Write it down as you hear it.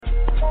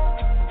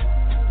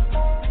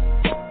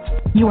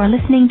You are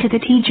listening to the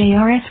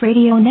TJRS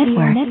Radio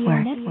Network.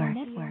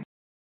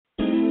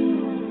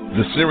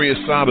 The serious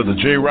side of the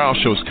J. Rouse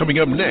Show is coming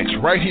up next,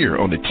 right here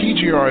on the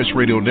TJRS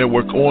Radio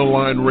Network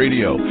online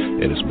radio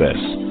at its best.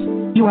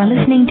 You are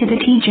listening to the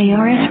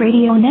TJRS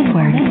Radio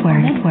Network.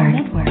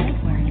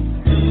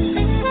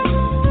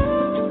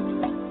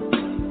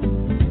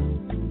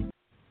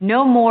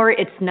 No more,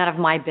 it's none of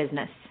my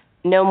business.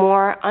 No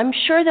more, I'm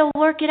sure they'll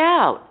work it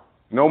out.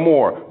 No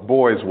more,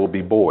 boys will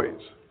be boys.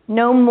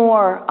 No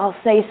more, I'll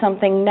say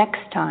something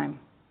next time.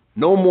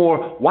 No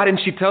more, why didn't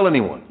she tell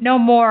anyone? No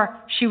more,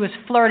 she was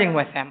flirting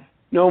with him.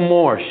 No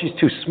more, she's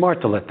too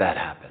smart to let that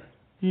happen.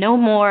 No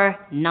more,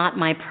 not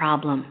my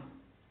problem.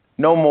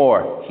 No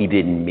more, he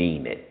didn't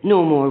mean it.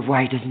 No more,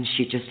 why doesn't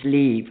she just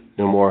leave?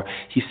 No more,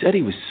 he said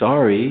he was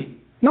sorry.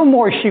 No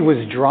more, she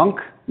was drunk.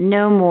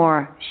 No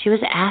more, she was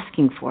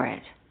asking for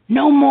it.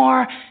 No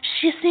more,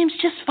 she seems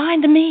just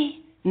fine to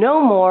me.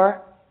 No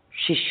more,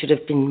 she should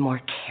have been more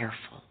careful.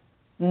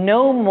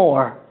 No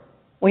more,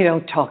 we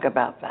don't talk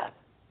about that.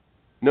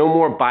 No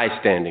more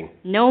bystanding.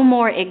 No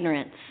more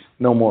ignorance.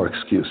 No more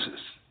excuses.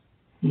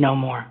 No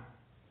more.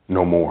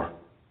 No more.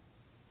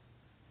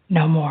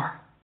 No more.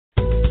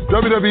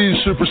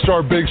 WWE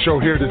Superstar Big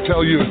Show here to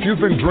tell you, if you've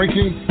been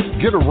drinking,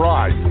 get a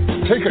ride,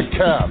 take a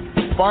cab,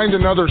 find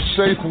another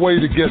safe way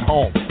to get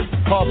home.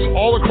 Cops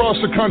all across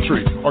the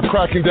country are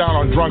cracking down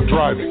on drunk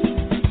driving.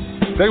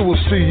 They will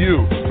see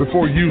you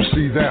before you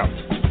see them.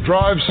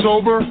 Drive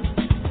sober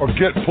or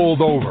get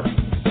pulled over.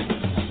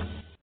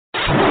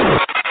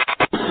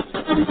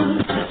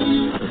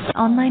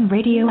 Online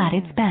radio at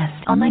its best.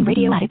 Online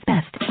radio at its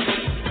best.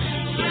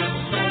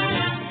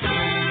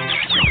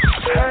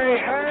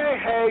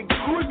 Hey,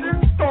 guten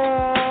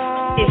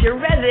Tag. Is your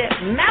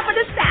resident map of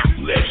the South?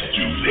 Let's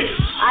do this.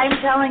 I'm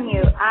telling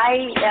you,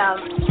 I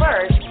am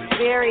first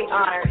very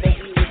honored that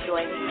you would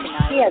join us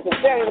tonight. He has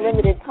a very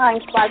limited time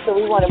spot, so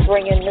we want to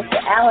bring in Mr.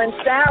 Alan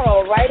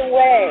Farrell right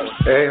away.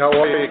 Hey, how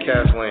are you,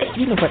 Kathleen?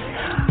 You know what?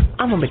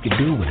 I'm going to make you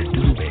do what it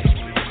do, baby.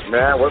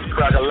 Man, what's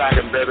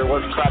crack-a-lackin', baby?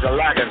 What's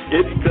crack-a-lackin'?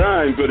 It's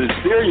time for the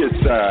serious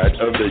side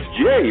of the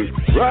J.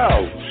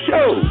 Rouse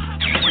Show.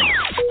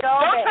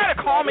 Don't try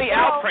to call me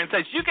out,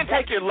 princess. You can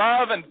take your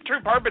love and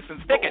true purpose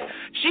and stick it.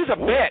 She's a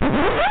bitch.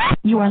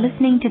 You are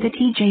listening to the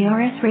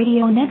TJRS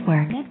Radio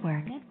Network.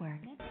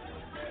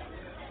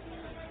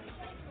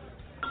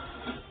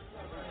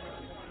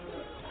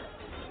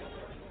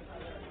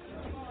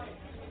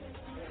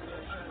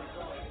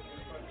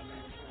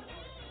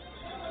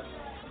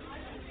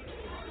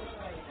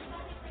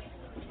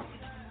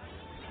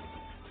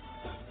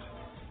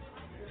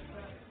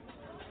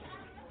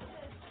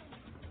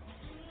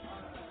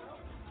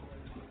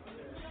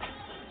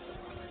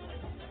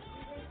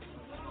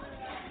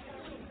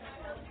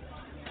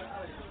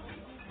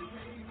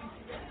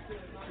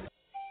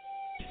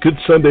 Good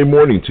Sunday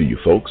morning to you,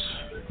 folks.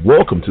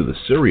 Welcome to the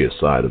serious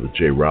side of the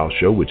J. Rouse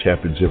Show, which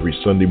happens every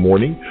Sunday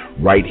morning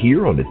right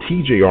here on the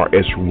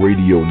TJRS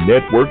Radio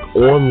Network,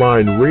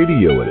 online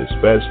radio at its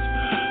best.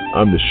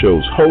 I'm the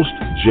show's host,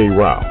 J.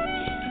 Rouse.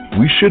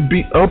 We should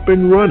be up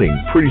and running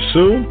pretty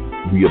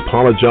soon. We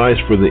apologize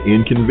for the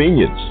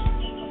inconvenience.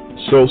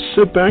 So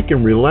sit back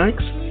and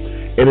relax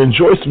and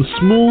enjoy some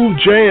smooth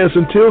jazz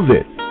until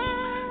then.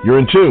 You're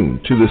in tune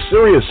to the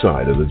serious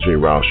side of the J.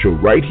 Rouse Show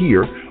right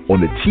here on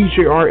the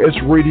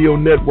TJRS Radio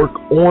Network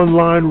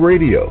online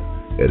radio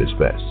at its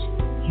best.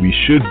 We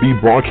should be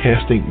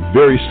broadcasting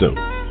very soon.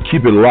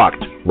 Keep it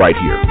locked right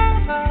here.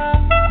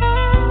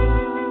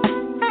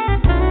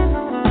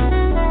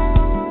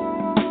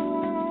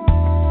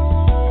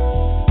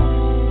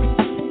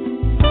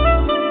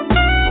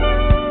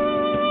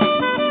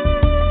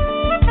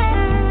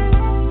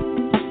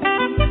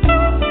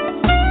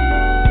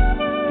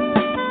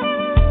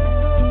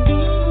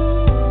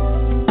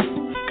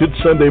 Good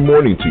Sunday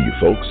morning to you,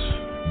 folks.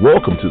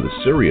 Welcome to the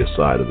serious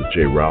side of the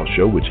J. Rouse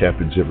Show, which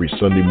happens every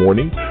Sunday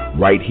morning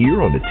right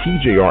here on the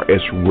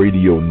TJRS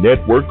Radio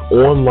Network,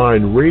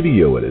 online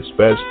radio at its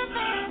best.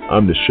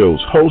 I'm the show's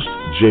host,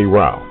 J.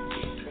 Rouse.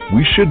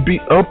 We should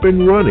be up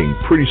and running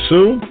pretty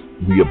soon.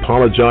 We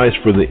apologize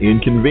for the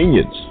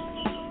inconvenience.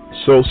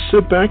 So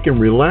sit back and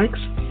relax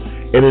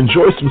and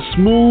enjoy some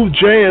smooth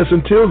jazz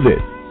until then.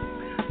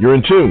 You're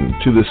in tune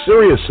to the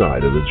serious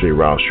side of the J.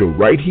 Rouse Show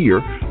right here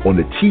on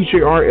the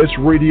TJRS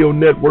Radio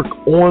Network,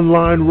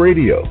 online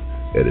radio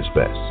at its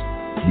best.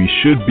 We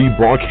should be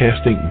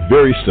broadcasting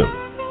very soon.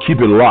 Keep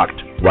it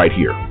locked right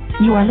here.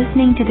 You are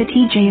listening to the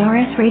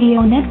TJRS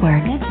Radio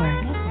Network.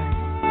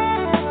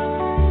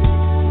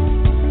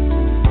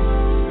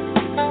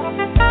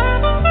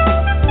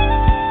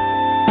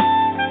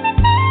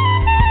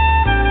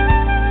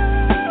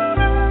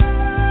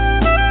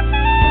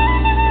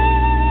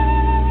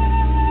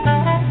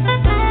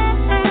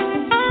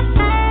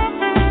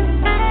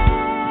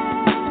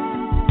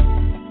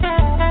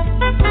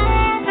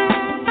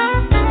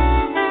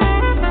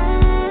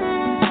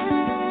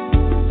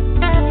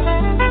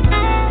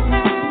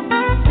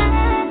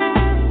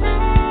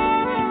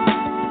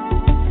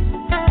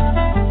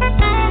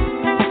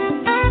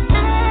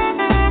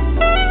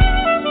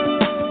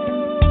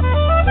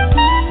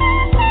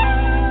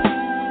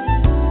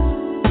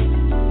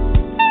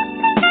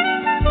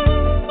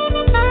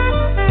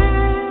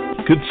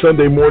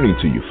 Sunday morning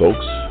to you,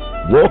 folks.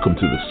 Welcome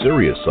to the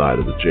serious side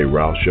of the J.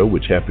 Rouse Show,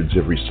 which happens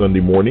every Sunday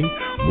morning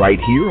right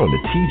here on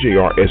the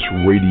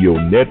TJRS Radio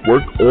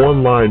Network,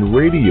 online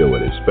radio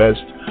at its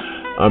best.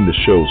 I'm the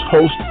show's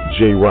host,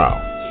 J.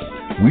 Rouse.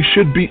 We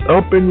should be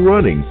up and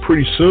running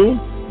pretty soon.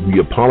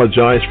 We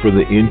apologize for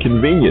the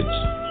inconvenience.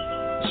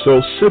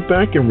 So sit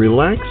back and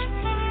relax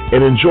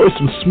and enjoy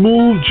some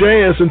smooth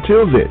jazz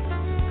until then.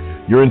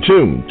 You're in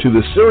tune to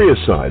the serious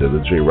side of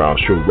the J. Rouse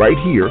Show right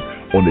here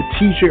on the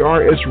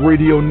TJRS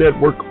Radio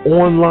Network,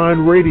 online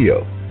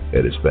radio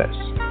at its best.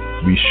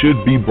 We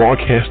should be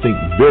broadcasting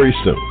very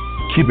soon.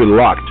 Keep it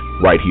locked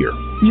right here.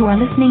 You are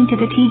listening to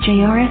the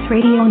TJRS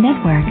Radio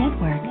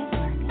Network.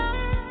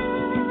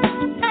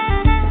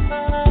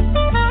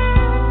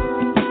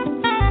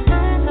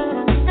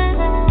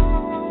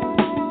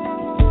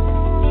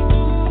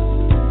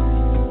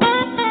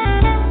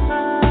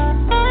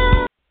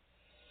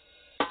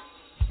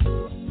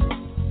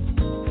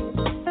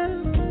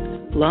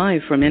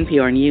 Live from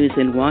NPR News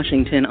in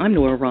Washington, I'm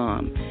Nora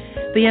Rahm.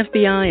 The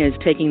FBI is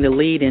taking the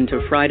lead into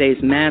Friday's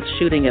mass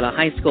shooting at a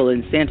high school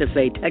in Santa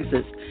Fe,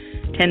 Texas.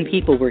 10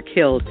 people were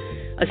killed.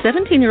 A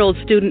 17-year-old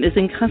student is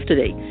in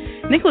custody.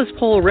 Nicholas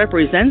Pohl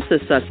represents the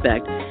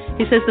suspect.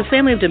 He says the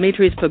family of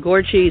Dimitris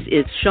Pagorchis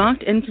is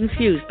shocked and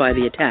confused by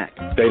the attack.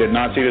 They did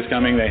not see this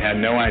coming. They had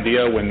no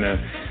idea when the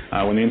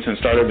incident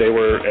started. They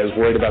were as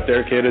worried about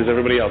their kid as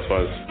everybody else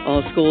was.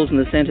 All schools in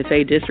the Santa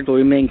Fe district will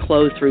remain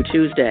closed through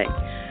Tuesday.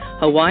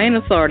 Hawaiian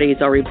authorities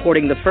are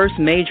reporting the first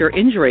major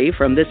injury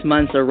from this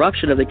month's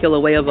eruption of the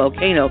Kilauea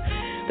volcano.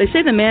 They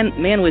say the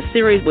man was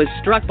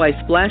struck by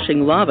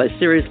splashing lava,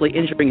 seriously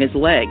injuring his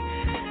leg.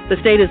 The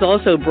state is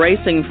also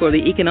bracing for the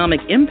economic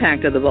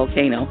impact of the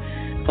volcano.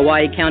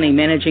 Hawaii County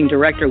Managing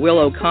Director Will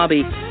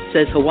Okabe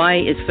says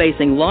Hawaii is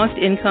facing lost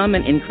income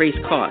and increased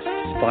costs.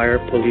 Fire,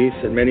 police,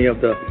 and many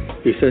of the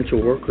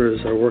essential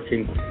workers are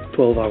working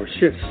 12-hour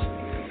shifts.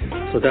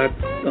 So that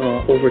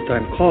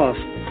overtime cost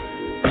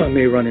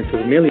may run into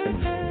the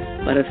millions.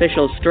 But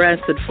officials stress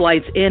that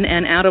flights in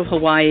and out of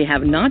Hawaii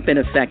have not been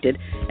affected,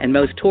 and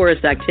most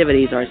tourist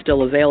activities are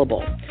still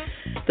available.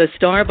 The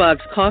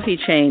Starbucks coffee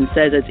chain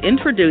says it's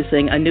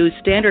introducing a new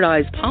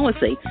standardized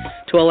policy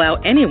to allow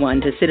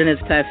anyone to sit in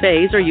its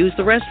cafes or use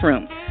the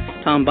restroom.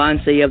 Tom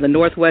Bonsi of the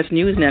Northwest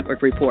News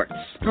Network reports.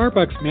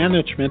 Starbucks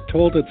management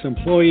told its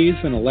employees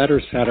in a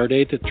letter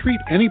Saturday to treat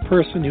any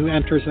person who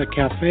enters a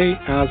cafe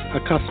as a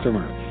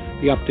customer.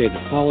 The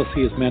updated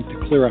policy is meant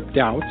to clear up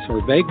doubts or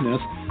vagueness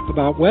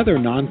about whether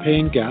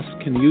non-paying guests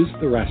can use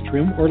the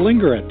restroom or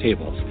linger at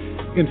tables.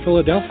 In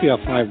Philadelphia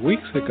 5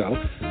 weeks ago,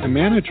 a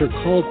manager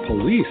called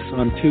police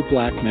on 2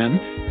 black men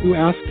who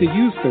asked to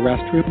use the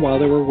restroom while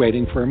they were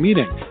waiting for a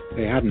meeting.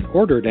 They hadn't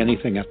ordered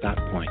anything at that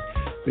point.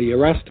 The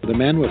arrest of the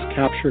men was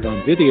captured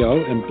on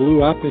video and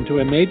blew up into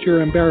a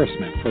major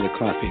embarrassment for the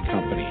coffee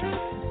company.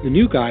 The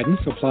new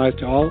guidance applies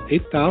to all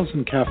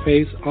 8,000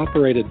 cafes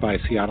operated by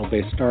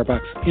Seattle-based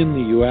Starbucks in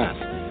the U.S.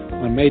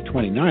 On May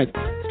 29th,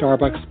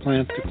 Starbucks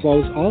plans to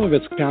close all of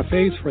its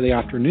cafes for the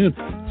afternoon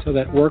so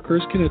that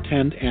workers can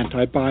attend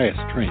anti-bias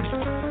training.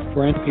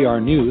 For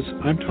NPR News,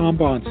 I'm Tom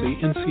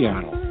Bonsi in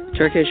Seattle.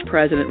 Turkish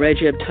President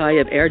Recep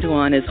Tayyip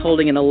Erdogan is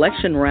holding an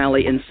election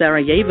rally in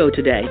Sarajevo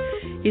today.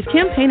 He's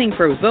campaigning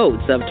for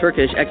votes of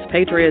Turkish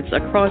expatriates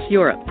across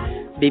Europe.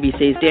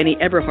 BBC's Danny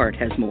Eberhardt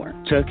has more.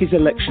 Turkey's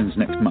elections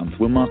next month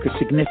will mark a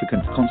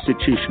significant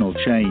constitutional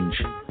change.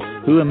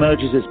 Who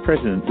emerges as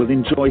president will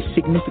enjoy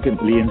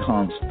significantly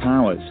enhanced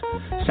powers,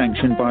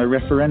 sanctioned by a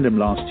referendum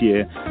last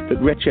year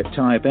that Recep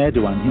Tayyip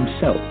Erdogan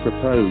himself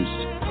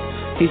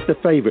proposed. He's the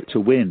favourite to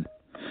win.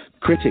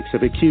 Critics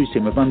have accused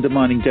him of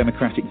undermining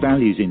democratic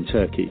values in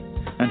Turkey,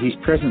 and his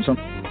presence on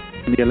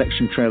the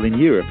election trail in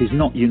Europe is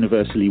not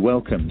universally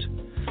welcomed.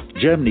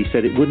 Germany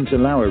said it wouldn't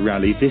allow a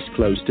rally this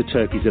close to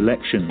Turkey's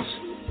elections.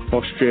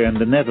 Austria and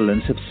the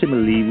Netherlands have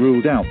similarly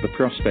ruled out the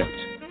prospect.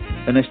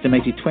 An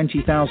estimated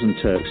 20,000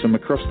 Turks from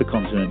across the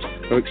continent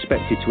are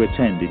expected to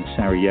attend in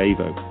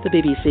Sarajevo. The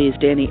BBC's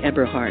Danny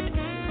Eberhardt.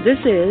 This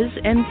is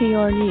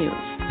NPR News.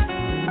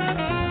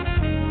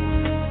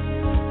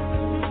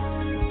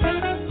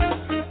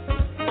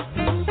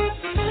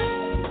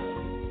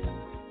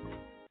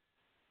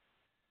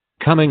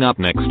 Coming up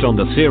next on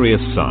the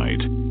serious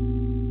side.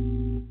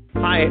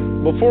 Hi,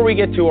 before we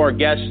get to our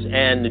guests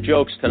and the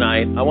jokes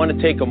tonight, I want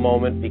to take a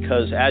moment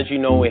because, as you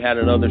know, we had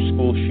another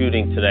school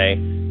shooting today,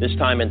 this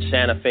time in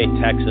Santa Fe,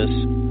 Texas.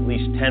 At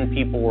least 10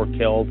 people were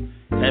killed,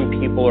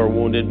 10 people are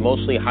wounded,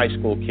 mostly high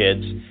school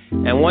kids.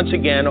 And once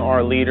again,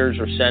 our leaders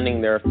are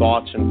sending their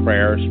thoughts and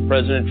prayers.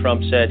 President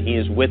Trump said he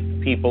is with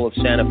the people of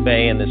Santa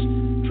Fe in this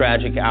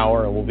tragic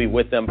hour and will be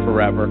with them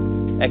forever,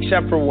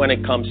 except for when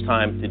it comes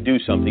time to do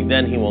something.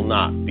 Then he will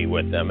not be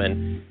with them.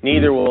 And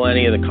neither will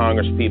any of the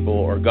congresspeople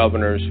or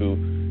governors who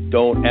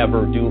don't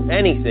ever do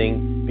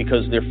anything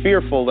because they're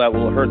fearful that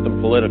will hurt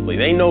them politically.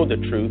 They know the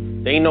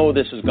truth. They know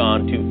this has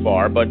gone too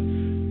far, but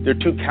they're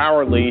too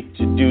cowardly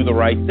to do the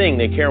right thing.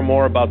 They care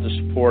more about the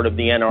support of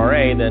the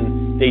NRA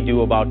than they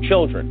do about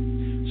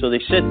children. So they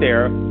sit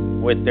there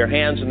with their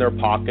hands in their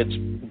pockets,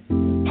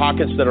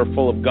 pockets that are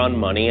full of gun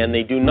money, and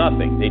they do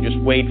nothing. They just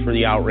wait for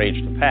the outrage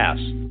to pass.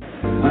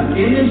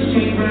 In this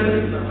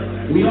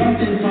chamber, we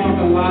often talk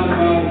a lot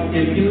about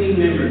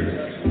impugning members.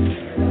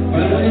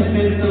 But I want to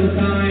spend some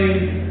time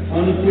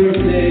on the floor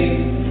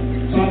today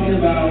talking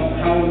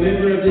about how a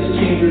member of this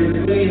chamber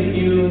really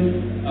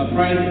impugned a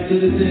private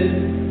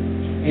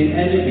citizen, an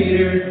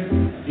educator,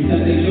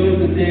 because they chose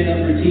to stand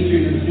up for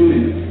teachers and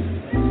students.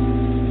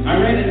 I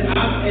read an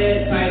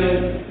op-ed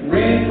titled,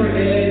 "Red for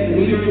Ed,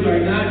 Leaders Are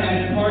Not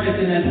As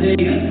Partisan as They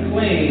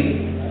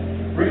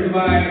Claim," written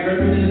by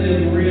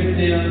Representative Maria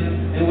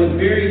Sims, and was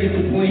very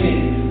disappointed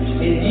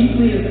and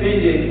deeply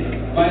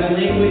offended by the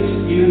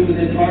language used in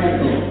this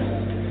article.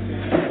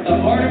 The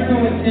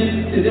article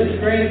attempts to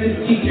discredit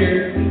this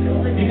teacher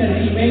because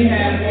he may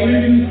have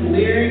introduced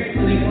lyrics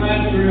in the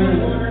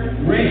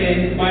classroom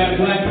written by a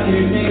black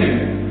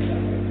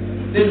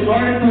entertainer. This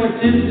article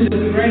attempts to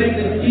discredit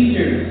this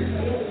teacher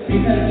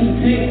because he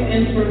takes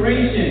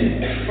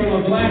inspiration from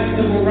a black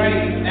civil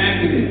rights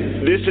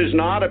activist. This is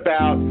not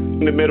about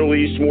the Middle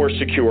East more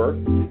secure.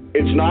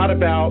 It's not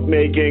about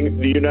making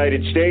the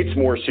United States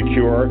more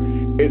secure.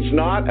 It's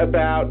not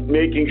about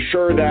making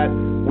sure that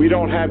we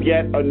don't have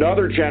yet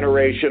another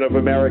generation of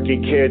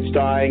American kids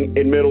dying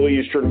in Middle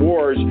Eastern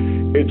wars.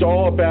 It's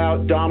all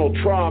about Donald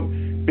Trump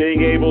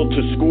being able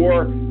to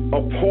score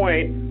a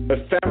point,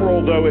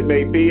 ephemeral though it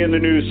may be in the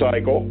news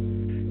cycle,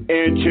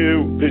 and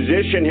to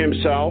position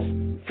himself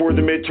for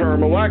the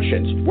midterm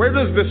elections. Where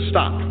does this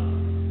stop?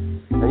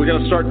 Are we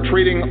going to start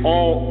treating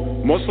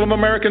all Muslim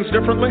Americans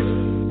differently?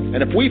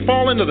 And if we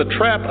fall into the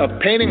trap of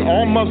painting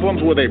all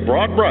Muslims with a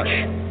broad brush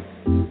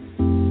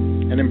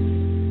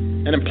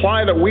and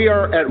imply that we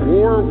are at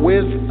war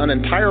with an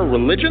entire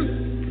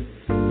religion,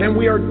 then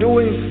we are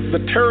doing the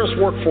terrorist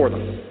work for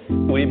them.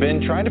 We've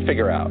been trying to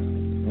figure out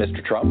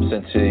Mr. Trump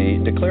since he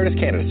declared his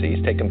candidacy.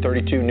 He's taken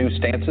 32 new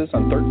stances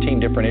on 13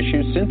 different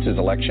issues since his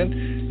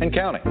election and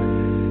counting.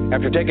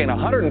 After taking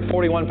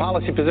 141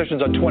 policy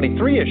positions on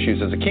 23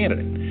 issues as a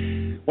candidate.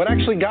 What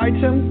actually guides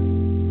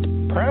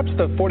him? Perhaps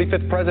the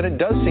 45th president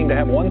does seem to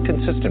have one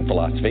consistent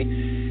philosophy.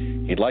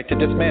 He'd like to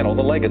dismantle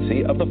the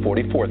legacy of the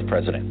 44th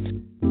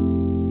president.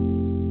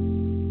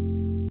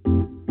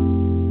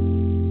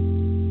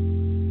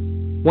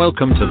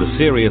 Welcome to the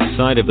serious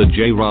side of the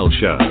J-Ryle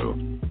Show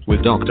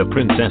with Dr.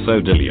 Princess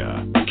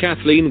Odilia,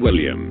 Kathleen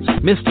Williams,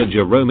 Mr.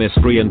 Jerome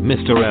Esprit, and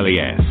Mr.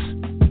 L.E.S.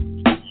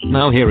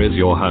 Now here is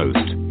your host,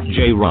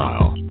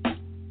 J-Ryle.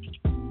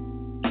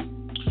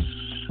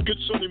 Good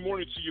Sunday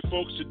morning to you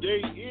folks.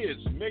 Today is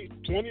May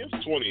 20th,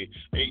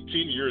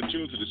 2018. You're in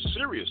tune to the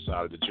serious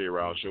side of the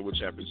J-Ryle Show, which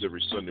happens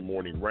every Sunday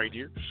morning right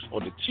here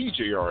on the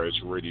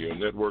TJRS Radio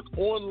Network,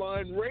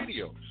 online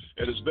radio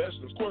at its best.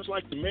 And of course,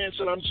 like the man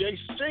said, I'm Jay.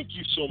 Thank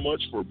you so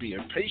much for being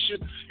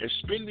patient and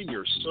spending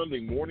your Sunday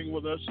morning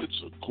with us.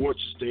 It's a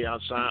gorgeous day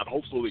outside.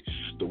 Hopefully,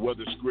 the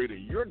weather's great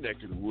in your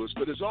neck of the woods.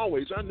 But as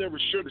always, I never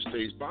share the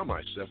stage by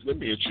myself. Let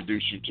me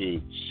introduce you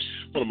to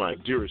one of my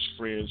dearest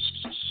friends,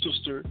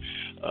 sister.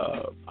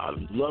 I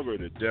love her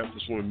to death.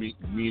 This woman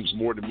means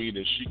more to me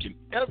than she can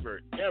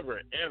ever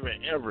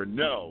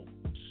know.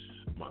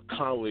 My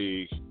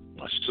colleague,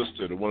 my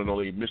sister, the one and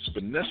only Miss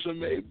Vanessa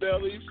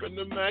Maybelly from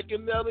the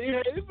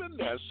McAnally. Hey,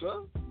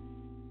 Vanessa.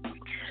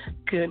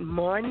 Good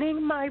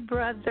morning, my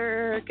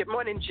brother. Good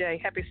morning, Jay.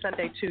 Happy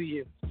Sunday to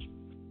you.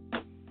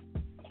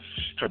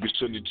 Happy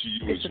Sunday to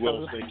you as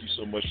well. Thank you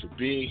so much for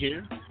being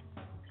here.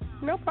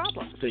 No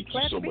problem. Thank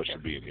you so much for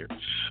being here.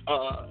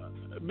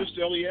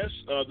 Mr. L.E.S.,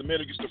 the man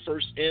who gets the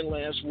first and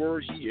last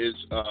word, he is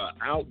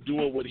out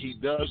doing what he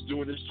does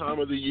during this time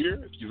of the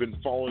year. If you've been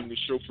following the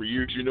show for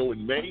years, you know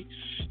in May,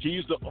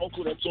 he's the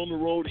uncle that's on the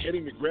road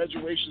heading to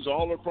graduations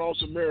all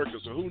across America.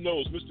 So who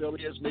knows, Mr.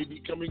 L.E.S. may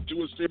be coming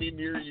to a city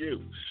near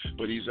you.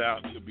 But he's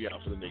out. He'll be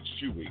out for the next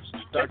few weeks.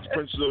 Dr.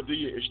 Princess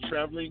Odilia is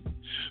traveling.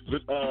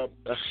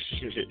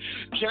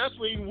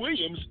 Kathleen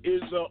Williams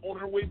is on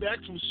her way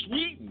back from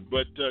Sweden,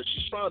 but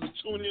she's trying to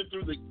tune in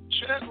through the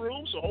chat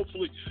room, so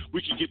hopefully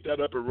we can get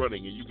that up and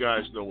running. And you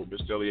guys know when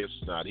Mr. L.E.S.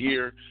 is not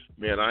here,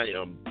 man, I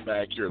am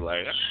back here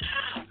like,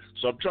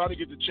 So I'm trying to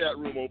get the chat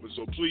room open,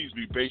 so please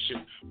be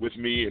patient with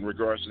me in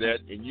regards to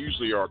that. And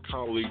usually our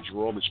colleague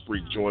Jerome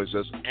Esprit joins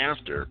us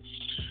after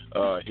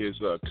his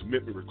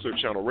commitment with Clear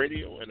Channel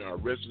Radio, and our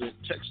resident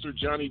texter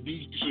Johnny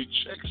D usually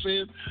checks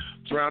in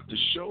throughout the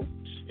show.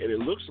 And it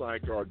looks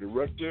like our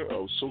director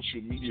of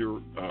social media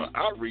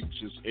outreach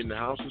is in the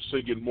house. Let's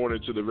say good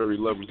morning to the very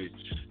lovely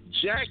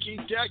Jackie.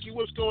 Jackie,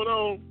 what's going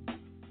on?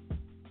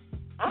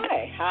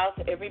 Hi, how's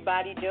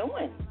everybody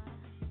doing?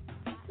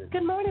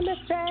 Good morning, Miss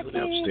Jackie.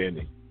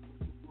 Outstanding.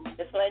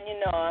 Just letting you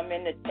know I'm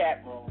in the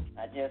chat room.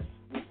 I just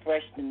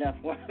refreshed enough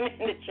when I'm in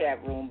the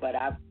chat room, but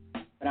I'm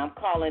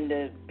calling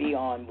to be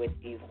on with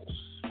you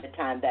the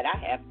time that I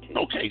have to.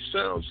 Okay,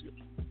 sounds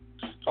good.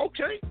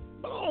 Okay,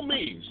 by all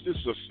means,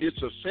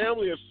 it's a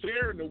family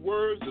affair in the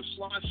words of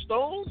Sly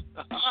Stone.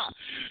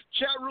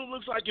 Chat room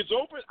looks like it's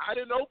open. I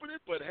didn't open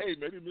it, but hey,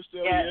 maybe Mr.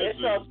 L.E.S.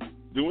 is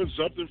doing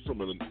something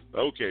from a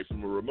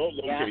remote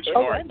location. Yeah,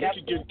 all right, you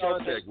can get in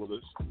contact with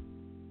us.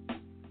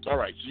 All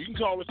right, so you can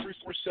call at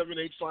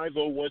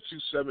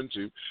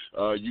 347-850-1272.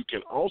 You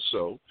can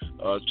also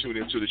tune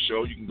into the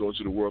show. You can go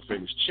into the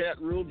world-famous chat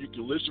room. You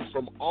can listen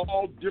from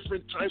all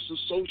different types of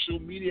social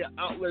media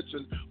outlets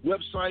and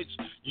websites.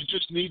 You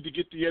just need to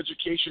get the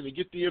education and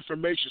get the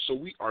information. So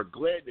we are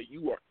glad that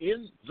you are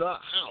in the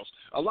house.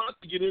 A lot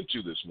to get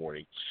into this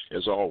morning,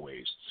 as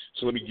always.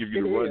 So let me give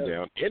you the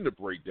rundown and the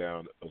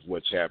breakdown of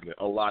what's happening.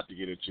 A lot to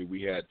get into.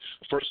 We had,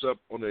 first up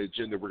on the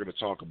agenda, we're going to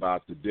talk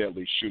about the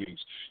deadly shootings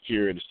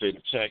here in the state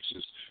of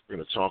Texas. We're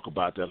going to talk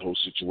about that whole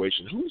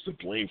situation. Who's to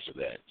blame for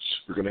that?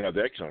 We're going to have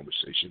that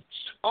conversation.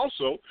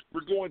 Also,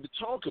 we're going to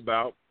talk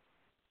about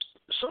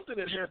something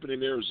that happened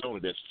in Arizona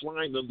that's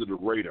flying under the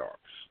radar.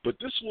 But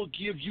this will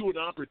give you an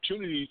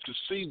opportunity to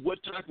see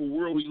what type of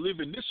world we live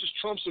in. This is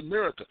Trump's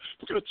America.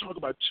 We're going to talk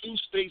about 2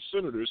 state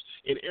senators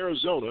in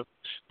Arizona.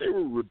 They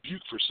were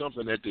rebuked for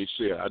something that they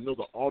said. I know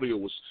the audio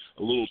was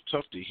a little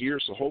tough to hear,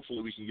 so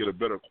hopefully we can get a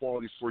better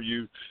quality for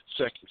you.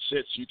 Second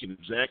sense, you can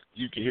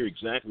hear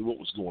exactly what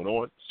was going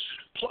on.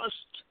 Plus,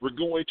 we're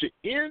going to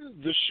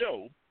end the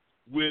show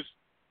with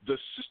the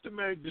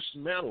systematic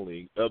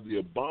dismantling of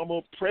the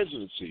Obama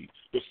presidency.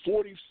 The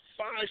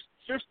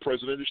 45th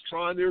president is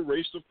trying to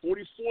erase the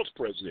 44th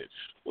president.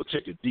 We'll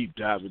take a deep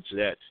dive into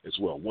that as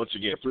well. Once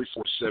again,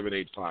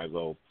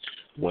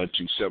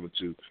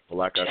 347-850-1272. But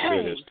like I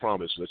said, as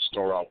promised, let's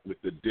start out with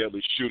the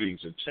deadly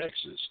shootings in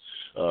Texas.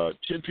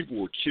 10 people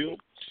were killed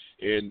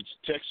in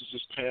Texas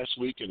this past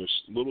week in a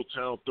little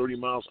town 30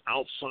 miles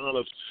outside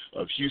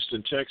of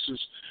Houston,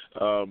 Texas.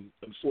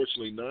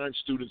 Unfortunately, 9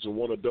 students and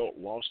 1 adult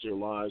lost their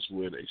lives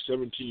when a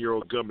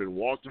 17-year-old gunman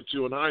walked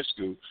into an high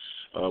school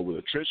with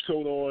a trench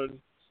coat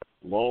on,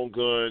 long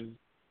gun,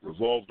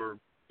 revolver,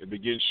 and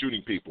began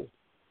shooting people.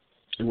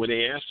 And when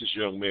they asked this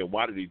young man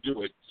why did he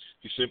do it,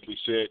 he simply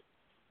said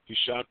he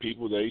shot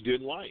people that he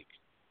didn't like.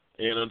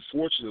 And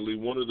unfortunately,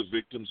 one of the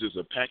victims is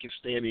a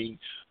Pakistani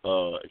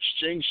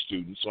exchange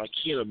student, so I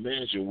can't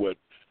imagine what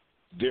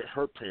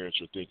her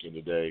parents are thinking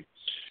today.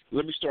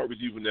 Let me start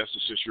with you, Vanessa,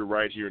 since you're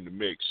right here in the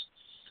mix.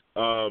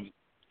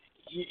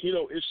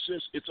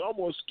 It's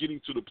almost getting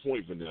to the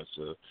point,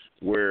 Vanessa,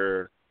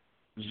 where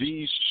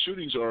these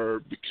shootings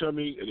are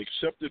becoming an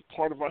accepted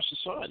part of our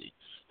society.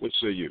 What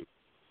say you?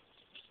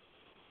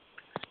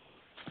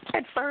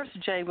 At first,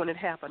 Jay, when it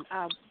happened,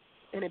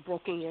 and it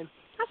broke in,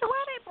 I said, why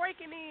are they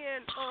breaking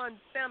in on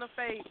Santa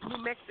Fe, New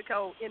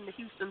Mexico in the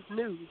Houston's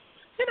news?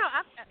 You know,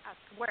 I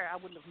swear I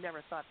wouldn't have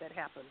never thought that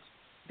happened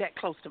that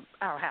close to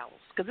our house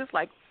because it's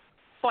like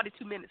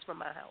 42 minutes from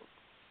my house.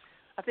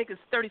 I think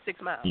it's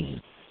 36 miles. Mm-hmm.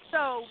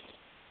 So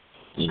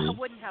I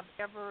wouldn't have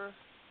ever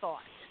thought.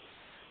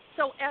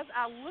 So as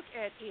I look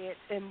at it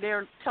and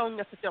they're telling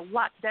us that they're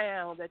locked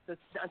down, that they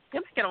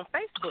make it on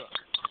Facebook,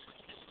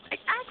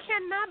 I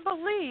cannot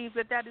believe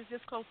that is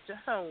this close to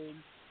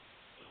home.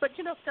 But,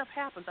 you know, stuff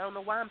happens. I don't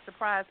know why I'm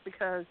surprised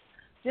because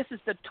this is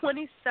the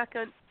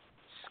 22nd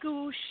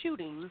school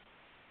shooting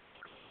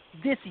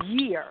this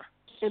year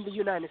in the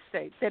United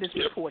States that is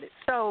reported.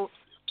 So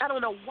I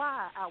don't know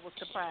why I was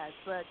surprised,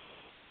 but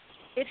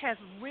it has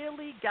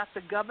really got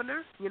the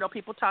governor. You know,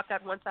 people talk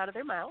out one side of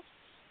their mouth,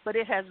 but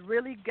it has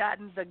really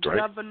gotten the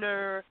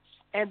governor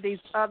and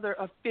these other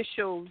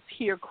officials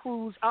here,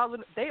 Cruz,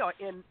 they are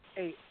in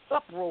a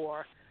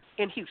uproar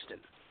in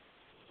Houston.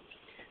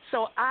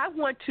 So I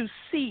want to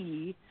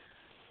see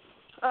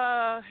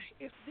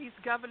if these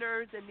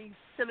governors and these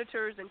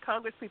senators and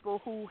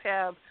congresspeople who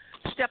have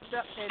stepped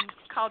up and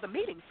called a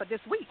meeting for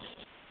this week.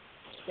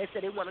 They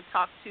said they want to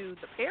talk to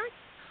the parents,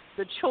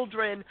 the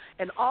children,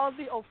 and all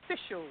the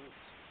officials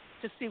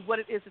to see what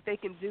it is that they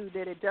can do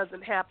that it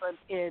doesn't happen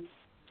in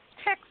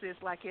Texas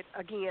like it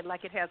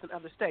has in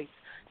other states.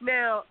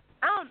 Now,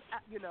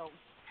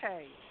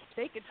 hey,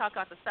 they can talk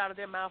out the side of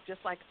their mouth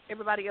just like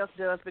everybody else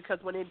does because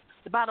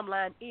the bottom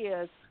line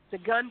is the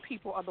gun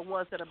people are the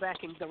ones that are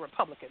backing the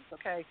Republicans,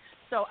 okay?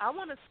 So I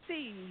want to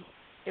see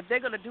if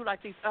they're going to do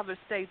like these other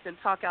states and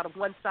talk out of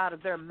one side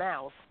of their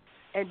mouth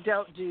and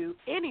don't do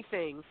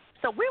anything.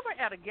 So we were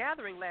at a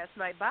gathering last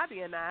night,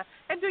 Bobby and I,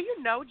 and do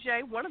you know,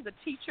 Jay, one of the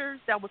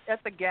teachers that was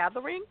at the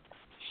gathering,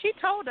 she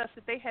told us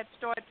that they had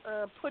started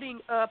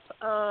putting up,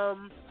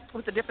 it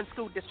was a different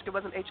school district, it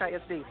wasn't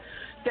HISD,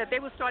 that they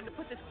were starting to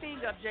put this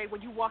thing up, Jay,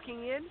 when you're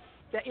walking in,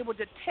 that it will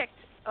detect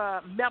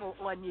metal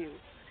on you.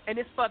 And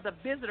it's for the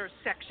visitor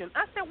section.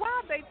 I said, why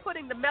are they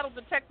putting the metal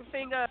detector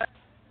thing up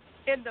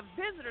in the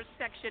visitor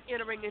section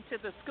entering into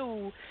the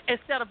school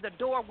instead of the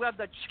door where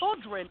the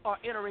children are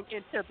entering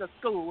into the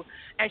school?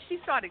 And she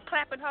started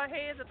clapping her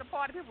hands at the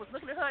party. People was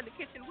looking at her in the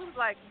kitchen. We was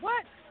like,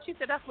 what? She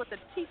said, that's what the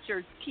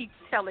teachers keep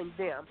telling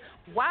them.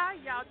 Why are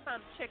y'all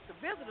trying to check the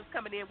visitors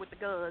coming in with the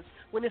guns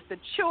when it's the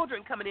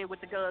children coming in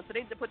with the guns? So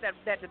they need to put that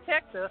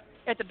detector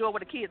at the door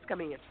where the kids come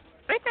in.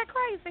 Ain't that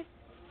crazy?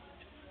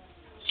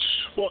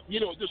 Well,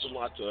 there's a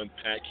lot to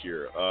unpack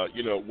here.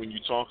 When you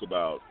talk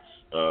about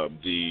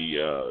the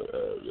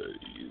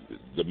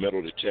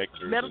metal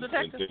detectors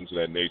and things of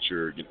that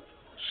nature,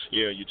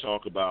 you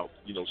talk about,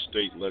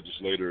 state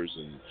legislators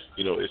and,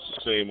 it's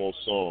the same old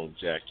song,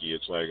 Jackie.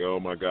 It's like, oh,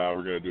 my God,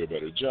 we're going to do a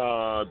better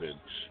job. And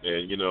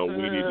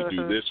we need to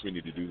do this, we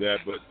need to do that.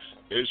 But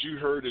as you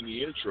heard in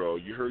the intro,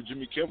 you heard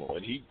Jimmy Kimmel,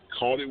 and he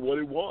called it what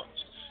it was.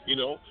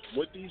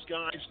 What these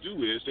guys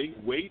do is they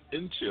wait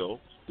until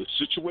the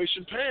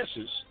situation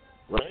passes,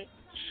 right?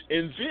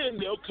 And then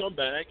they'll come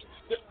back.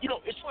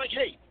 It's like,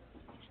 hey,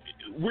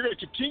 we're going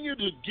to continue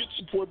to get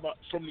support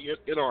from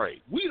the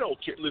NRA. We don't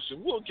care.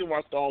 Listen, we'll give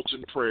our thoughts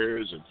and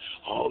prayers and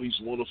all these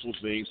wonderful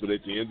things, but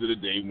at the end of the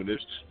day, when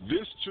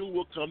this too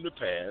will come to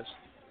pass,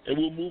 and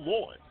we'll move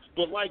on.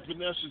 But like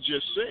Vanessa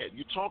just said,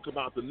 you talk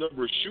about the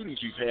number of shootings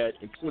we've had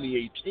in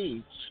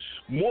 2018.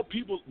 More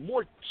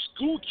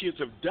school kids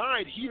have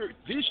died here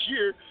this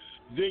year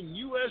than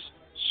U.S.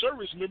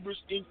 service members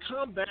in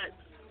combat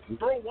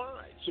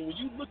worldwide. So when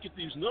you look at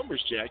these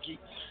numbers, Jackie,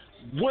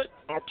 what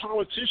our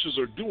politicians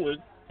are doing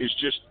is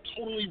just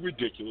totally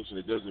ridiculous, and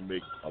it doesn't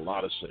make a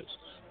lot of sense.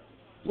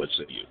 What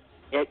say you?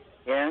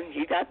 Yeah,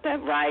 you got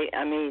that right.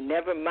 I mean,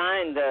 never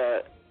mind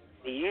the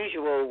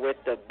usual with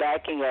the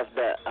backing of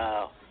the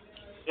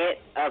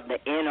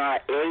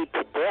NRA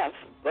to death,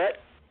 but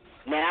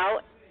now,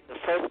 the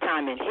first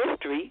time in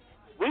history,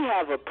 we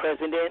have a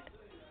president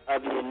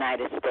of the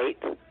United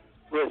States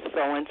who is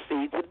sowing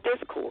seeds of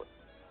discord,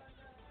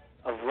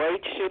 of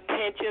racial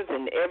tensions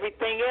and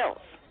everything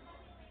else.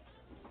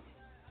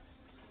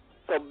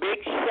 So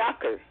big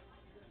shocker.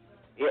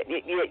 Yeah,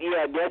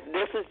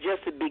 this is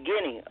just the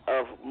beginning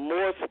of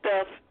more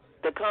stuff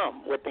to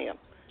come with them.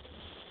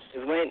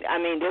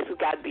 This has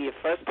got to be the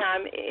first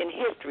time in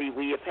history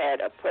we have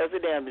had a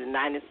president of the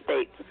United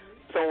States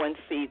sowing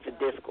seeds of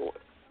discord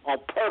on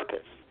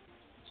purpose.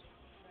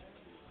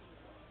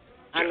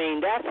 I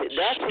mean, that's his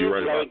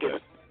way to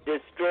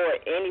destroy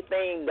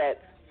anything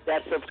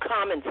that's of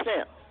common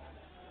sense,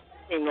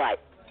 seem like.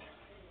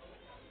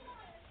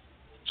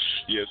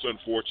 Yeah, it's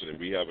unfortunate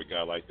we have a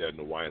guy like that in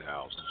the White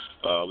House.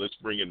 Let's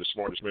bring in the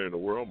smartest man in the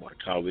world, my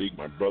colleague,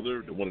 my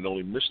brother, the one and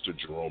only Mr.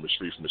 Jerome is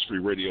free from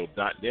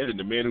MysteryRadio.net, and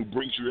the man who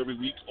brings you every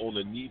week on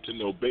a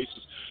need-to-know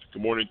basis.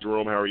 Good morning,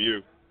 Jerome. How are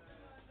you?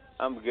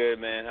 I'm good,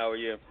 man. How are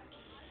you?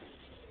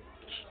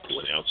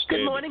 Doing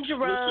outstanding. Good morning,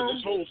 Jerome. Listen,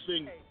 this whole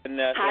thing.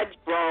 Hi,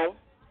 Jerome.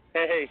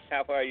 Hey,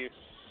 how are you?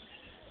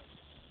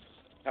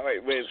 How are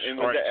you? Wait, and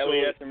was that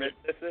Elias and Miss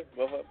Sister?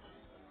 Both up?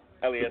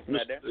 Elias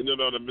not there? No,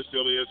 Miss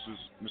Elias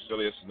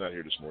is not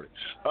here this morning.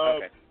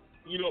 Okay.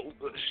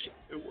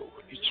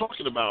 He's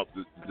talking about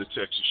the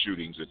Texas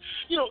shootings, and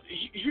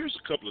here's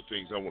a couple of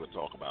things I want to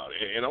talk about,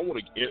 and I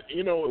want to,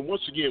 and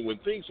once again, when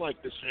things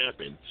like this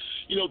happen,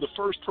 the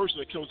first person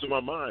that comes to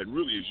my mind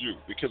really is you,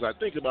 because I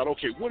think about,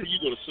 okay, what are you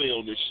going to say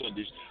on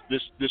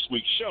this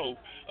week's show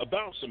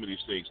about some of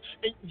these things,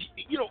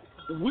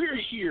 and we're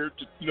here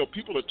to,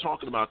 people are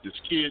talking about this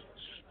kid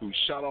who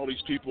shot all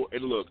these people.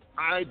 And look,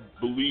 I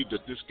believe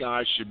that this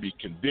guy should be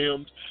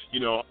condemned.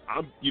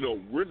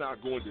 We're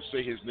not going to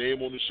say his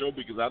name on the show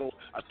because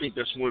I think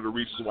that's one of the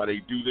reasons why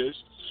they do this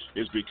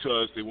is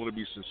because they want to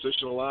be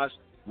sensationalized.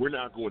 We're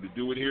not going to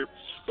do it here.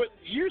 But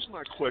here's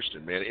my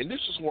question, man, and this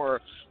is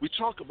where we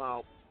talk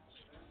about,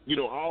 I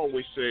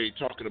always say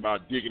talking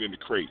about digging into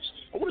crates.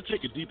 I want to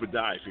take a deeper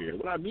dive here.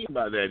 What I mean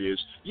by that is,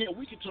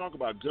 we can talk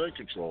about gun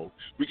control.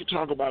 We can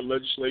talk about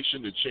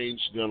legislation to change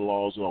gun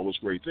laws and all those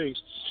great things.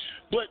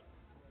 But,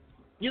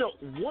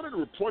 one of the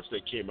reports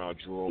that came out,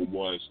 Jerome,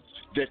 was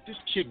that this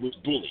kid was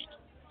bullied.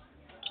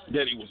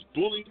 That he was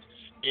bullied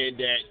and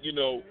that,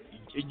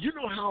 and you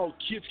know how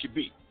kids can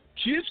be.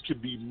 Kids can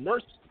be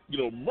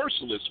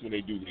merciless when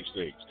they do these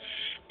things.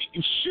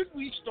 Should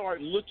we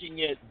start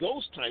looking at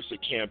those types of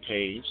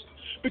campaigns?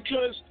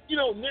 Because,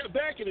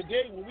 back in the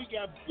day when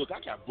I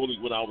got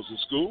bullied when I was in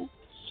school.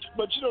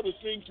 But, the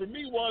thing for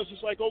me was,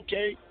 it's like,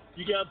 okay,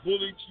 you got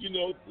bullied,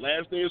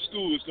 last day of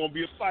school, it's going to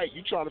be a fight.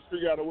 You trying to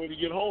figure out a way to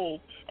get home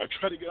or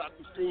try to get out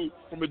of school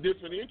from a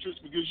different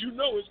interest because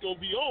it's going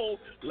to be on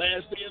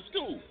last day of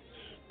school.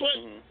 But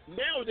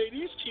nowadays,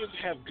 these kids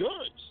have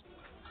guns.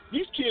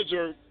 These kids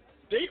are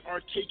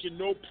taking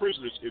no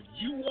prisoners. If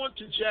you want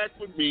to jack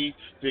with me,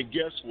 then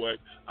guess what?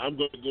 I'm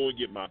going to go and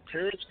get my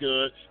parents'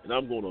 gun, and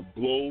I'm going to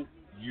blow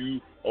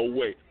you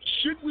away.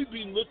 Should we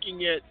be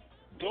looking at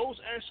those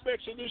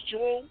aspects of this,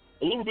 Jerome,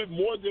 a little bit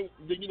more than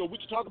we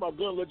can talk about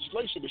gun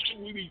legislation, but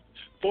shouldn't we be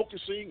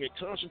focusing and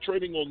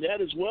concentrating on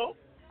that as well?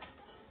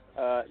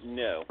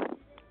 No.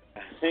 I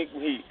think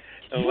we,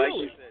 really? Like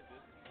you said,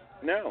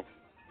 no,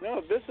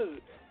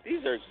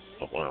 these are,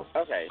 oh, wow.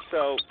 Okay,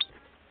 so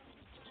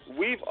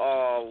we've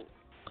all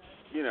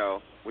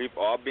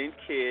been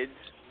kids.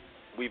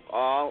 We've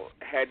all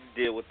had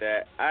to deal with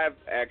that. I've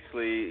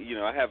actually,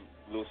 I have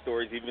little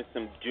stories, even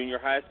some junior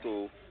high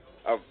school,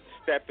 of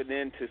stepping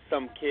into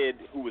some kid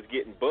who was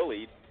getting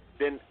bullied.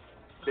 Then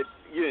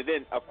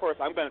of course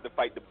I'm going to have to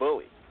fight the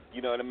bully.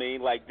 You know what I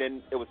mean? Like,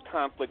 then it was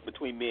conflict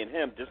between me and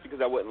him just because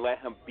I wouldn't let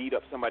him beat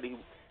up somebody who,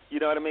 you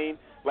know what I mean?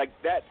 Like,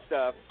 that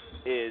stuff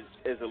is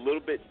a little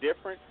bit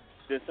different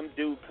than some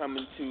dude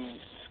coming to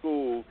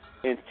school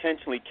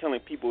intentionally killing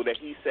people that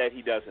he said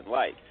he doesn't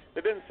like.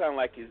 It doesn't sound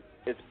like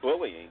it's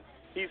bullying.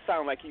 he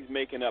sounds like he's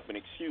making up an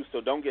excuse.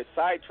 So don't get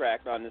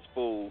sidetracked on this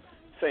fool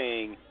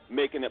saying,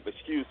 making up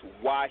excuse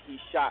why he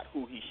shot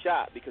who he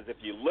shot. Because if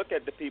you look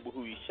at the people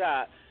who he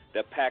shot,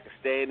 the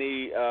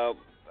Pakistani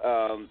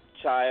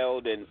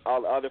child and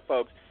all the other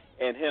folks,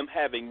 and him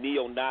having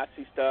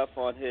neo-Nazi stuff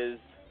on his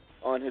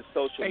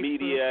social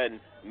media and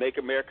Make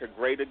America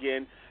Great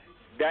Again,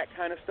 that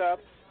kind of stuff,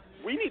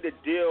 we need to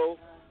deal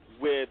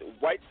with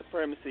white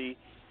supremacy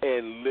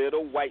and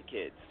little white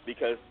kids,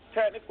 because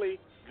technically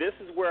this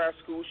is where our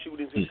school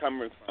shootings are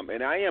coming from.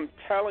 And I am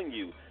telling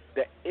you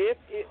that if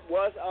it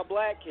was a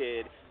black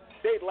kid,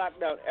 they'd lock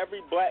down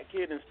every black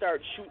kid and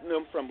start shooting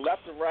them from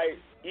left to right,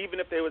 even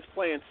if they was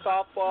playing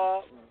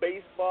softball,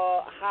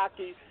 baseball,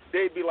 hockey.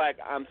 They'd be like,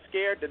 I'm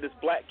scared that this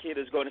black kid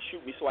is going to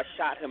shoot me, so I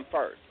shot him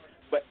first.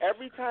 But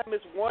every time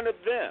it's one of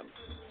them,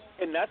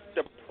 and that's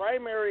the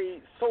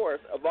primary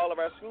source of all of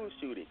our school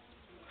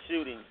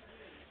shootings,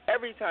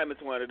 every time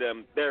it's one of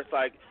them, there's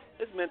like,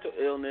 his mental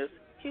illness,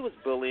 he was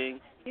bullying,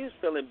 he was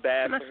feeling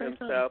bad for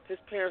himself, his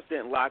parents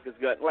didn't lock his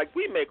gun. Like,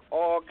 we make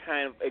all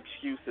kind of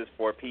excuses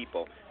for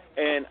people.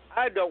 And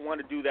I don't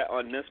want to do that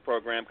on this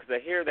program, because I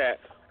hear that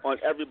on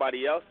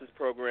everybody else's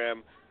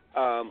program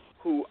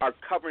who are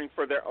covering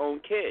for their own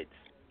kids.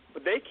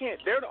 But they can't,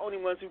 they're the only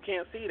ones who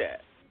can't see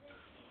that.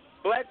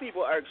 Black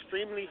people are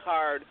extremely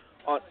hard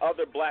on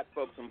other black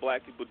folks when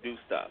black people do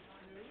stuff.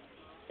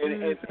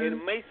 And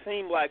it may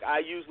seem like I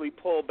usually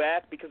pull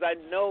back, because I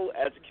know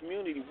as a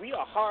community we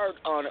are hard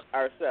on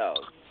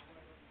ourselves.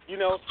 You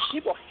know,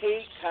 people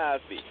hate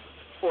Cosby,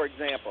 for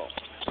example,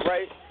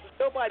 right?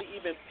 Nobody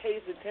even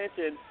pays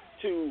attention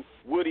to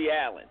Woody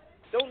Allen.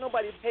 Don't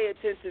nobody pay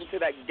attention to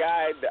that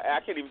guy, I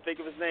can't even think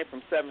of his name,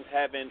 from Seventh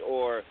Heaven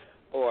or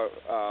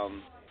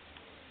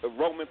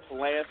Roman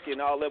Polanski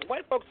and all that.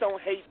 White folks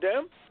don't hate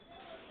them.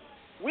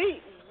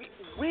 We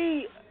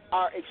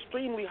are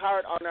extremely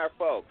hard on our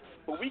folks,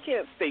 but we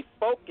can't stay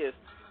focused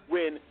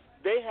when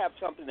they have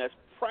something that's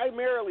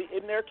primarily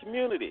in their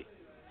community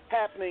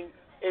happening,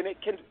 and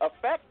it can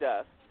affect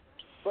us,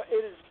 but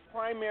it is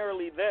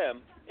primarily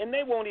them, and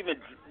they won't even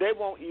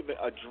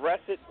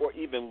address it or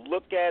even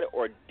look at it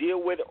or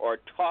deal with it or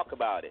talk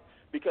about it,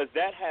 because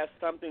that has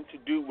something to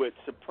do with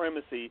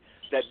supremacy,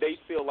 that they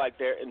feel like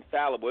they're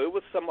infallible. It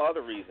was some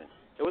other reason.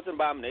 It was an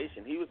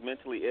abomination. He was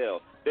mentally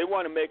ill. They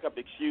want to make up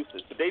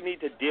excuses, but they need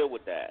to deal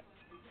with that.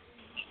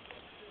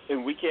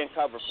 And we can't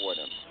cover for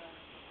them.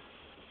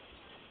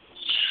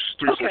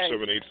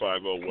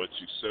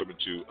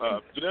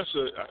 347-850-1272.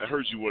 Vanessa, I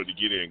heard you wanted to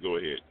get in. Go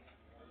ahead.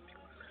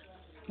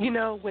 You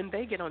know, when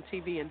they get on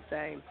TV and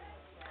say,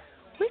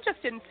 we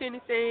just didn't see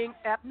anything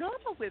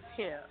abnormal with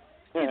him.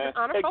 He's an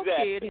honorable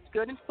kid. He's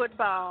good in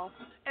football.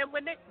 And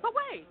when they, but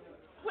wait,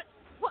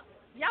 what?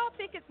 Y'all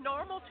think it's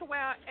normal to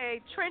wear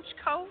a trench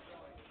coat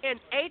in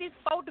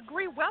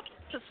 84-degree weather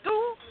to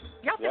school?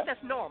 Y'all think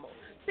that's normal?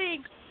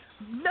 See,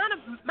 none of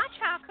my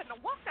child couldn't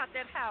have walked out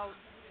that house.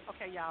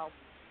 Okay, y'all.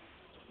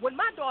 When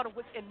my daughter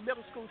was in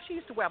middle school, she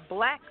used to wear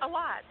black a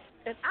lot.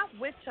 And I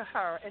went to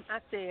her and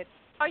I said,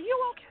 are you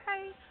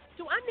okay?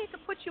 Do I need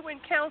to put you in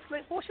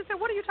counseling? Well, she said,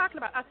 what are you talking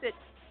about? I said,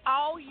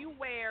 all you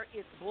wear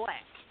is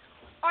black.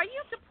 Are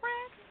you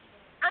depressed?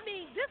 I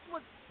mean, this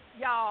was,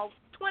 y'all,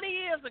 20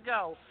 years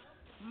ago.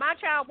 My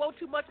child wore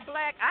too much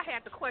black. I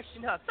had to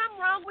question her.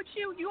 Something wrong with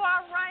you? You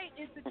all right?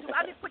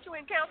 I didn't put you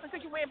in counseling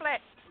because you wear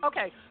black.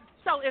 Okay,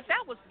 so if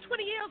that was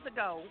 20 years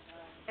ago,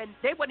 and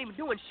they weren't even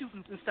doing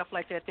shootings and stuff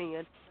like that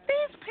then,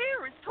 these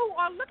parents who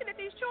are looking at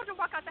these children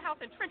walk out the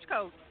house in trench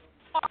coats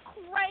are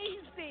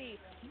crazy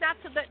not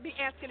to let me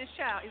asking this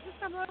child, is there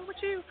something wrong with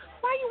you?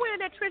 Why are you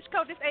wearing that trench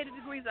coat? It's 80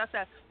 degrees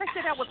outside. They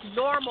said that was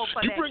normal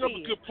for that kid. You bring up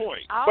a good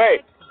point.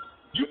 Wait.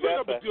 You bring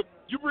up a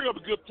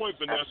good point,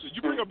 Vanessa.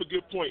 You bring up a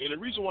good point, and the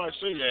reason why I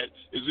say that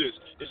is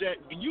that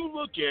when you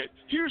look at,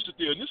 here's the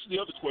thing, and this is the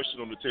other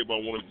question on the table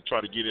I wanted to try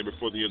to get in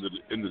before the end of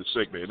the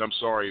segment, and I'm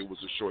sorry it was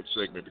a short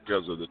segment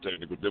because of the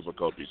technical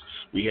difficulties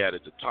we had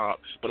at the top,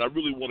 but I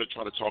really want to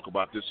try to talk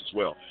about this as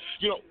well.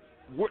 You know,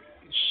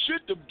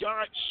 should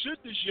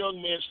this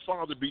young man's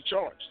father be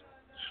charged?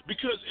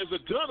 Because as a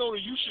gun owner,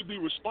 you should be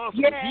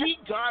responsible. Yes. He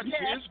got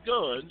his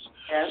guns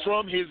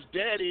from his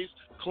daddy's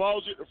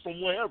closet or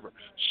from wherever.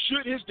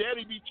 Should his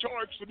daddy be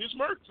charged for these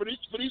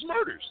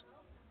murders?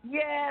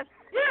 Yes.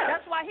 Yeah.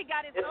 That's why he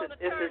got his own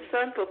attorney. It's a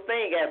simple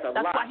thing as a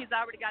That's law. why he's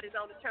already got his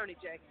own attorney,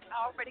 Jay. He's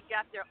already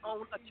got their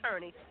own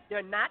attorney.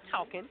 They're not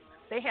talking.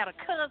 They had a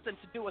cousin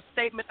to do a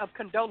statement of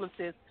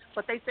condolences,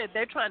 but they said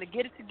they're trying to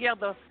get it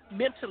together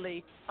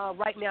mentally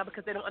right now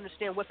because they don't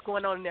understand what's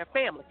going on in their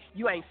family.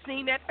 You ain't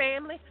seen that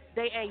family.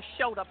 They ain't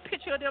showed a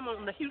picture of them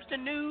on the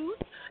Houston News,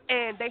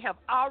 and they have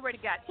already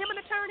got him an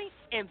attorney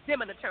and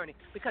them an attorney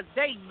because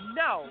they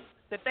know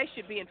that they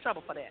should be in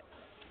trouble for that.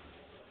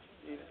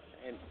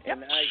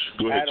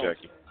 Go ahead,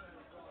 Jackie.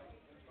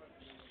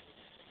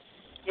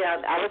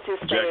 Yeah, I was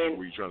just Jackie, saying.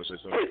 were you trying to say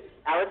something?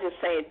 I was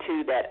just saying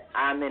too that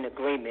I'm in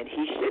agreement.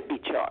 He should be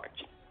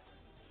charged.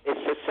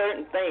 It's a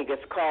certain thing.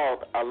 It's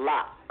called a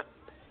lock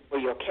for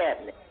your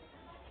cabinet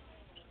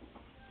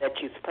that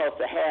you're supposed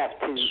to have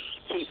to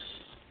keep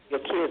your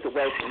kids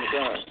away from the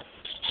guns.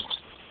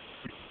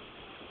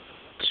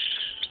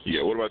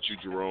 Yeah, what about you,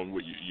 Jerome?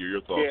 What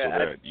your thoughts on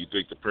that? You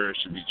think the parents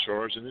should be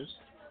charged in this?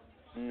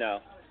 No.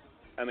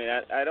 I mean,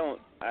 I don't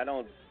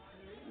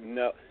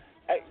know.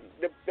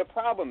 The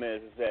problem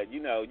is that,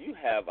 you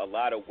have a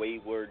lot of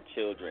wayward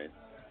children.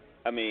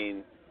 I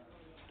mean,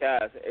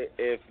 guys,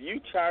 if you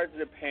charge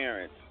the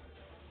parents,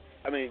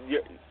 I mean,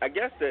 I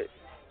guess that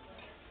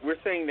we're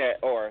saying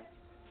that, or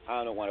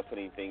I don't want to put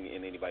anything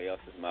in anybody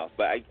else's mouth,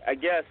 but I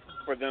guess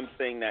for them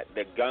saying that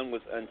the gun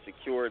was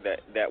unsecure,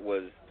 that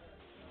was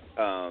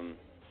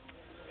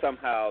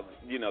somehow,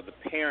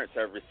 the parents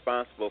are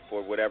responsible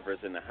for whatever is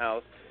in the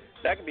house,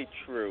 that could be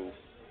true,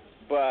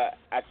 but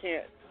I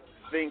can't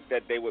think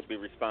that they would be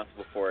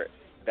responsible for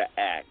the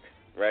act,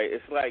 right?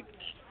 It's like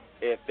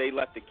if they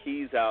left the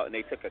keys out and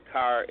they took a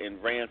car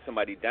and ran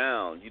somebody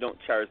down, you don't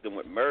charge them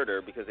with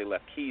murder because they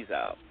left keys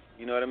out.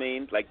 You know what I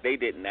mean? Like they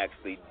didn't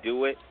actually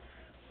do it.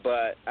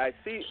 But I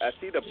see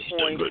the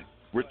point. But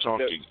we're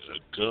talking a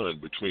gun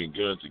between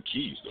guns and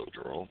keys, though,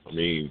 Jerome. I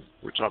mean,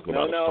 we're talking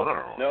about a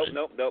firearm.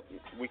 No.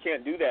 We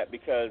can't do that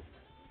because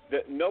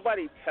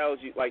nobody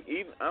tells you. Like,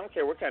 even I don't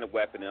care what kind of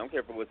weapon. I don't care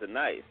if it was a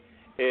knife.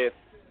 If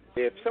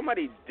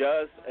somebody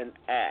does an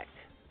act,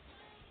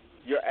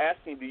 you're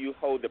asking, do you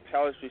hold the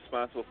parents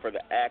responsible for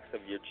the acts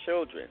of your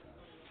children?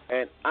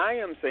 And I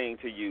am saying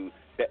to you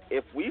that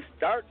if we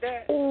start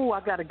that,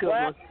 I got a good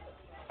one.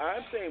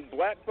 I'm saying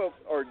black folks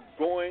are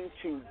going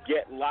to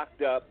get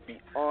locked up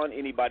beyond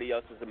anybody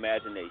else's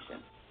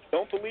imagination.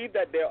 Don't believe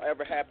that they'll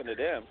ever happen to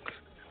them.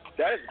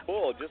 That is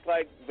bull. Just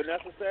like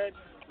Vanessa said,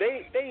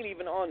 they ain't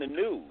even on the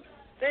news.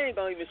 They ain't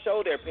going to even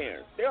show their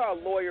parents. They are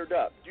lawyered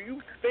up. Do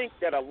you think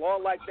that a law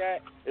like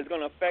that is going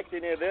to affect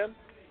any of them?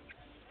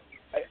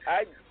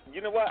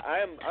 You know what?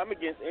 I'm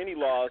against any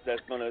laws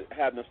that's going to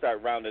have them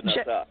start rounding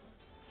us up.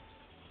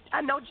 I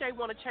know Jay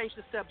want to change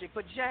the subject,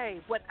 but Jay,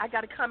 I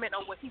got to comment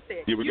on what he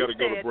said. Yeah, we got to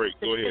go to break.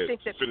 Go ahead.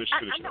 Finish.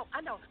 I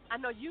know.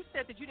 You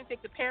said that you didn't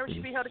think the parents should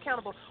be held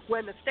accountable.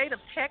 Well, in the state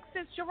of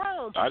Texas,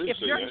 Jerome, if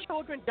your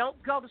children don't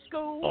go to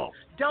school,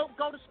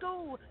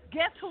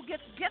 guess who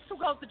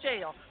goes to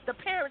jail? The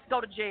parents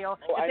go to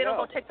jail if they don't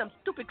go take some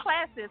stupid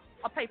classes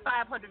or pay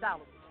 $500.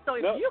 So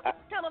if you can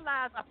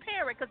penalize a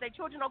parent because their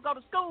children don't go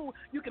to school,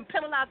 you can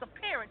penalize a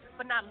parent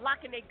for not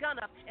locking their gun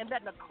up and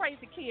letting a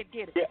crazy kid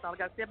get it. That's all I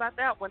got to say about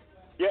that one.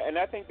 Yeah, and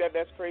I think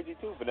that's crazy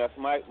too, Vanessa.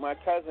 My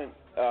cousin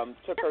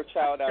took her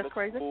child out of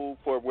school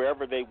for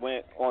wherever they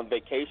went on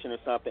vacation or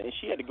something, and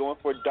she had to go in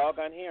for a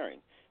doggone hearing.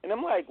 And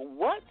I'm like,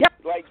 what? Yep.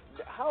 Like,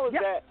 how is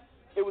that?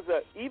 It was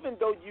even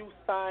though you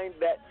signed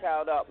that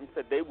child up and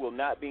said they will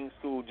not be in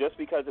school just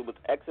because it was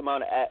X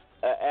amount of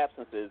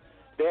absences,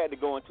 they had to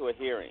go into a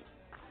hearing.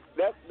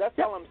 That's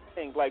all I'm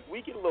saying. Like,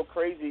 we get a little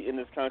crazy in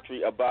this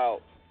country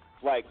about,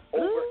 like,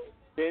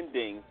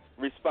 overextending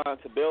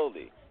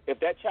responsibility. If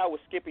that child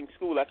was skipping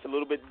school, that's a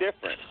little bit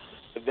different.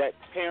 If that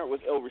parent was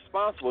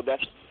irresponsible,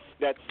 that's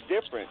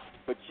different.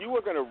 But you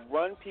are going to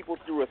run people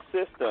through a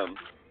system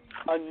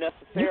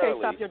unnecessarily. You can't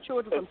stop your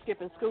children from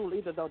skipping school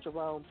either, though,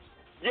 Jerome.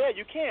 Yeah,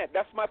 you can't.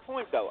 That's my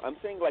point, though. I'm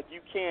saying, like,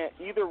 you can't.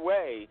 Either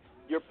way,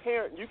 your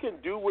parent, you can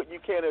do what you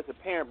can as a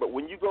parent, but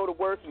when you go to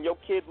work and your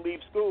kid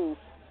leaves school,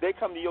 they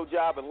come to your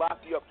job and lock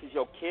you up because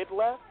your kid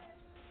left?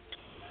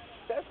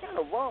 That's kind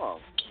of wrong.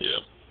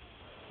 Yeah.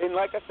 And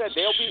like I said,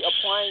 they'll be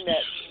applying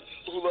that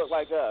who look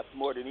like us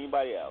more than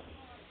anybody else.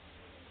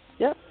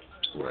 Yep.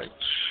 Right.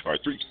 All right,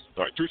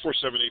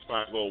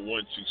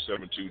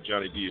 347-850-1272.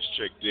 Johnny D is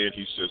checked in.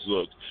 He says,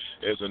 look,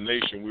 as a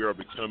nation, we are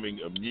becoming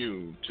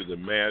immune to the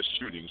mass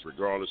shootings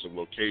regardless of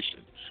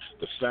location.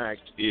 The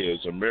fact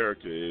is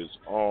America is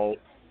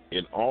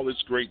in all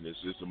its greatness,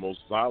 is the most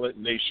violent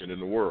nation in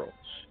the world.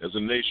 As a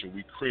nation,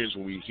 we cringe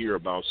when we hear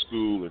about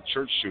school and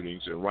church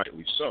shootings, and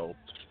rightly so.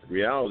 The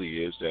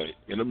reality is that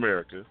in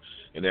America,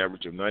 an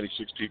average of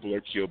 96 people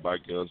are killed by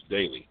guns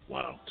daily.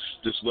 Wow.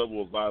 This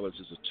level of violence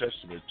is a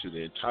testament to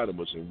the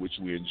entitlements in which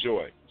we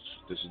enjoy.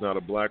 This is not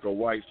a black or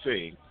white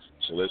thing,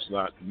 so let's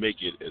not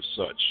make it as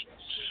such.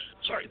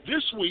 Sorry,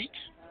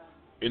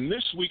 in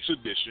this week's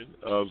edition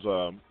of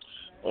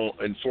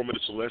in 4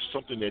 Minutes or Less,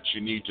 something that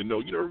you need to know.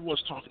 You know,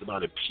 everyone's talking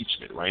about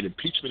impeachment, right?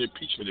 Impeachment.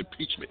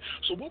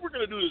 So what we're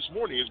going to do this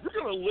morning is we're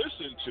going to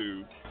listen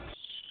to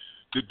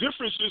the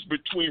differences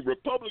between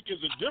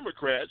Republicans and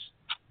Democrats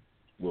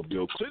when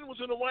Bill Clinton was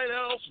in the White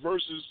House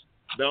versus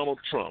Donald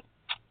Trump.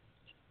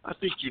 I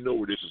think you know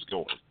where this is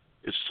going.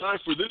 It's time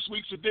for this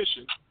week's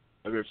edition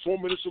of In 4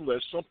 Minutes or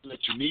Less, something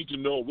that you need to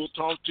know. We'll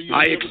talk to you.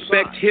 I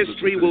expect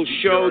history will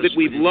show that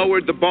we've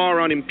lowered the bar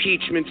on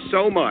impeachment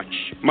so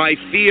much. My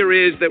fear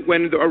is that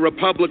when a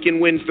Republican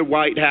wins the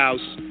White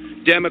House,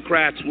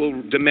 Democrats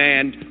will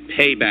demand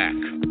payback.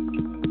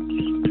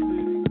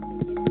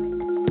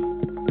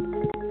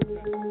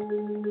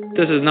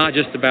 This is not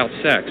just about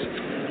sex.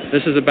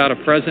 This is about a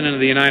president of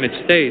the United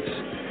States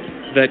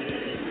that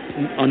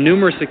on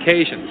numerous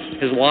occasions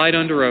has lied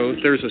under oath.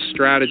 There's a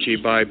strategy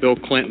by Bill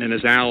Clinton and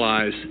his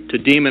allies to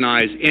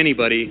demonize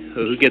anybody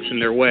who gets in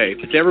their way.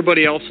 It's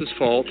everybody else's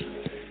fault,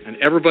 and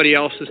everybody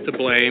else is to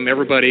blame,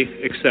 everybody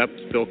except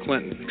Bill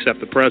Clinton,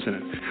 except the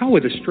president. How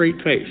with a straight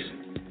face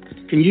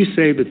can you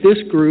say that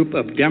this group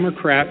of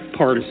Democrat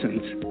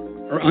partisans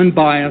are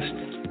unbiased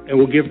and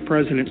will give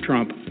President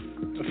Trump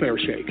a fair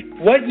shake?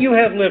 What you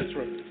have lived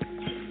through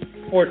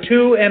for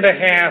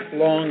 2.5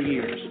 long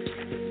years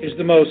is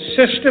the most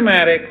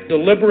systematic,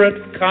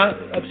 deliberate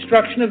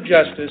obstruction of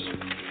justice,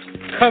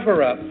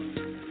 cover-up,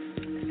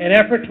 an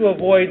effort to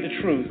avoid the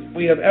truth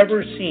we have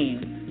ever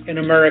seen in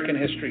American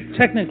history.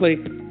 Technically,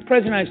 the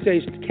President of the United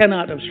States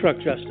cannot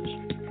obstruct justice.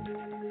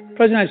 The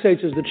President of the United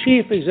States is the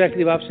chief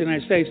executive officer of the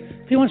United States.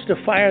 If he wants to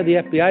fire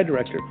the FBI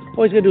director,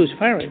 all he's going to do is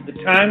fire him. The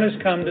time has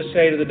come to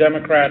say to the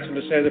Democrats and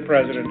to say to the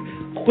President,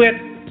 quit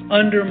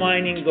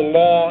undermining the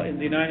law in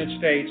the United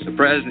States. The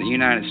President of the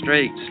United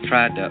States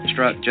tried to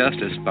obstruct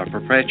justice by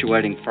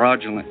perpetuating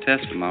fraudulent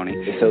testimony.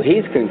 So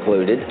he's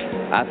concluded,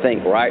 I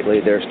think rightly,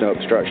 there's no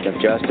obstruction of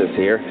justice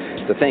here.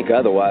 To think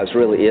otherwise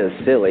really is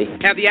silly.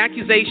 Have the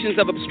accusations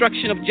of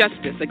obstruction of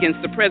justice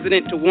against the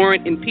President to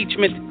warrant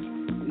impeachment?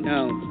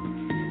 No.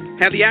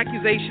 Have the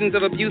accusations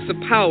of abuse of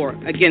power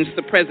against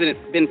the President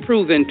been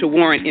proven to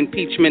warrant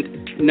impeachment?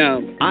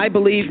 No. I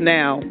believe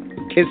now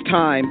is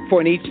time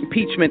for an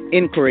impeachment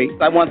inquiry.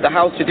 I want the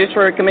House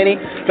Judiciary Committee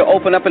to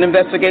open up an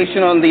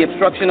investigation on the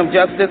obstruction of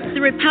justice.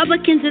 The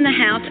Republicans in the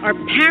House are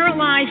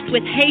paralyzed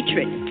with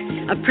hatred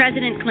of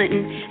President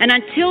Clinton, and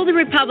until the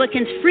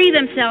Republicans free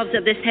themselves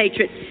of this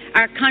hatred,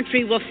 our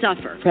country will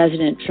suffer.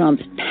 President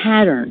Trump's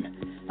pattern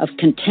of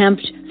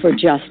contempt for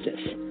justice,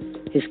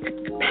 his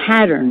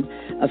pattern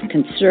of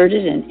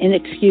concerted and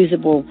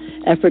inexcusable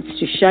efforts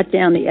to shut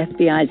down the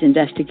FBI's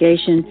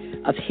investigation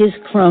of his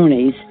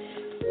cronies'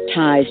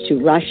 ties to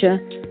Russia,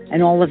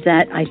 and all of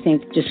that, I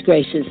think,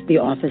 disgraces the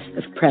office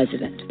of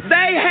president.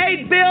 They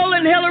hate Bill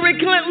and Hillary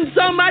Clinton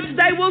so much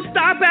they will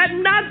stop at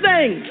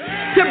nothing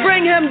to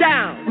bring him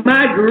down.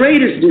 My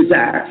greatest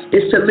desire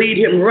is to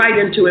lead him right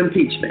into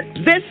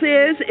impeachment. This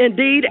is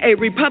indeed a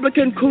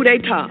Republican coup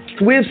d'etat.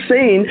 We've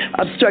seen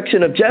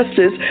obstruction of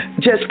justice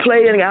just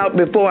playing out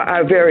before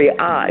our very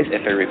eyes.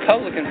 If a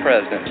Republican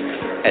president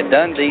had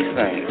done these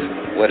things,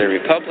 would a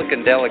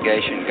Republican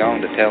delegation gone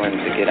to tell him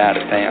to get out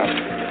of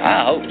town?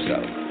 I hope so.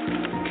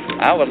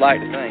 I would like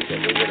to think that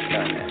we would have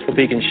done that. If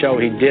he can show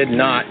he did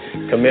not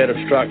commit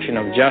obstruction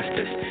of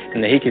justice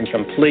and that he can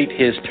complete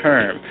his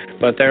term.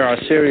 But there are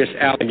serious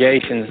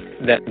allegations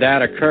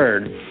that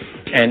occurred.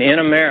 And in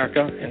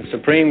America, and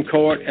Supreme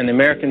Court and the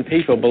American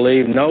people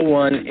believe no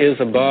one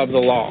is above the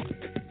law.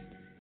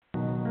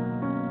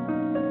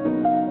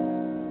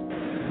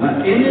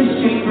 In this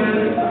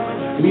chamber,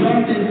 we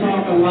often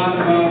talk a lot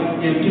about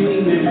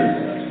impugning members.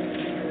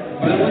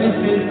 But I want to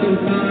spend some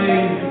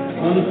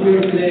time on the floor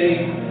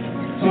today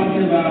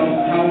talking about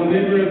how a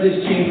member of this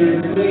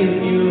chamber really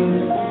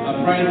impugned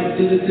a private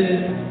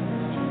citizen,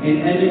 an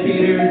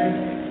educator,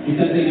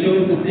 because they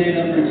chose to stand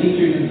up for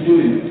teachers and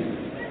students.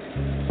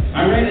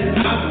 I read an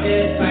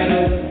op-ed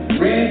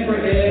titled, "Ran for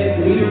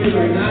Ed, Leaders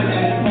Are Not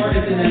As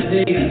Partisan As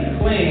They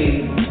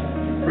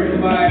Claim," written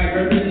by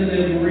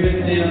Representative Maria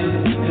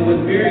Sims, and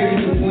was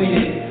very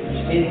disappointed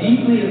and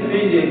deeply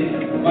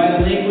offended by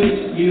the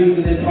language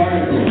used in this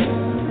article.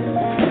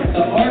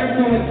 The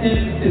article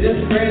attempts to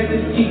discredit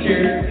this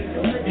teacher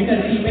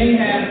because he may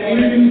have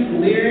introduced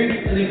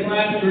lyrics in the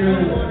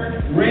classroom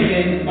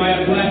written by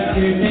a black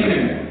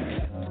entertainer.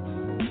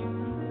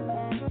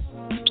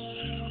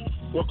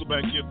 Welcome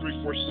back here,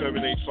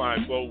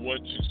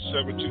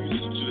 347-850-1272.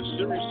 Listen to the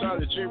Serious Side of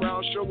the J.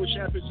 Rouse Show, which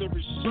happens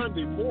every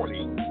Sunday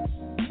morning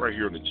right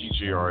here on the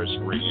TJRS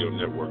Radio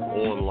Network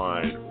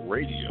online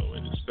radio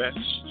at its best.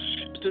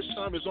 At this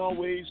time, as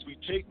always, we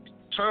take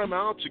time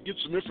out to get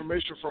some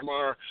information from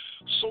our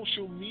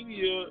social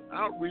media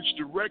outreach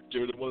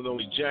director, the one and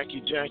only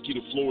Jackie. Jackie,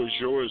 the floor is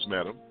yours,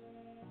 madam.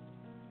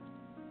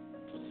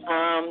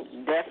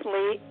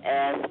 Definitely,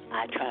 as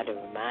I try to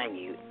remind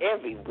you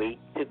every week,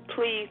 to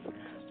please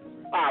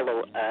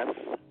follow us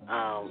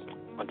on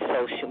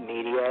social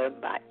media,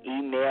 by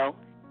email.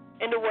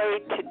 And the way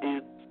to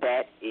do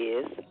that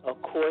is,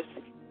 of course,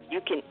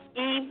 you can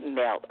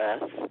email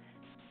us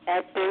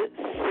at the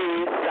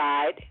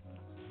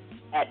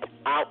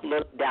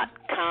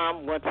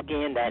SERIOUSIDE@outlook.com. Once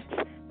again, that's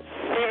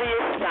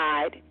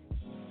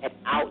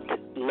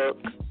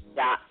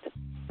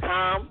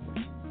SERIOUSIDE@outlook.com.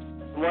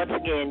 Once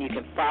again, you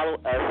can follow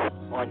us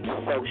on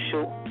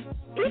social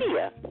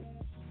media.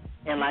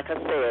 And like I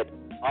said,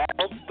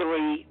 all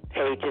three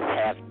pages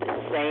have the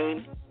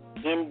same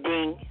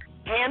ending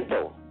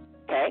handle,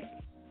 okay?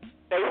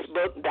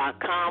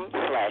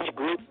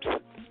 Facebook.com/groups,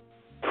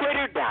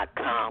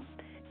 Twitter.com,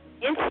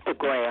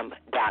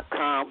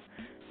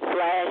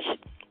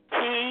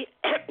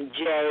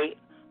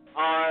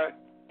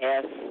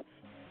 Instagram.com/TJRS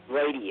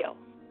Radio.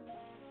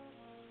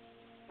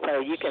 So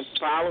you can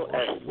follow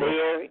us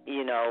there.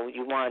 You know,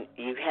 you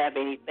have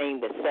anything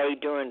to say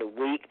during the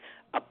week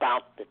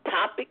about the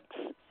topics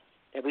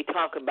that we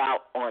talk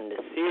about on the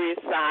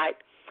serious side.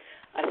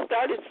 I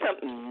started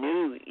something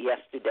new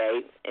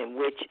yesterday in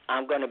which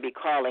I'm going to be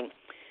calling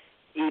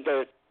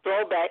either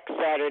Throwback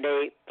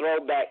Saturday,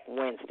 Throwback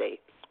Wednesday,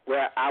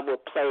 where I will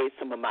play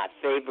some of my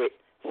favorite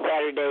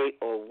Saturday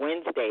or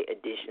Wednesday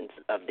editions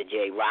of the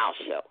J. Rouse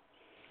Show.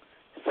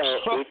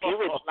 So if you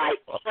would like,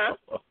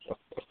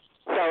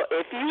 So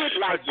if you would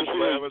like to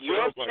hear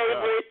your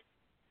favorite,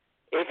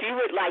 if you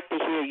would like to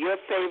hear your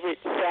favorite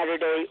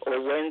Saturday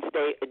or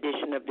Wednesday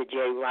edition of the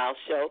J. Rouse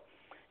Show,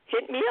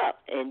 hit me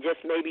up, and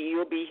just maybe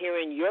you'll be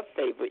hearing your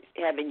favorite,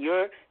 having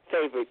your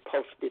favorite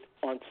posted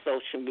on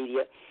social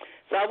media.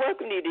 So I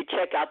welcome you to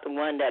check out the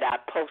one that I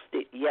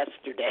posted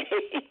yesterday.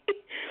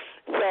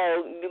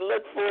 So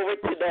look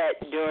forward to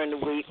that during the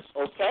week,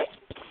 okay?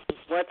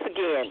 Once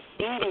again,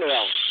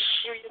 email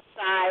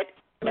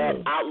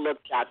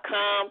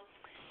SeriousSide@outlook.com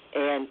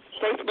and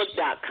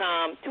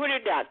Facebook.com,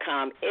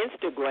 Twitter.com,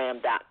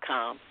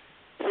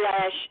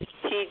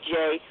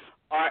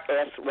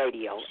 Instagram.com/TJRS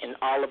Radio. And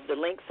all of the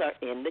links are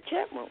in the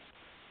chat room.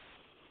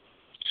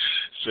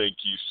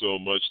 Thank you so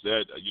much.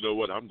 That you know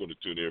what, I'm going to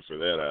tune in for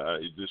that.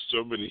 There's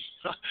so many.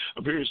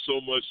 I'm hearing so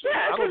much.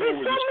 I don't know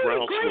where this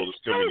groundswell is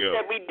coming up.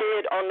 That we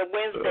did on the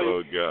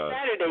Wednesday,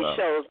 Saturday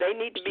shows. They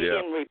need to be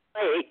getting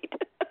replayed.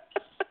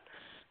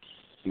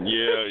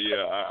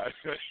 Yeah. I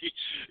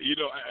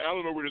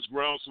don't know where this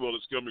groundswell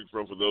is coming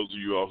from. For those of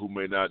you all who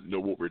may not know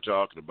what we're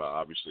talking about,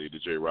 obviously the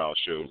J. Rouse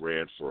Show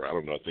ran for, I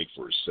think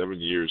for 7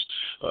 years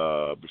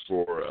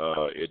before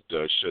it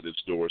shut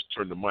its doors,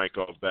 turned the mic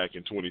off back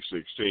in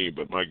 2016.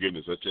 But my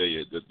goodness, I tell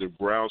you, the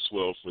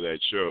groundswell for that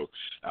show,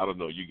 I don't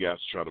know, you guys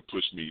are trying to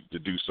push me to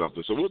do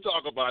something. So we'll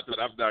talk about that.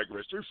 I've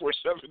digressed.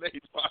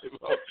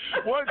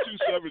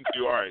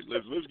 347-850-1272. All right,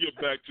 let's get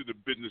back to the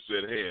business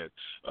at hand.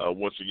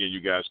 Once again,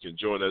 you guys can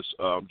join us.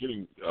 I'm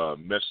getting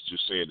messages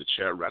saying the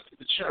chat room. I think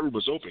the chat room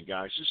is open,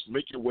 guys. Just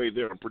make your way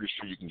there. I'm pretty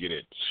sure you can get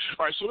in.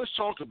 All right, so let's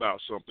talk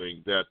about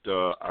something that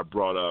I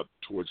brought up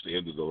towards the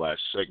end of the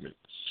last segment.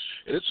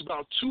 And it's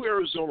about 2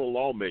 Arizona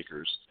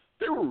lawmakers.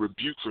 They were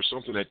rebuked for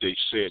something that they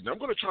said. Now, I'm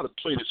going to try to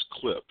play this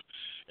clip.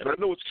 And I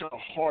know it's kind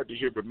of hard to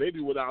hear, but maybe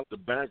without the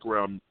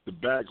background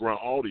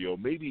audio,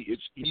 maybe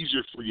it's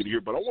easier for you to hear.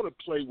 But I want to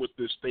play what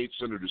this state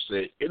senator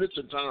said in its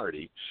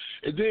entirety.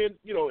 And then,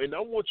 and I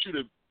want you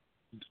to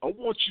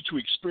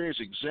experience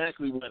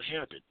exactly what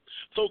happened.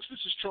 Folks,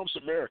 this is Trump's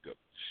America,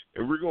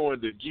 and we're going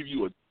to give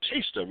you a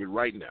taste of it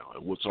right now,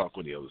 and we'll talk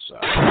on the other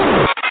side.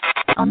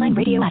 Online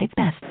radio at its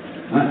best.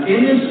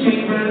 In this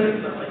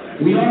chamber,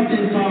 we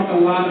often talk a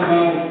lot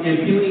about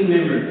impugning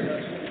members,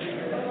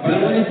 but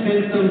I want to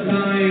spend some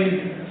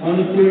time on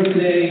the floor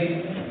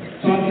today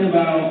talking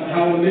about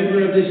how a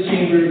member of this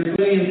chamber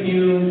really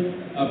impugned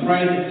a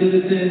private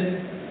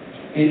citizen,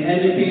 an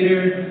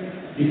educator,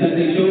 because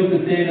they chose to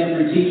stand up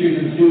for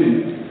teachers and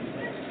students.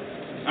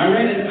 I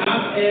read an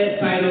op-ed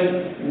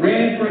titled,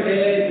 "Ran for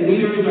Ed,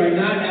 Leaders Are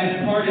Not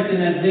As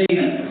Partisan As They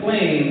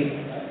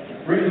Claim,"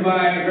 written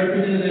by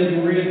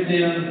Representative Maria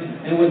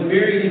Sims, and was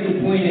very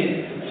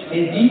disappointed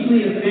and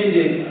deeply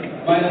offended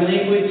by the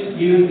language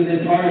used in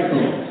this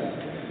article.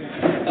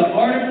 The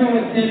article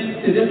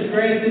attempts to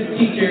discredit this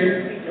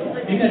teacher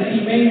because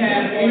he may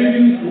have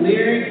introduced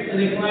lyrics in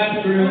the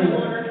classroom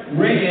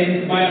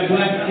written by a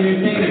black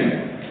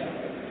entertainer.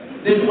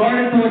 This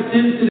article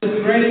attempts to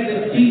discredit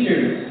this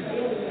teacher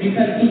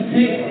because he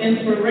takes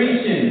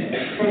inspiration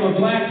from a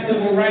black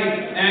civil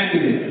rights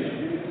activist.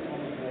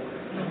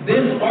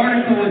 This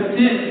article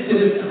attempts to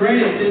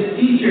discredit this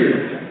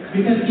teacher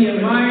because he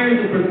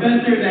admires a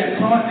professor that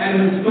taught at a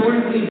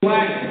historically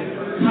black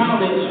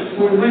college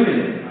for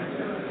women.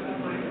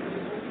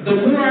 The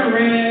more I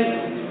read,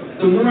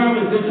 the more I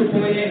was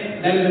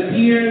disappointed that it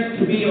appears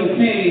to be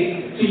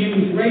okay to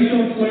use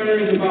racial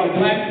slurs about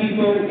black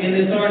people in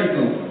this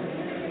article.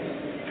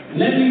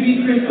 Let me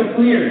be crystal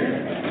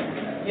clear.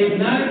 It's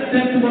not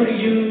acceptable to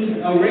use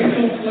a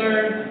racial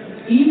slur,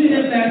 even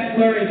if that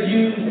slur is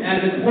used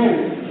as a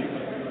quote.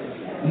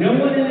 No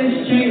one in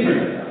this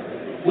chamber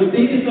would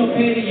think it's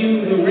okay to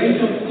use a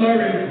racial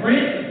slur in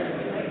print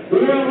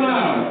or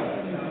aloud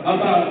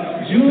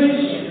about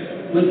Jewish,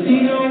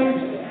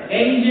 Latino,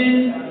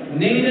 Asian,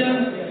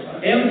 Native,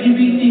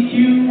 LGBTQ,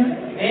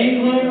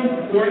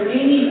 Anglo, or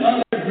any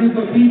other group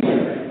of people.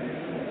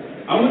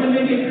 I want to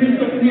make it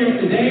crystal clear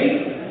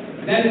today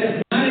that it is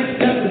not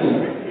acceptable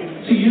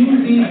to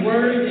use these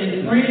words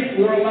in print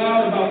or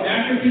aloud about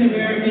African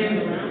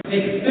Americans,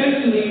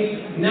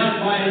 especially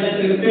not by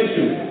elected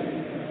officials.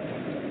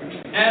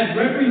 As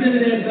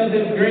representatives of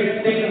this great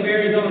state of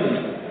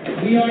Arizona,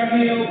 we are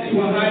held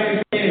to a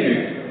higher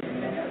standard.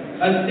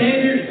 A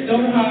standard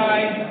so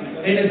high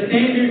and a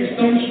standard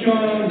so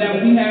strong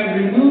that we have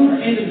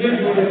removed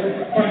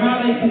individuals for how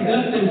they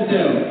conduct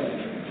themselves.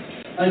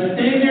 A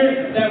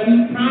standard that we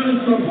promise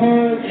to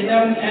uphold and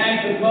that we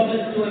ask the public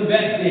to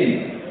invest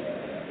in.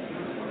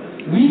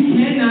 We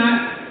cannot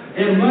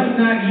and must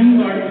not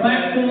use our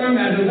platform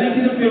as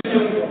elected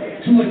officials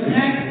to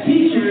attack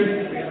teachers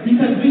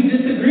because we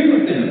disagree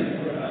with them.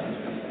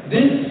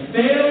 This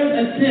failed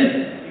attempt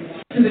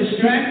to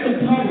distract the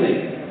public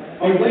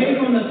away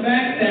from the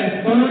fact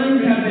that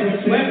funds have been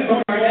swept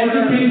from our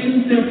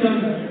education system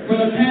for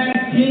the past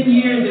 10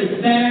 years is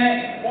sad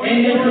and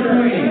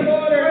disappointing.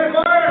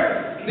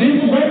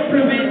 This won't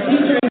prevent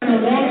teachers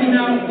from walking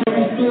out for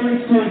restoring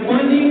school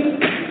funding.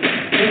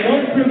 It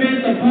won't prevent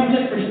the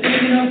public from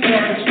standing up for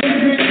our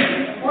children.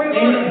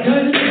 And it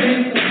doesn't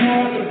advance the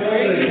cause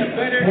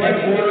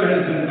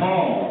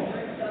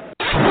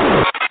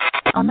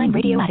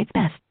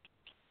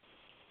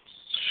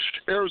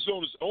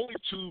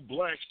two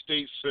black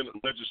state Senate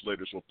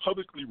legislators were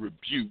publicly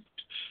rebuked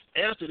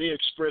after they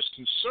expressed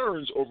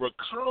concerns over a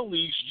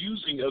colleague's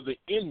using of the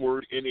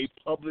N-word in a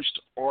published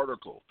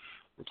article.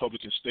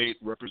 Republican State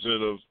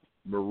Representative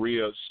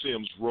Maria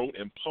Sims wrote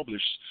and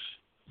published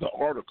the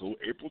article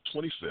April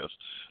 25th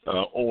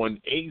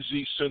on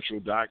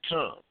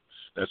azcentral.com.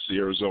 That's the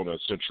Arizona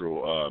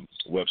Central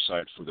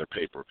website for their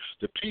paper.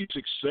 The piece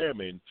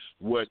examined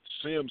what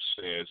Sims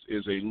says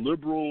is a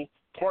liberal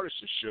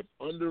partisanship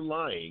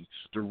underlying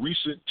the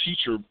recent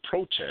teacher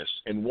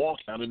protests and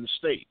walkout in the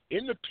state.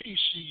 In the piece,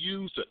 she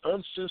used an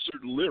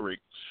uncensored lyric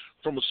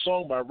from a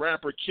song by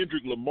rapper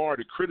Kendrick Lamar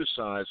to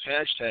criticize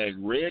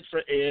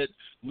 #RedForEd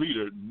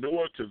leader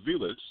Noah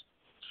Kavilas,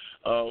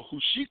 who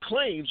she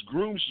claims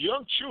grooms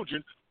young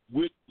children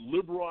with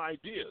liberal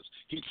ideas.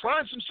 He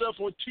prides himself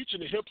on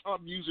teaching the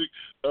hip-hop music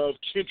of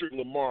Kendrick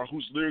Lamar,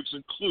 whose lyrics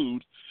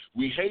include,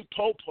 "We hate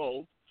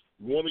po-po,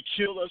 want to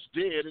kill us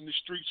dead in the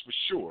streets for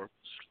sure,"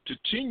 to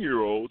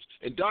 10-year-olds,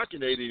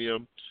 indoctrinating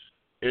them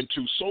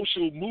into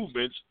social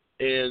movements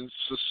and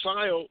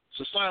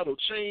societal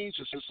change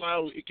and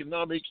societal,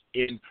 economic,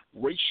 and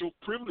racial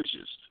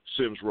privileges,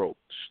 Sims wrote.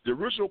 The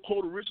original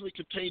quote originally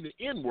contained the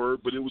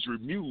N-word, but it was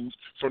removed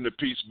from the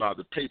piece by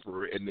the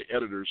paper, and the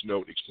editor's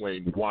note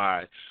explained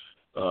why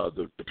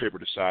the paper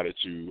decided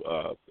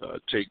to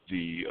take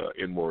the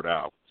N-word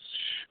out.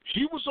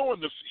 He was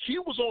on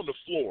the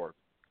floor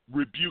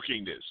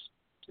rebuking this,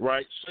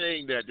 right,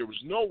 saying that there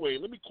was no way.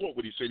 Let me quote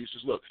what he said. He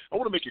says, look, I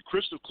want to make it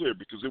crystal clear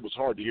because it was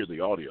hard to hear the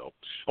audio.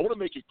 I want to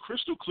make it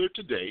crystal clear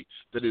today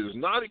that it is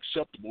not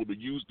acceptable to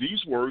use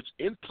these words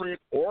in print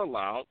or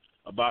aloud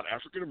about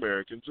African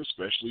Americans,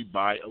 especially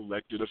by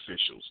elected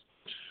officials.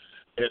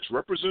 As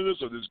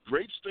representatives of this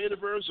great state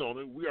of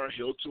Arizona, we are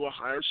held to a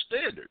higher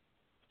standard.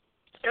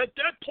 At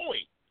that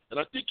point, and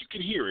I think you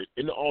can hear it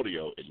in the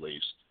audio at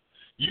least,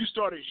 you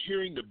started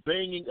hearing the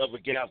banging of a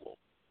gavel.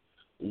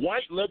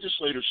 White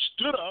legislators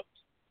stood up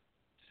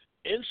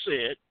and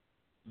said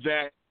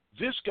that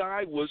this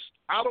guy was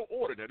out of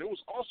order. Now, there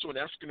was also an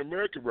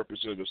African-American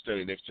representative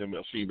standing next to him,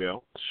 a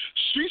female.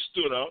 She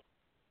stood up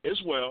as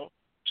well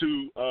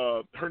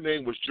to, her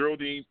name was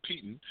Geraldine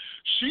Peaton.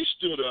 She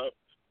stood up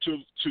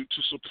to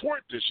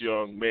support this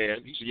young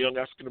man. He's a young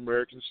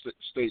African-American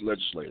state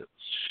legislator.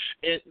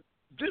 And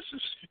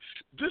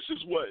this is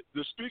what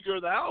the Speaker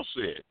of the House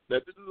said.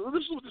 This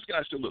is what this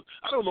guy said. Look,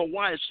 I don't know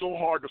why it's so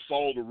hard to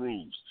follow the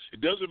rules. It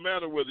doesn't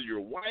matter whether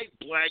you're white,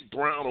 black,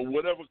 brown, or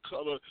whatever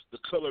color the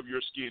color of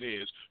your skin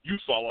is. You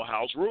follow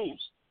House rules.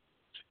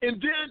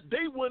 And then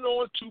they went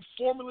on to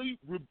formally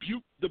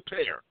rebuke the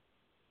pair.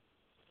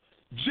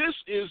 This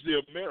is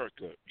the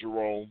America,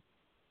 Jerome,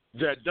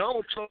 that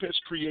Donald Trump has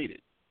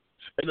created.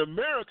 An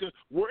America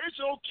where it's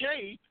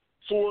okay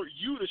for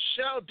you to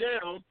shout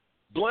down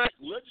black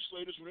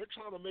legislators when they're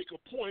trying to make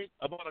a point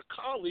about a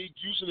colleague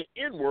using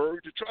an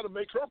N-word to try to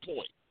make her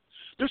point.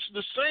 This is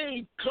the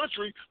same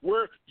country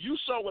where you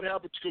saw what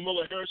happened to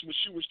Kamala Harris when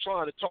she was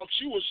trying to talk.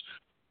 She was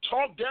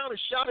talked down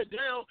and shouted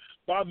down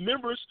by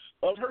members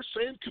of her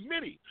same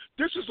committee.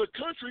 This is a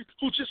country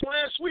who just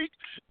last week,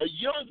 a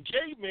young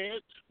gay man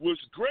was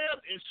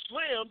grabbed and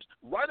slammed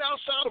right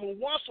outside of a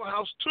Waffle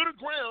House to the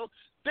ground.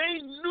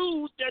 They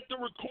knew that the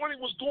recording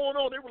was going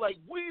on. They were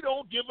like, we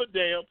don't give a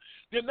damn.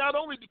 Then not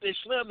only did they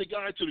slam the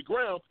guy to the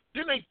ground,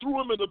 then they threw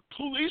him in the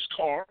police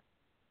car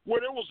where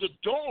there was a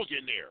dog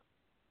in there.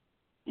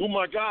 Oh,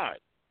 my God.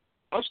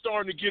 I'm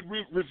starting to get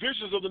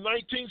revisions of the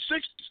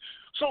 1960s.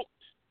 So,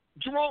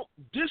 Jerome,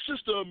 this is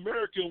the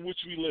America in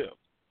which we live.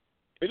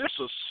 And it's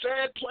a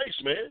sad place,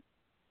 man.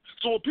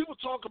 So when people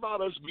talk about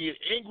us being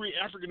angry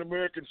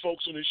African-American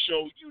folks on this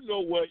show, you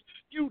know what?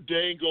 You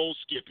dang old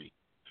Skippy.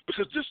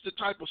 Because this is the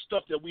type of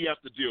stuff that we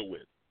have to deal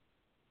with.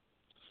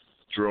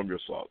 Jerome, your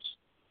thoughts?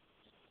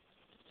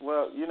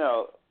 Well, you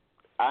know,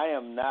 I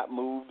am not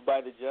moved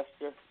by the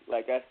gesture.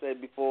 Like I said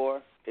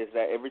before, is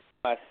that every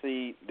time I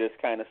see this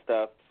kind of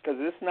stuff, because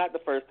this is not the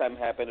first time it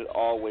happened, it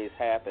always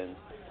happens,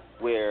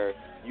 where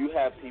you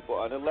have people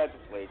on the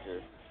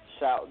legislature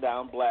shout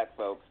down black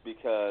folks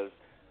because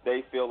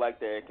they feel like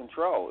they're in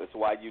control. It's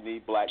why you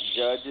need black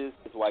judges.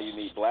 It's why you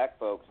need black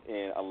folks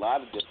in a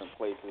lot of different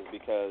places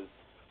because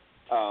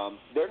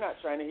they're not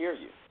trying to hear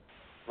you,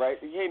 right?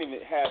 They can't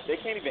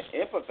even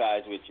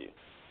empathize with you.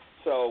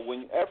 So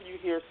whenever you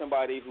hear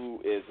somebody who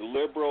is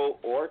liberal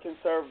or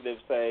conservative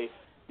say,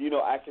 you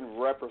know, I can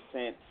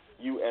represent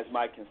you as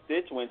my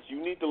constituents,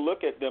 you need to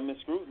look at them and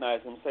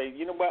scrutinize them and say,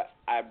 you know what,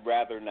 I'd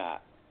rather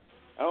not.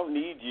 I don't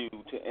need you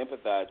to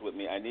empathize with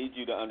me. I need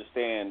you to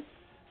understand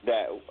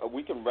that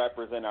we can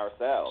represent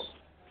ourselves.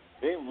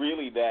 It ain't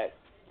really that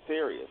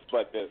serious,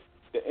 but the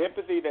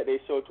empathy that they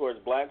show towards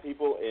black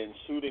people and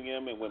shooting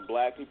them, and when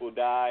black people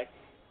die,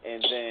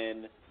 and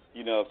then,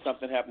 you know, if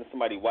something happened to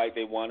somebody white,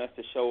 they want us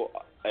to show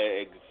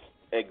an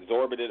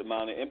exorbitant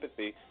amount of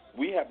empathy,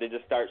 we have to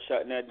just start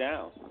shutting that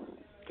down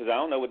because I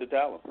don't know what to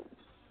tell them.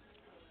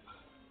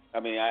 I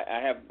mean,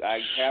 I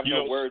have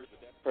no words, but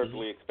that's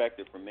perfectly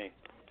expected from me.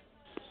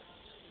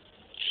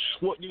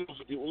 Well,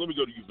 let me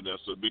go to you,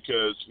 Vanessa,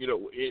 because,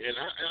 and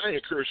I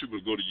encourage people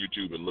to go to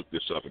YouTube and look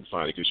this up and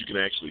find it, because you can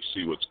actually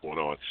see what's going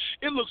on.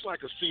 It looks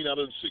like a scene out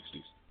of the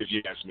 60s, if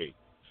you ask me.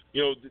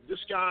 This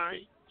guy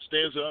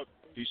stands up.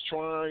 He's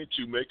trying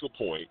to make a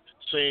point,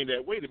 saying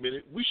that, wait a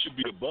minute, we should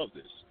be above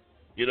this,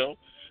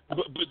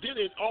 But then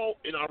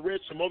I read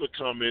some other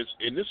comments,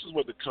 and this is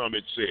what the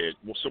comment said,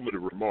 some of the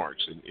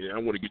remarks, and I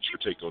want to get your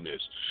take on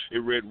this. It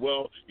read,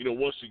 well,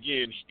 once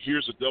again,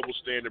 here's a double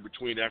standard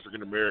between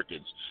African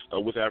Americans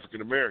with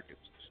African Americans.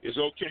 It's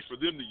okay for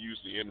them to use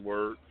the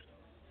N-word,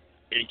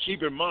 and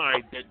keep in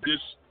mind that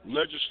this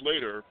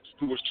legislator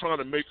who was trying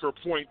to make her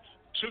point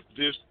took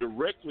this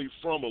directly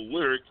from a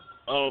lyric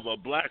of a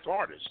black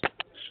artist.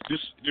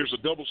 There's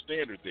a double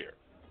standard there.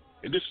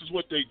 And this is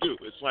what they do.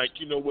 It's like,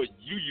 you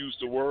use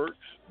the word.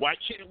 Why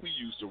can't we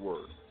use the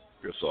word?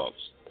 Your thoughts?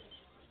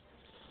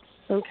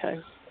 Okay.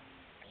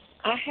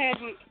 I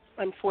hadn't,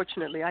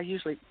 unfortunately, I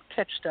usually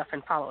catch stuff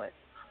and follow it.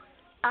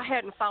 I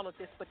hadn't followed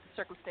this, but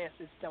the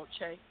circumstances don't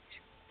change.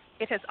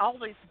 It has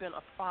always been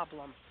a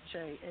problem,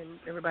 Jay, and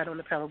everybody on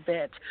the panel,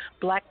 that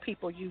black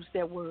people use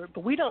their word,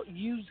 but we don't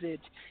use it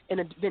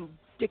in a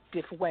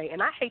vindictive way.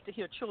 And I hate to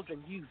hear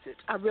children use it.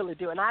 I really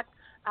do. And I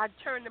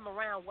turn them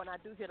around when I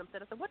do hear them say,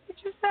 I say, what did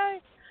you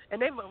say?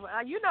 And they,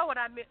 you know what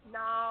I meant.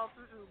 No,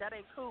 that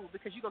ain't cool,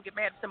 because you're going to get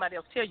mad if somebody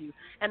else tell you.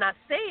 And I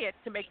say it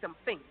to make them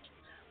think.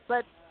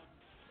 But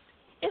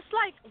it's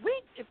like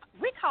if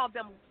we call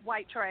them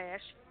white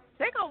trash,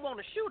 they're going to want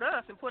to shoot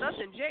us and put us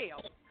in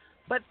jail.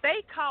 But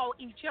they call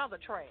each other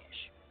trash.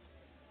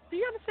 Do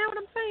you understand what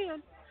I'm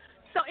saying?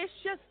 So it's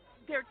just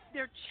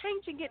they're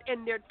changing it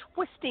and they're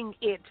twisting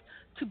it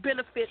to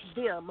benefit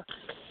them,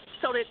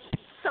 so that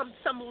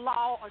some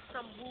law or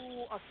some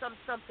rule or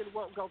something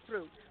won't go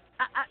through.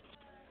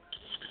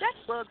 That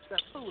bugs the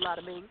fool out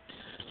of me.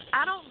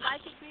 I don't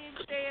like it being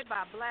said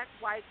by black,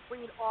 white,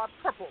 green, or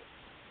purple,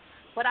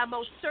 but I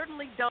most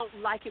certainly don't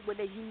like it when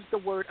they use the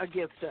word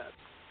against us.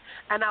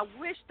 And I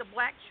wish the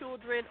black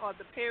children or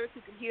the parents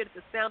who can hear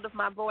the sound of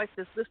my voice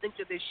that's listening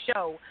to this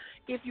show,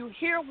 if you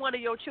hear one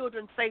of your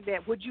children say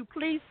that, would you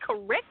please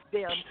correct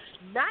them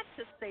not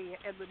to say it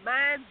and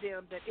remind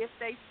them that if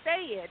they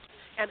say it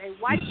and a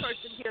white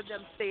person hears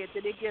them say it,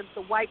 then it gives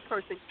the white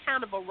person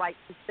kind of a right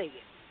to say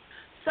it.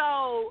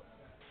 So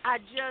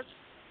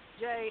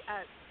Jay,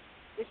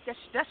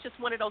 that's just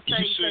one of those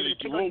things. You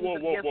said, whoa,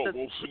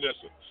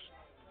 Vanessa.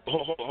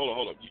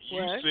 Hold on.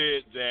 You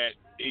said that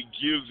it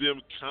gives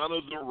them kind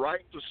of the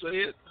right to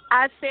say it?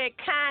 I said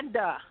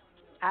kinda.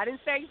 I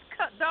didn't say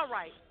the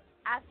right.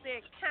 I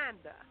said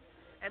kinda.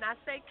 And I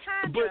say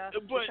kinda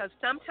because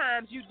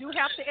sometimes you do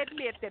have to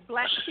admit that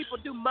black people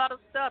do mutter,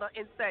 stutter,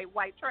 and say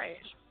white trash.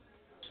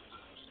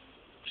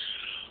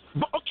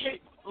 But okay,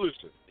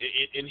 listen,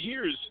 and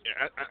here's,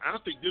 I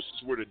think this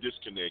is where the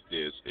disconnect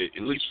is,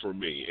 at least for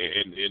me,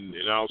 and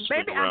I'll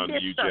swing around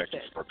to you,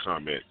 Jackie, for a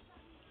comment.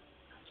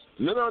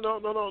 No.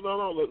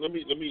 Let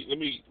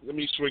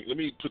me swing. Let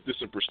me put this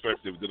in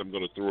perspective. Then I'm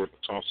going to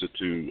toss it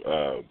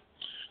to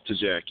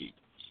Jackie.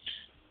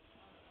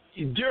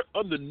 There,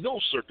 under no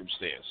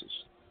circumstances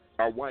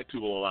are white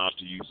people allowed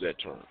to use that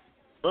term.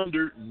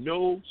 Under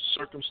no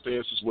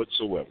circumstances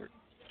whatsoever.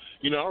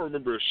 I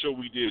remember a show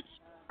we did.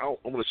 I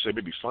want to say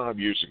maybe 5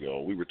 years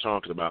ago. We were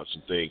talking about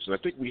some things, and I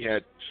think we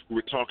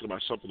were talking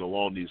about something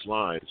along these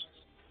lines.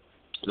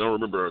 And I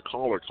remember a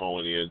caller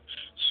calling in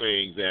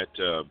saying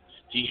that.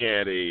 He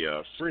had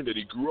a friend that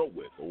he grew up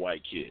with, a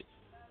white kid.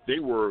 They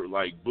were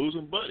like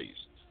bosom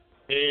buddies.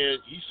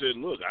 And he said,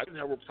 look, I didn't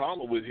have a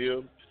problem with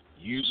him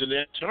using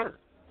that term.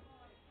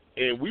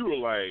 And we were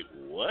like,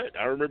 what?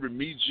 I remember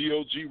me,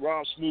 G.O.G.,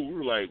 Rob Smooth, we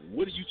were like,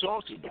 what are you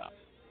talking about?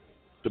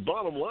 The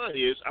bottom line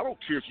is, I don't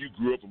care if you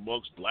grew up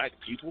amongst black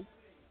people.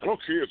 I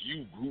don't care if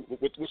you grew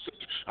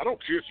I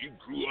don't care if you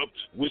grew up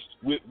with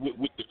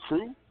the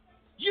crew.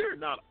 You're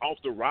not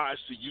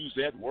authorized to use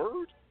that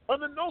word.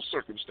 Under no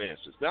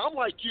circumstances. Now, I'm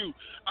like you.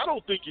 I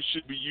don't think it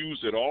should be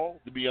used at all,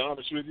 to be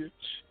honest with you.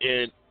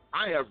 And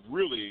I have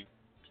really,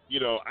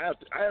 I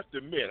have to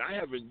admit,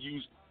 I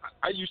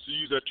used to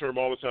use that term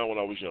all the time when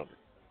I was younger.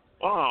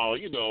 Oh,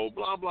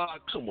 blah, blah,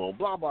 come on,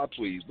 blah, blah,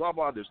 please, blah,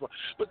 blah, this, blah.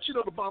 But,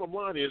 the bottom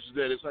line is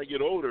that as I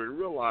get older and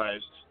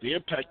realize the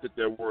impact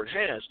that word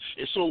has.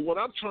 And so what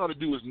I'm trying to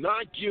do is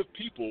not give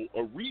people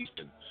a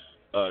reason,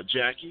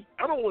 Jackie.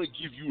 I don't want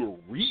to give you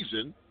a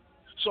reason.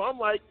 So I'm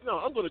like, no,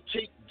 I'm going to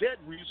take that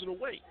reason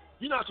away.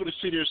 You're not going to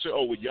sit here and say,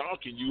 oh, well, y'all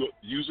can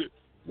use it.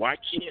 Why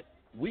can't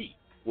we?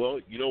 Well,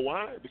 you know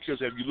why?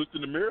 Because have you looked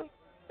in the mirror?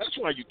 That's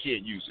why you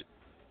can't use it.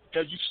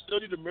 Have you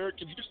studied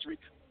American history?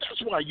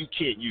 That's why you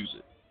can't use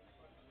it.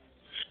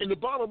 And the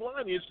bottom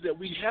line is that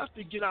we have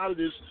to get out of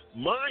this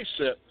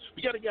mindset.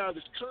 We got to get out of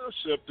this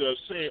concept of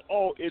saying,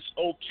 oh, it's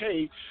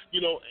okay,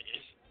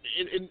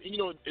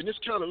 and this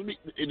kind of,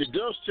 and it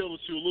does tell us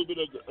to a little bit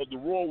of the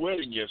royal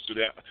wedding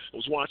yesterday. I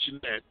was watching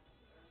that.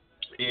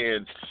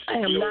 And I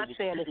am not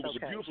saying it was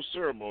a beautiful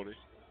ceremony.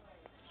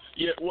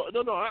 Yeah, well,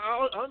 no,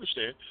 I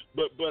understand,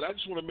 but I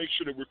just want to make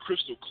sure that we're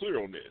crystal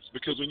clear on this,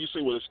 because when you say,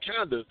 well, it's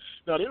kinda,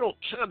 now they don't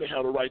kinda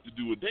have the right to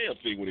do a damn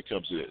thing when it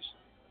comes to this.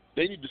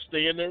 They need to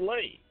stay in their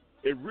lane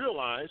and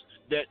realize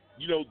that,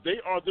 they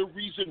are the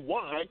reason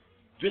why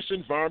this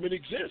environment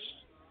exists.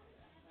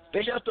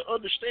 They have to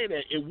understand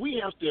that, and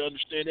we have to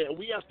understand that, and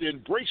we have to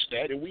embrace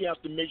that, and we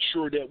have to make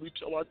sure that we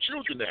tell our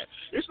children that.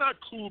 It's not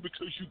cool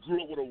because you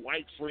grew up with a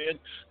white friend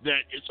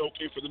that it's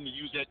okay for them to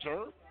use that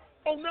term.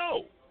 Oh,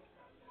 no.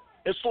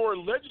 As for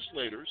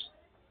legislators,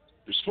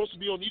 they're supposed to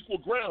be on equal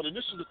ground, and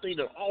this is the thing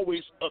that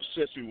always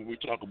upsets me when we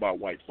talk about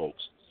white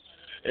folks.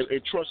 And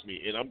trust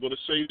me, and I'm going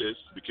to say this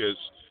because,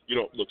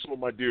 look, some of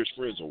my dearest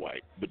friends are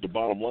white, but the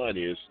bottom line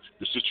is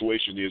the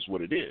situation is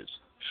what it is.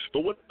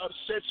 But what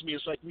upsets me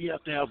is like we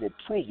have to have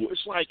approval.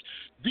 It's like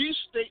these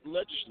state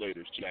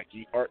legislators,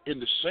 Jackie, are in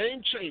the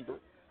same chamber.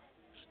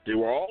 They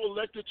were all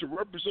elected to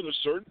represent a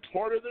certain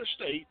part of their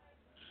state.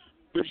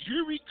 But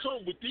here we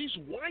come with these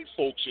white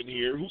folks in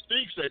here who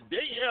thinks that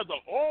they have the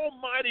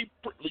almighty,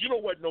 you know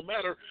what, no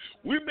matter,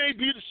 we may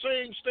be the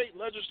same state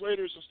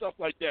legislators and stuff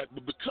like that,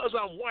 but because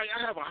I'm white,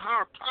 I have a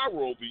higher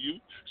power over you.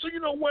 So you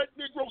know what,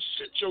 Negro,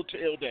 sit your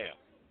tail down.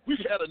 We've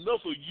had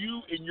enough of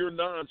you and your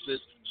nonsense.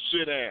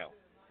 Sit down.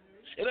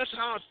 And that's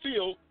how I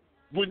feel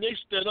when they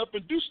stand up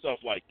and do stuff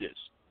like this.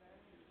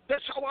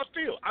 That's how I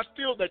feel. I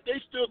feel that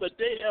they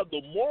have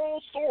the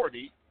moral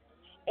authority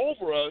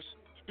over us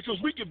because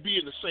we can be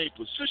in the same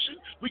position.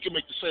 We can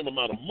make the same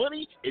amount of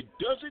money. It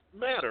doesn't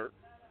matter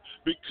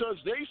because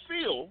they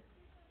feel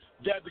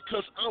that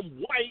because I'm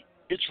white,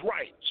 it's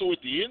right. So at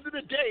the end of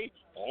the day,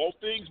 all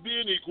things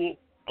being equal,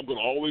 I'm going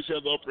to always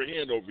have the upper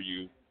hand over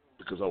you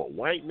because I'm a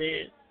white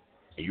man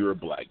and you're a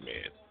black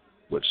man.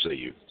 What say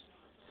you?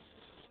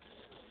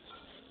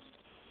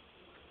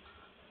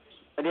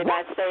 What did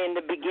I say in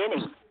the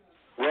beginning?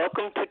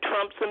 Welcome to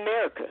Trump's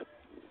America.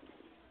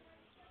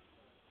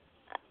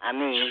 I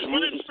mean,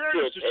 but in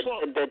fairness to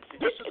Trump,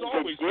 this has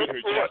always been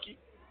here, Jackie.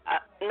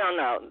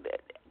 No.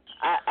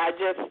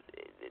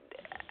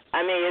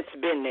 I mean, it's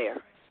been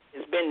there.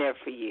 It's been there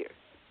for years.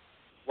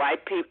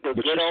 White people,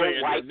 the good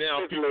old white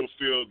privilege.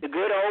 The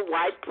good old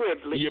white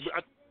privilege.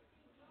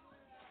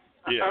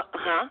 Yeah,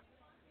 huh?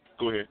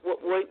 Go ahead.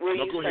 What were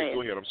you go saying? ahead.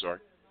 Go ahead. I'm sorry.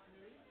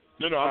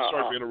 No. I'm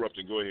sorry for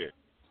interrupting. Go ahead.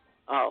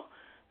 Oh,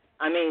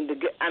 I mean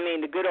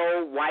the good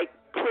old white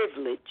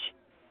privilege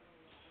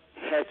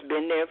has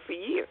been there for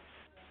years.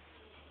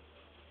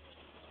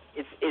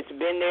 It's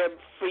been there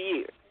for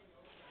years,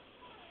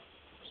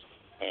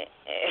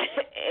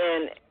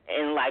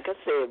 and like I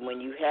said, when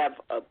you have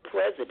a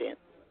president,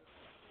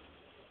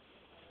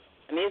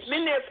 I mean it's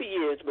been there for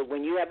years, but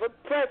when you have a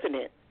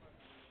president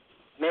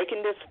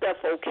making this stuff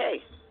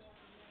okay,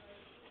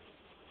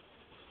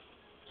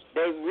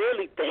 they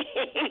really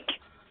think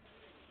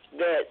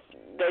that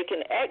they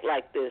can act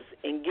like this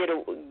and get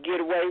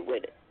away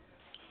with it.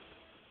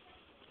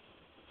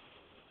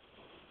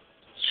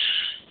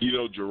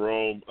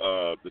 Jerome,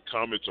 the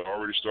comments are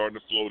already starting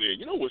to float in.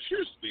 You know what?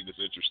 Here's the thing that's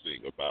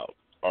interesting about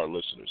our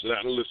listeners.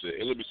 And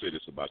let me say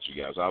this about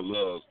you guys. I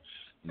love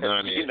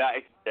 90,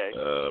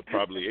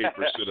 probably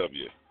 8% of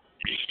you.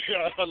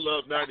 I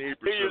love 98% of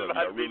you.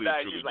 I really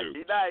truly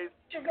do.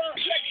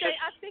 Jay,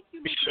 I think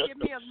you need to give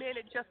me a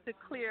minute just to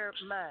clear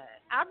mine.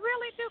 I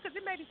really do, because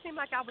it made it seem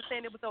like I was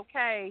saying it was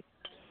okay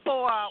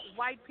for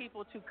white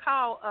people to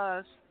call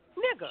us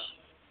nigger.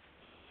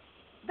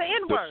 The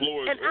N-word.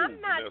 And I'm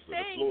not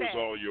saying that.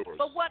 All yours.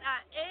 But what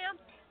I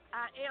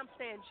am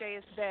saying, Jay,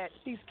 is that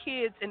these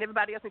kids and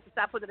everybody else needs to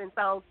stop putting it in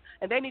songs,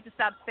 and they need to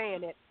stop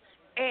saying it.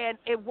 And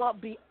it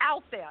won't be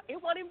out there. It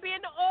won't even be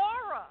in the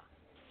aura.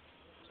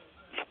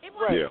 It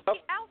won't be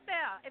out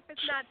there if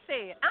it's not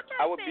said.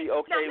 I would be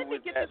okay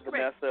with that,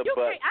 Vanessa,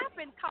 but I've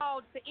been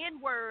called the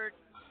N-word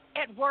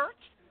at work.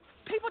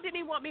 People didn't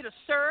even want me to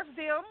serve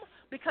them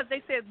because they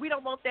said we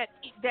don't want that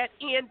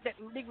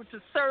Negro to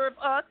serve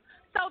us.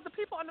 So the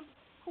people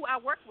who I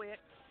work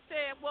with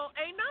said, well,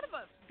 ain't none of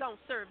us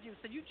gonna serve you,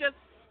 so you just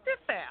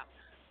sit there.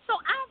 So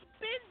I've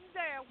been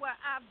there where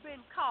I've been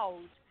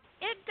called.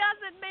 It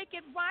doesn't make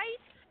it right.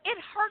 It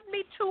hurt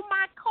me to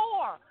my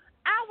core.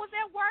 I was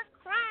at work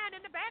crying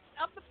in the back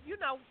of the,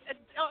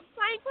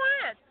 plane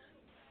crying.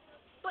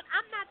 But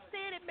I'm not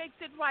saying it makes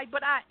it right,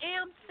 but I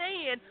am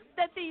saying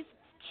that these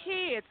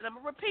kids, and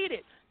I'm going to repeat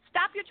it,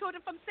 stop your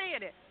children from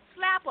saying it.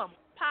 Slap them,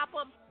 pop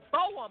them,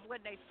 bow them when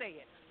they say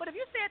it. But if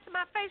you say it to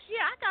my face,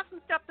 yeah, I got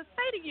some stuff to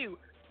say to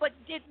you, but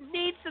it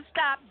needs to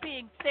stop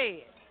being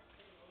said.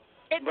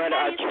 But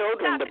our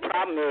children, the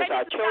problem is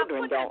our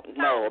children don't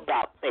know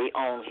about their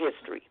own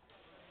history.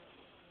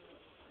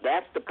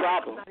 That's the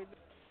problem.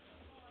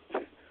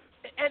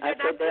 And they're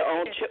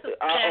not children.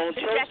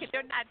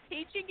 They're not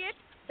teaching it.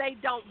 They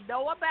don't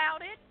know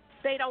about it.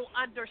 They don't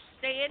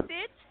understand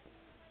it.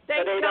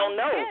 They don't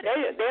know.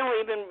 They don't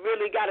even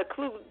really got a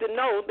clue to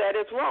know that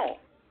it's wrong.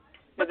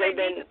 But they've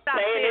been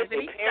saying it.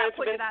 Their parents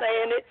have been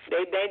saying it.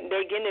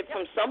 They getting it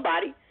from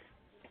somebody.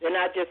 They're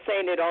not just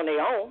saying it on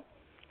their own.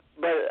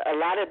 But a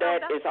lot of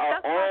that is our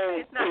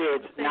own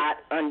kids not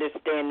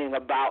understanding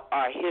about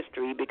our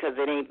history because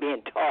it ain't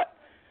being taught.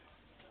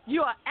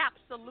 You are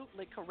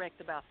absolutely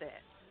correct about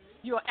that.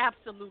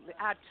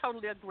 I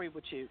totally agree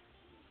with you.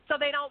 So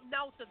they don't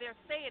know, so they're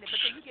saying it, but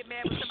then you get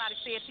mad when somebody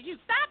says it to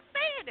you. Stop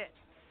saying saying it.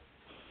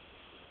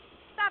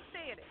 Stop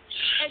saying it.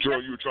 And Joe,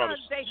 just you were trying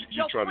because to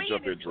you trying to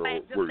jump in, Joe.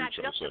 black What were does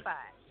you not trying to say?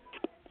 justify it.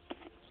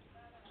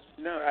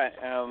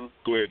 No,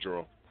 Go ahead,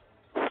 Jerome.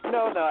 I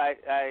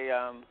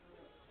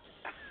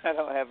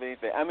don't have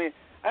anything. I mean,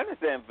 I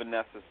understand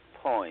Vanessa's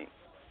point,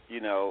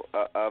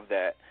 of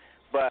that,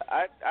 but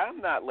I'm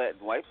not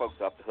letting white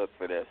folks off the hook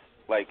for this.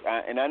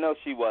 And I know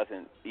she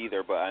wasn't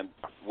either, but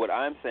what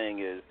I'm saying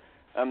is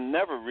I'm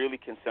never really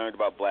concerned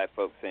about black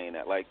folks saying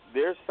that.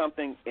 There's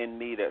something in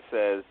me that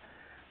says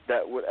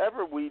that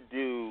whatever we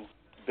do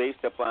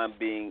based upon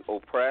being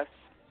oppressed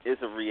is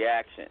a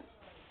reaction,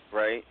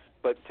 right?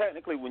 But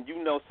technically, when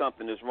you know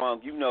something is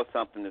wrong, you know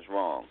something is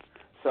wrong.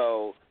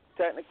 So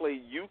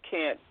technically, you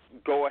can't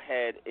go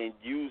ahead and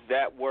use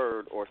that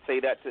word or say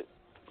that to.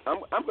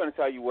 I'm going to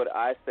tell you what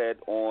I said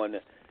on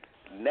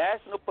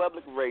National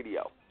Public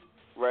Radio,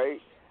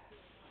 right?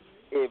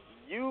 If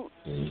you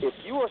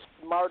are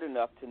smart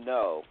enough to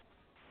know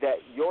that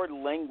your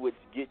language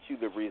gets you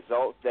the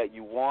results that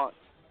you want,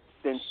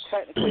 then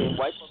technically, and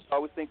white folks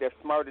always think they're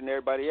smarter than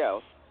everybody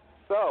else.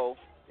 So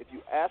if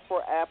you ask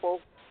for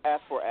apple,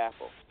 ask for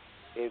apple.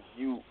 If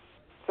you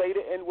say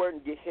the N-word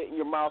and get hit in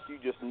your mouth, you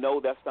just know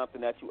that's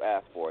something that you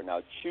asked for.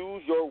 Now,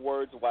 choose your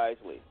words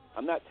wisely.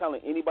 I'm not telling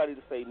anybody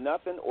to say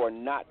nothing or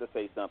not to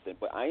say something,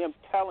 but I am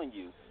telling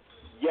you,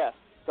 yes,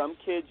 some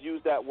kids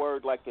use that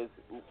word like it's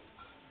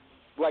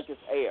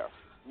air,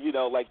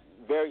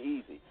 very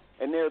easy.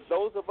 And there are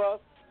those of us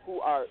who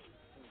are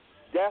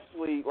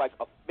definitely,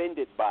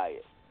 offended by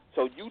it.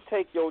 So you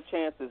take your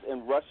chances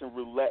in Russian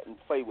roulette and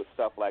play with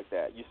stuff like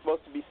that. You're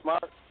supposed to be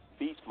smart,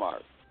 be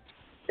smart.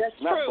 That's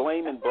not true.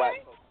 Blaming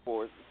black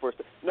folks for.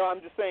 No,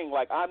 I'm just saying,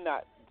 I'm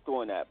not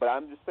doing that, but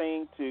I'm just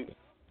saying to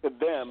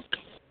them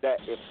that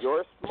if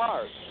you're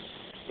smart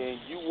and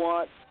you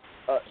want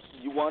a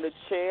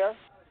chair,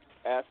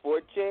 ask for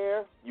a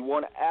chair. You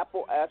want an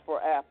apple, ask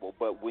for apple.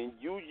 But when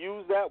you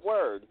use that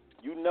word,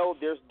 you know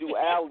there's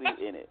duality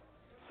in it.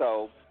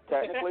 So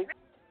technically,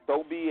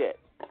 so be it.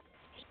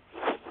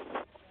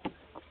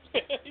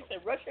 He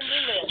said Russian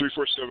roulette.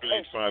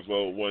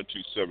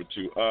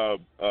 347-850-1272.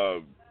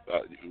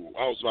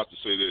 I was about to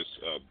say this.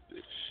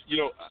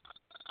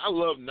 I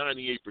love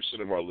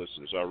 98% of our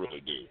listeners. I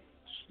really do.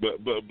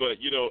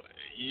 But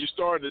you're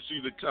starting to see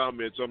the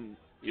comments. I'm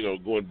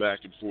going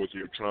back and forth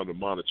here trying to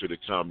monitor the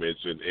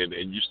comments,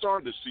 and you're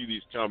starting to see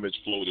these comments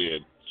float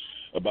in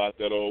about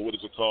that. What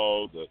is it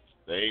called?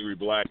 The angry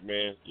black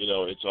man.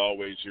 It's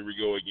always here we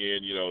go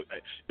again.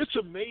 It's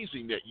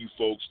amazing that you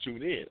folks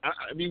tune in.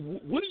 I mean,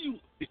 what do you?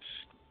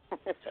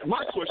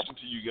 My question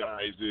to you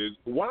guys is,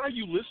 why are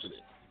you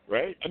listening?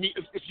 Right? I mean,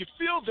 if you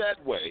feel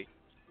that way,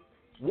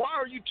 why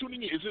are you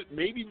tuning in? Is it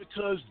maybe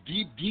because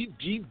deep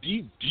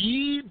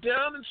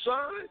down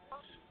inside,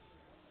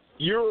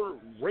 your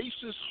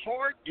racist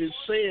heart is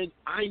saying,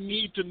 I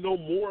need to know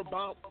more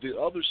about the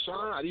other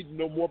side. I need to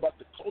know more about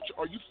the culture.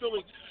 Are you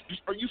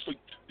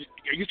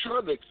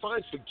trying to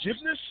find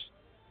forgiveness?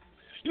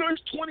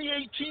 It's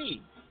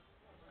 2018.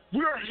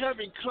 We're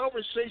having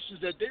conversations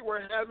that they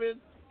were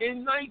having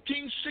in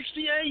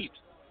 1968.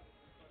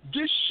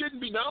 This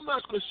shouldn't be. Now, I'm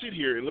not going to sit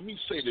here, and let me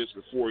say this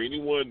before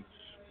anyone,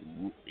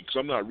 because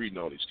I'm not reading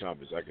all these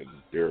comments.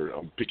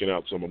 I'm picking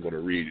out some I'm going to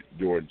read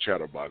during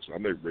Chatterbox.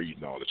 I'm not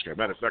reading all this.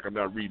 Matter of fact, I'm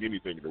not reading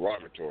anything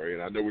derogatory,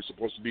 and I know we're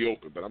supposed to be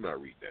open, but I'm not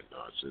reading that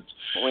nonsense.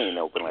 We ain't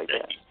open like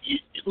that.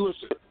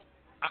 Listen,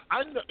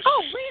 I know.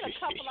 Oh, read a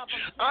couple of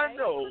them. I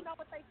know.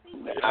 What they see.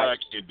 I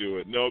can't do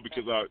it. No,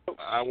 because I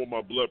want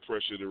my blood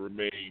pressure to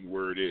remain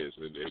where it is,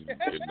 and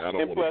I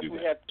don't want to do that. And plus, we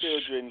have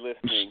children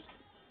listening.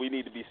 We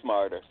need to be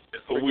smarter.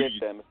 Forget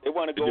them. If they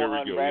want to go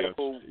on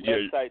radical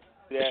websites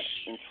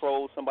and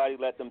troll somebody,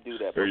 let them do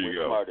that. But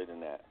we're smarter than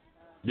that.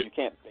 You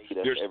can't bait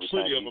us There's every time. There's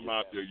plenty of them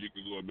out there. You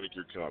can go and make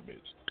your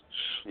comments.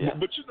 Yeah.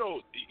 But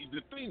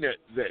the thing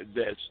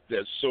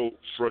that's so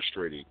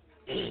frustrating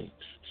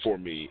for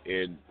me,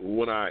 and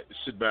when I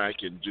sit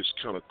back and just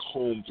kind of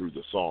comb through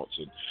the thoughts,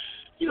 and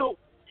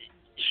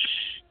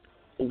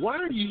why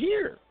are you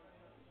here?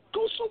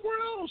 Go somewhere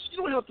else. You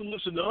don't have to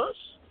listen to us.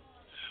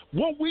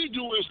 What we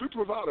do is we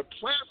provide a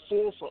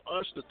platform for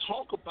us to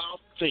talk about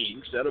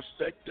things that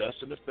affect us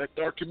and affect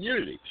our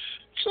community.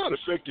 It's not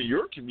affecting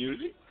your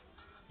community.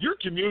 Your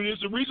community is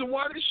the reason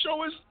why this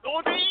show is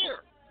on the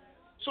air.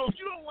 So if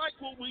you don't like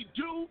what we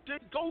do, then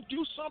go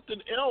do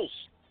something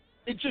else.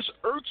 It just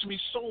irks me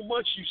so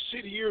much. You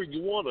sit here and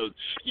you want to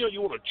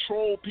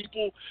troll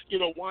people.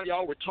 While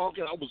y'all were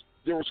talking,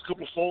 there was a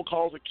couple of phone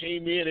calls that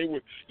came in. They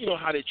were,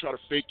 how they try to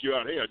fake you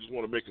out. Hey, I just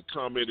want to make a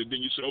comment, and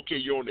then you say, okay,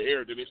 you're on the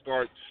air. Then they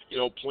start,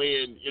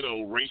 playing,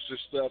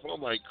 racist stuff. And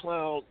I'm like,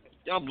 clown,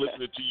 I'm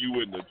listening to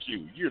you in the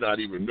queue. You're not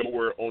even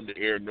nowhere on the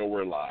air,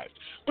 nowhere live.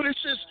 But it's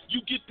just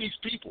you get these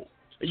people,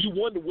 and you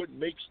wonder what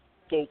makes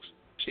folks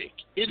tick.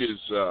 It is.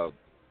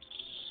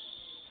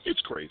 It's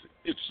crazy.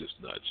 It's just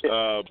nuts.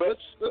 But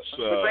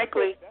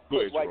frankly, go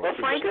ahead, but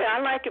frankly,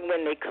 I like it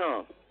when they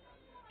come.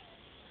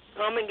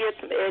 Come and get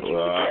some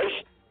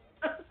education.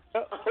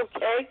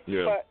 Okay?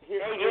 Yeah. But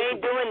you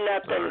ain't doing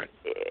nothing. Right.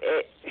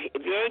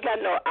 If you ain't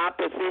got no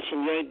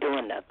opposition, you ain't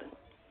doing nothing.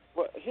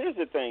 Well, here's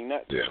the thing.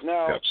 Now,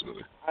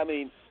 absolutely. I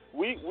mean,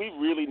 we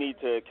really need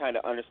to kind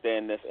of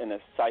understand this in a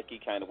psyche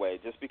kind of way,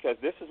 just because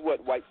this is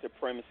what white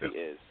supremacy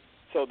is.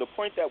 So the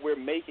point that we're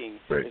making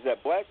is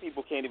that black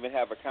people can't even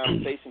have a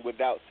conversation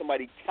without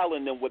somebody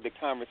telling them what the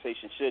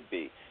conversation should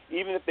be.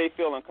 Even if they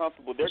feel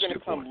uncomfortable, they're going to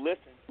come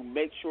listen to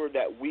make sure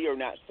that we are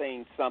not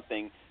saying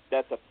something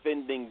that's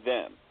offending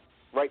them,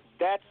 right?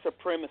 That's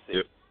supremacy.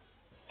 Yep.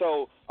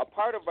 So a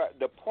part of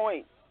the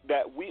point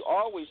that we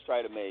always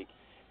try to make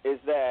is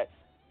that,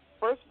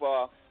 first of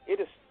all,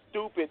 it is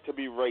stupid to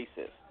be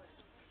racist,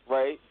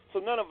 right? So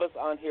none of us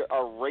on here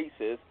are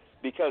racist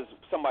because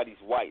somebody's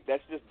white.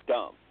 That's just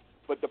dumb.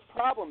 But the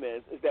problem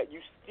is that you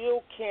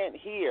still can't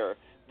hear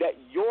that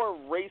your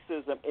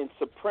racism and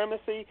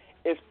supremacy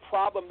is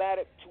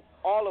problematic to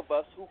all of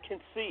us who can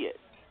see it.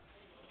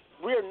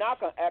 We're not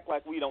going to act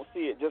like we don't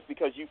see it just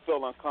because you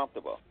feel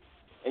uncomfortable.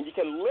 And you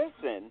can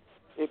listen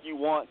if you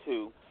want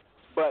to,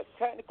 but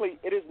technically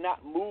it is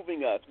not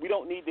moving us. We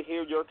don't need to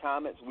hear your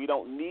comments. We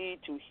don't need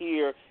to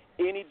hear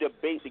any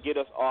debate to get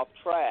us off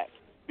track,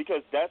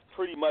 because that's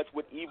pretty much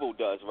what evil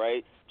does,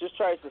 right? Just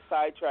tries to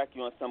sidetrack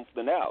you on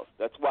something else.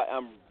 That's why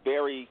I'm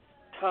very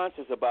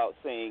conscious about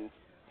saying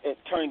and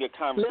turning a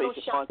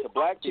conversation onto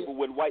black people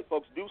when white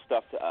folks do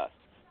stuff to us,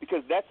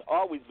 because that's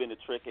always been a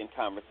trick in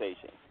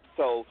conversation.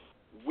 So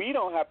we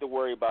don't have to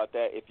worry about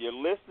that. If you're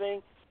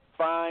listening,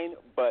 fine,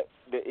 but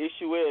the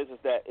issue is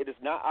that it is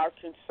not our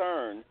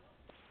concern.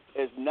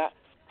 Is not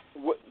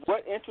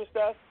what interests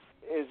us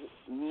is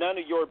none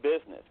of your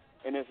business.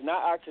 And it's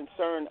not our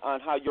concern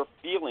on how your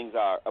feelings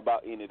are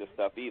about any of this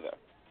stuff either,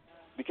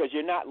 because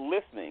you're not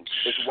listening.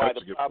 It's why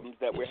the problems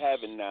that we're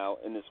having now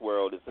in this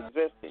world is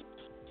existing.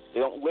 They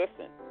don't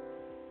listen.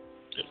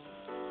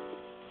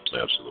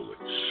 Absolutely.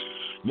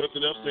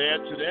 Nothing else to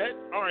add to that?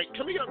 All right,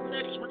 coming up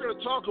next, we're going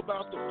to talk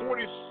about the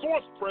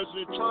 44th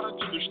president trying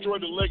to destroy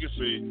the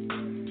legacy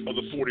of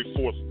the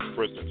 44th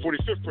president.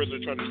 45th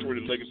president trying to destroy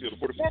the legacy of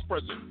the 44th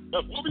president.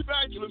 We'll be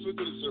back to listen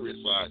to the Serious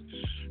Side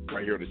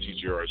right here on the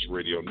TJRS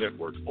Radio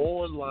Network,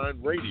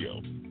 online radio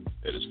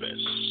at its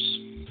best.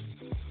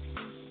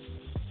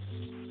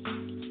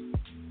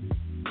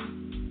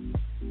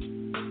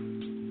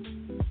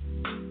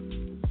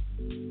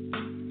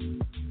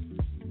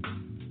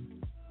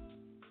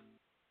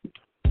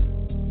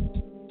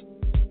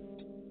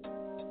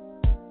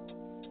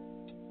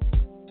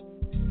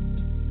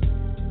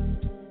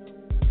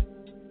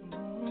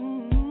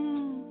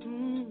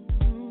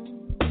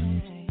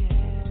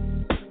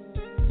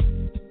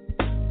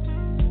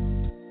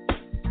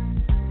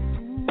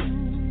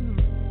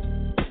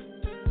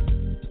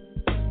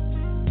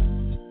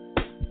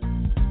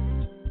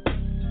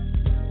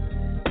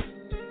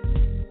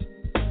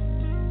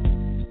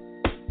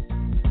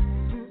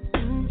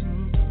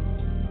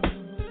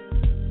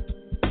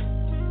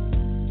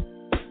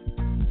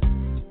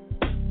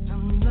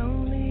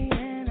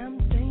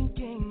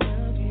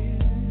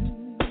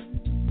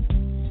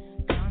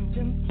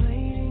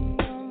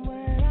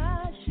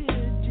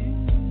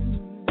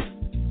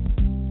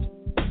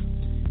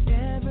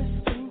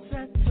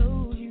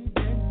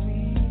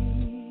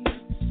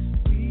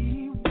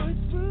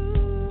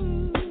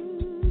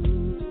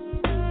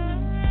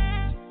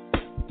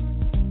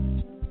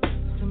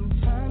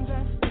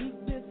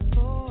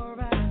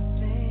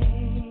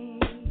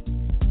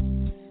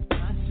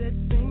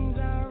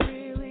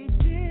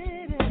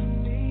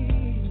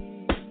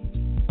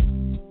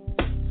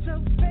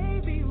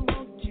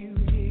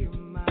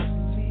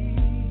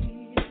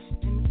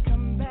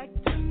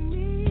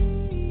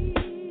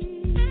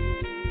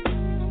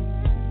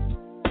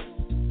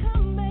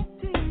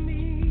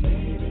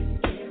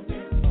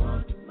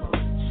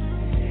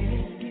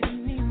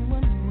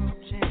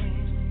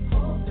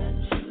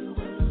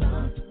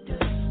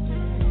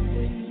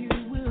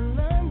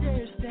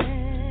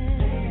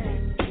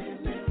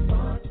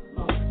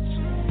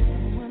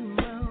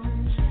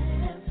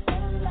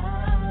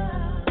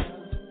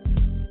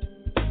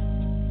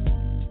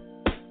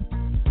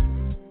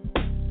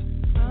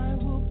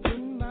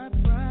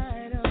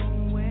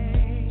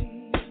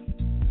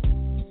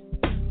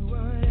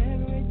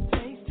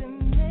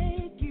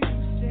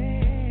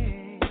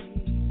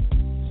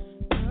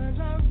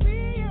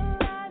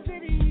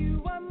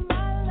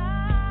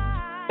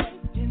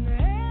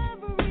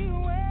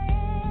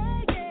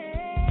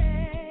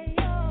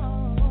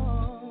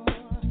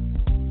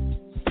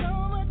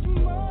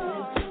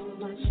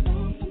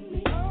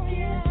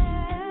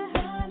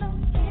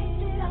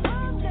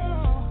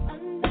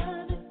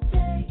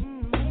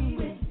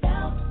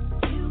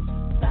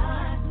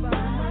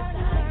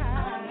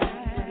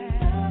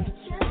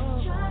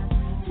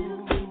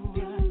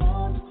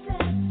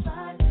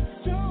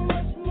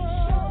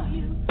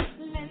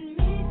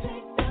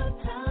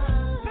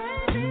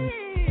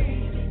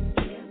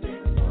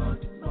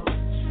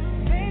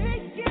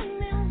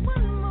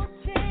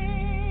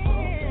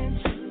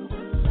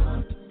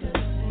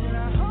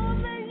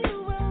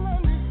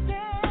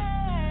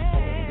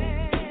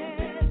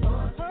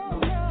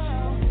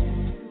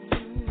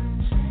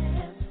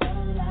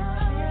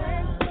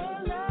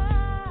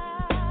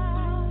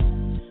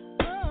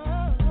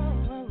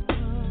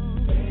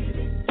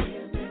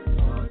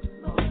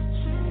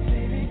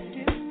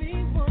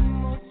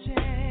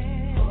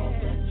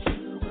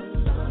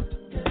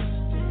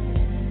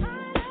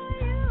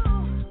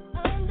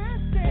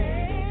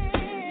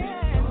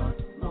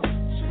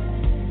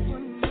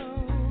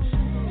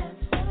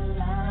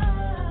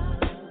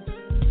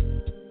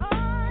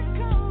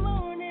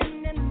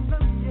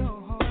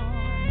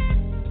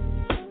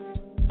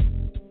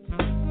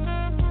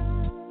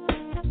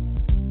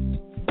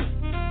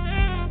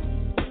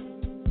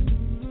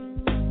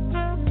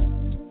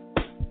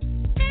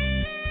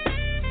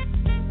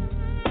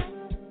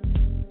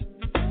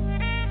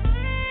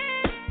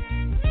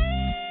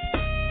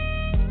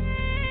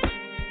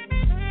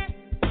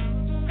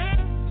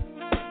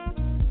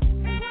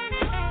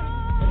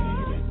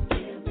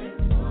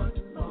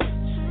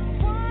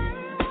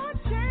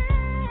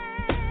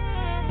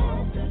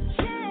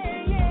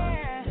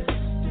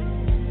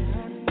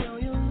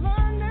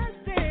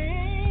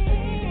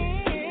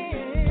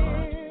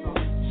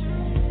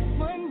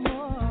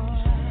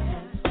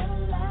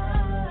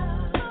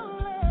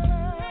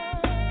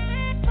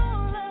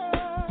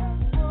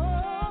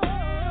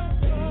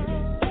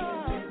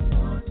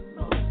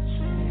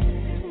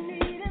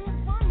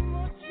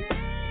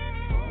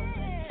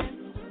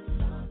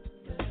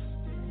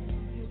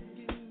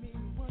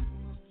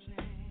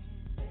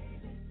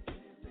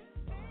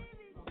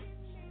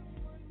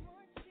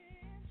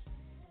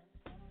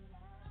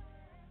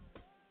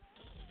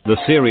 The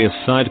Serious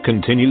Side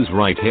continues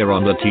right here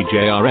on the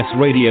TJRS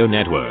Radio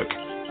Network.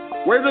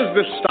 Where does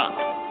this stop?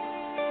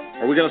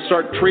 Are we going to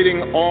start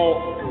treating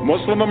all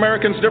Muslim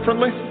Americans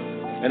differently?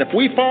 And if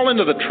we fall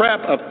into the trap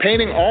of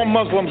painting all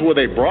Muslims with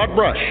a broad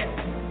brush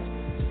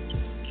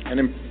and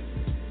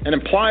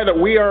imply that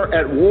we are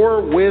at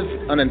war with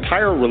an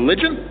entire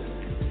religion,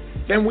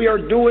 then we are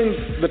doing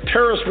the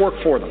terrorist work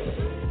for them.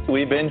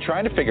 We've been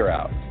trying to figure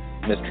out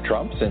Mr.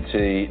 Trump since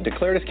he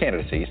declared his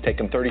candidacy. He's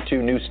taken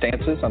 32 new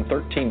stances on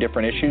 13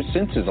 different issues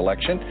since his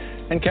election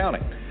and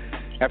counting.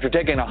 After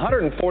taking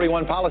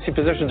 141 policy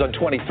positions on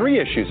 23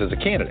 issues as a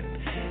candidate.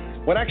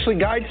 What actually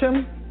guides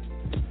him?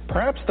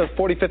 Perhaps the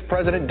 45th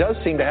president does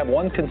seem to have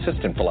one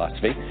consistent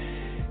philosophy.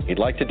 He'd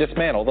like to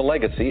dismantle the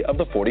legacy of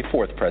the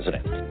 44th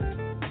president.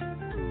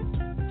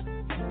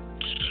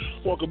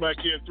 Welcome back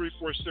in,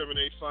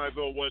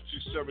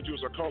 347-850-1272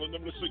 is our calling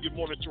number. Let's say good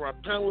morning to our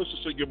panelists.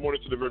 Let's say good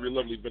morning to the very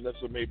lovely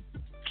Vanessa May.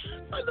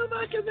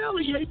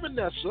 Hey,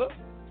 Vanessa.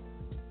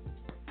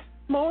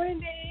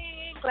 Morning.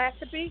 Glad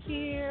to be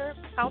here.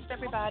 How's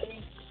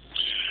everybody?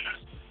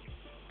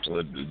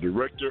 The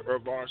director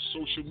of our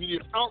social media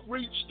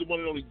outreach, the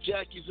one and only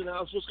Jackie's in the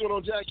house. What's going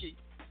on, Jackie?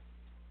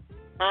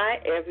 Hi,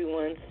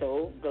 everyone.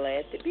 So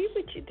glad to be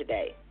with you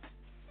today.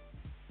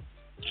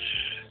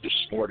 The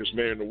smartest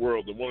man in the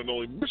world, the one and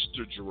only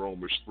Mr.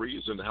 Jerome Esprit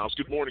is in the house.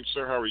 Good morning,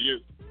 sir. How are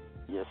you?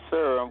 Yes,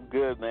 sir. I'm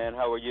good, man.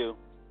 How are you?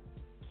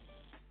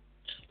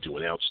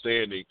 Doing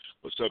outstanding.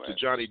 What's up to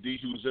Johnny D,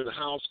 who's in the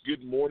house?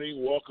 Good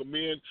morning. Welcome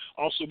in.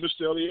 Also,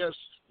 Mr. Elias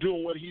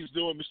doing what he's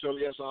doing. Mr.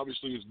 Elias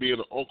obviously is being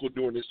an uncle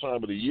during this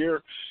time of the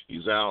year.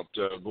 He's out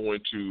going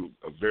to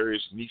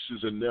various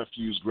nieces and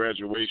nephews'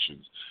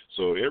 graduations.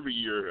 So every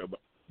year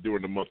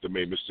during the month of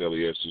May, Mr.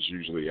 Elias is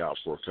usually out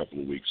for a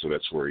couple of weeks, so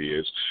that's where he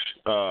is.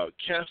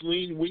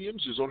 Kathleen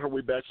Williams is on her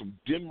way back from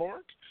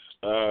Denmark.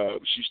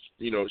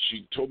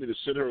 She told me to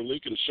send her a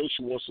link of the show.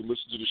 She wants to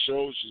listen to the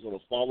show. She's going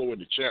to follow in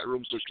the chat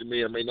room, so she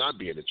may or may not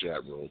be in the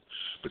chat room.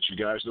 But you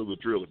guys know the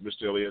drill. If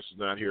Mr. Elias is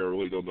not here, I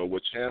really don't know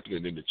what's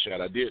happening in the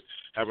chat. I did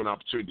have an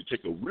opportunity to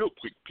take a real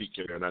quick peek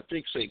in there, and I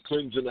think St.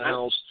 Clinton's in the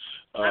house.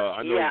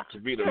 I know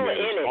Kavita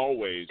is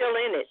always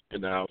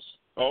in the house.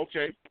 Oh,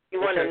 okay. You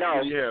want to know?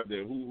 Who do you have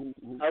there? Who?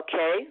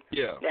 Okay.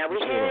 Yeah. Now, we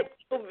had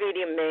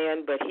Video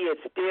Man, but he is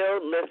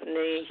still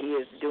listening. He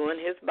is doing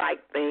his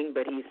bike thing,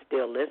 but he's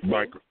still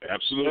listening.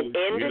 Absolutely.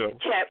 And in the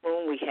chat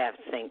room, we have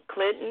St.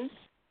 Clinton,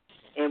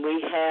 and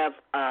we have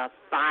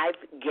 5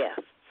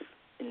 guests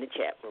in the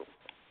chat room.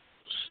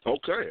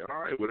 Okay,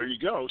 all right. Well, there you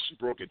go. She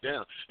broke it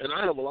down. And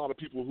I have a lot of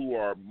people who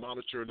are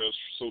monitoring us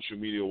social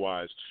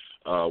media-wise.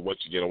 Once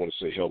again, I want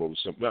to say hello to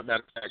some.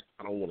 Matter of fact,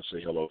 I don't want to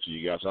say hello to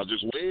you guys. I'll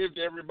just wave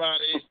to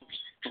everybody.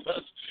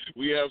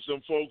 We have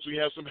some folks. We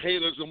have some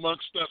haters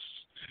amongst us.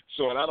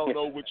 So, and I don't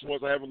know which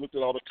ones. I haven't looked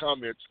at all the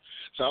comments.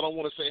 So I don't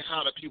want to say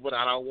hi to people that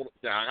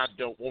I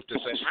don't want to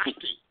say hi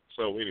to.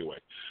 So anyway,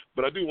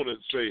 but I do want to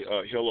say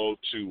hello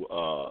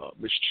to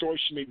Miss Choi.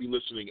 She may be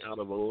listening out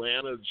of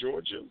Atlanta,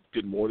 Georgia.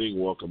 Good morning.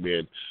 Welcome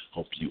in.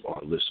 Hope you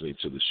are listening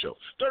to the show.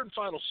 Third and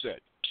final set.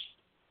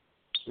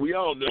 We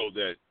all know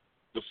that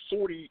the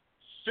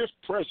 45th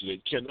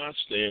president cannot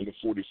stand the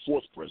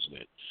 44th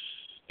president.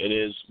 And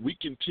as we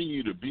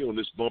continue to be on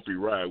this bumpy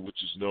ride,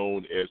 which is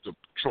known as the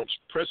Trump's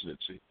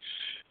presidency,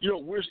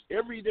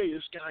 every day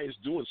this guy is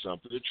doing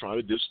something to try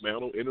to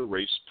dismantle and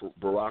erase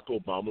Barack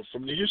Obama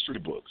from the history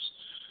books.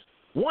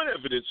 One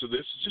evidence of this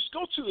is just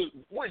go to the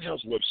White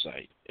House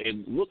website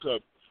and look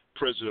up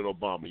President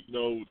Obama.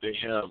 They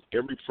have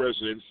every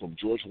president from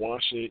George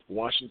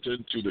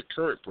Washington to the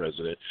current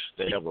president.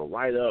 They have a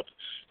write-up,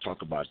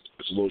 talk about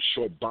a little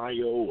short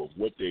bio of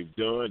what they've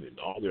done and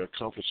all their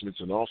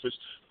accomplishments in office.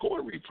 Go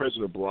and read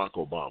President Barack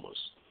Obama's.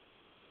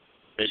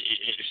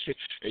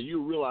 And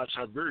you realize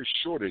how very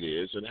short it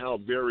is and how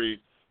very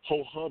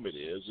ho-hum it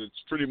is.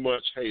 It's pretty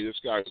much, hey, this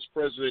guy is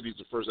president. He's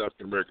the first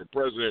African-American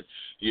president.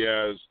 He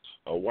has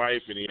a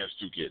wife and he has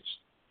 2 kids.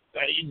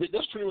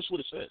 That's pretty much what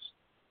it says.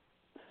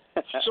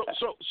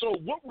 So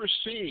what we're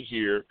seeing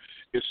here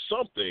is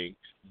something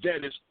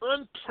that is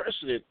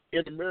unprecedented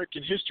in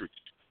American history.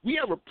 We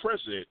have a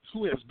president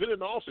who has been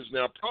in office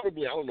now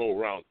probably,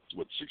 around,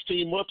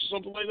 16 months or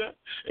something like that?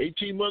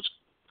 18 months?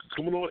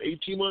 Coming on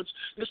 18 months?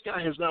 This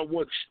guy has not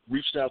once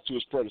reached out to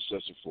his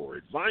predecessor for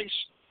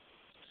advice.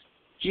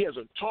 He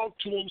hasn't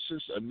talked to him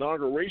since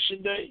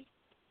Inauguration Day.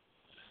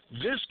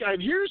 This guy,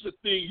 here's the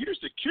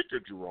kicker,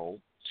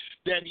 Jerome,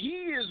 that he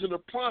is in the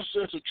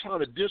process of trying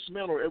to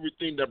dismantle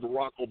everything that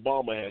Barack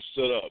Obama has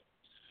set up.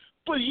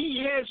 But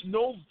he has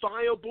no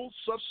viable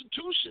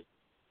substitution.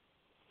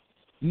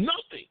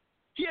 Nothing.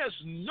 He has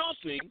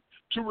nothing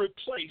to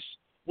replace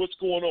what's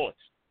going on.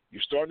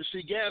 You're starting to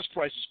see gas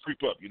prices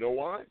creep up. You know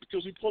why?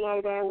 Because we pulled out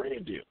of the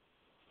Iran deal.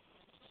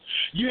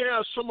 You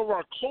have some of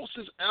our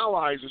closest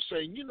allies are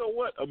saying, you know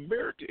what,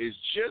 America is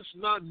just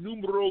not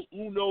numero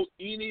uno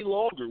any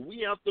longer. We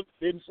have to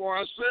fend for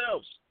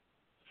ourselves.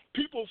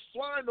 People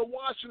flying to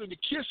Washington to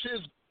kiss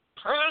his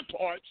hind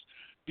parts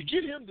to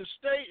get him to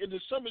stay into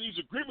some of these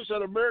agreements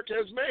that America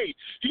has made.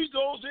 He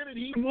goes in and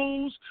he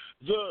moves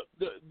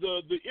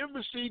the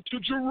embassy to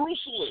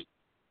Jerusalem.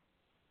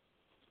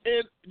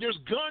 And there's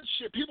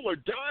gunship. People are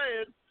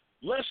dying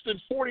less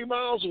than 40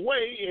 miles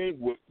away. And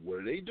what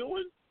are they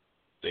doing?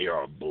 They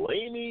are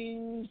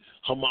blaming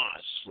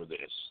Hamas for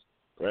this,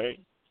 right?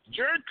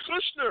 Jared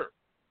Kushner,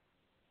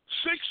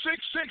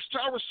 666,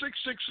 Tower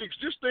 666.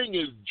 This thing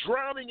is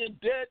drowning in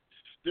debt.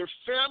 Their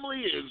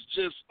family is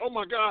just, oh,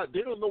 my God,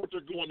 they don't know what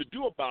they're going to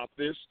do about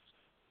this.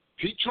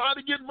 He tried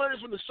to get money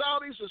from the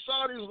Saudis. The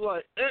Saudis were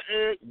like,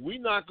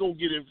 we're not going to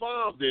get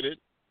involved in it,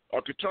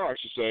 or Qatar, I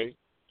should say.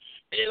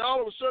 And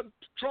all of a sudden,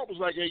 Trump was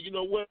like, hey, you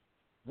know what?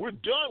 We're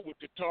done with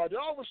Qatar. Then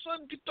all of a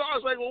sudden,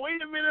 Qatar's like, well,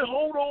 wait a minute,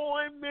 hold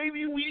on.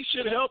 Maybe we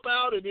should help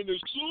out. And then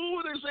as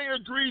soon as they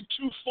agreed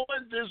to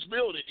fund this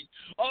building,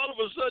 all of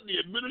a sudden the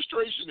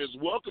administration is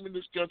welcoming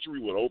this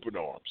country with open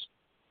arms.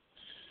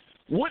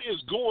 What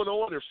is going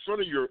on in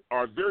front of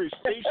our very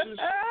faces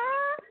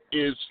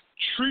is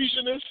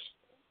treasonous.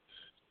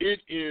 It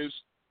is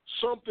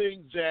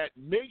something that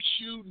makes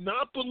you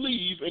not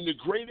believe in the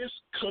greatest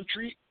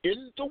country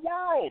in the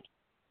world.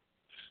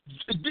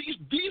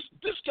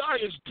 This guy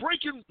is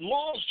breaking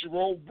laws,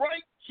 Jerome,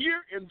 right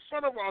here in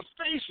front of our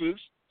faces,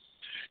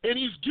 and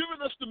he's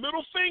giving us the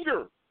middle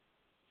finger.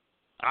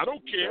 I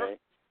don't care. Okay.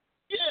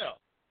 Yeah.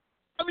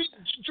 I mean,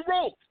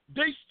 Jerome,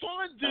 they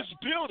fund this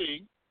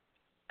building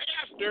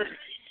after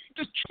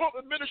the Trump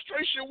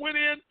administration went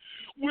in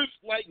with,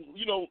 like,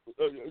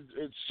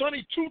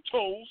 Sonny Two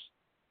Toes.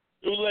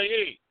 It was like,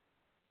 hey,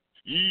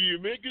 you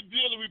make a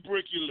deal and we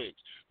break your legs.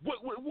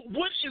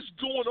 What is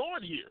going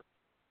on here?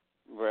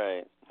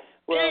 Right.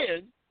 Well,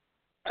 and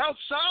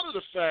outside of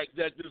the fact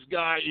that this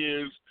guy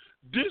is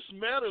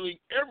dismantling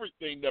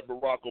everything that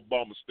Barack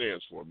Obama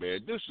stands for, man,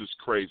 this is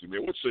crazy,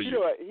 man. What say you? You know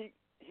what?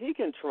 He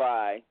can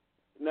try.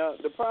 Now,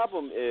 the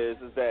problem is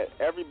that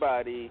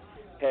everybody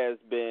has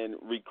been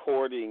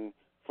recording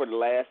for the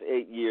last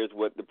 8 years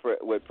what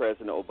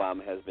President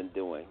Obama has been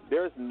doing.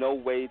 There's no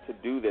way to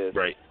do this.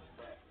 Right.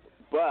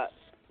 But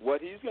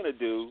what he's going to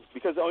do,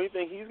 because the only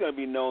thing he's going to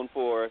be known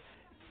for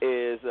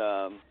is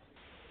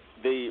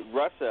the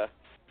Russia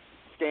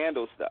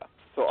scandal stuff.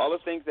 So all the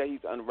things that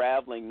he's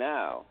unraveling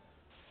now,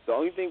 the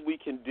only thing we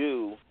can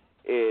do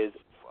is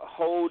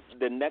hold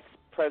the next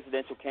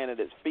presidential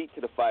candidate's feet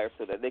to the fire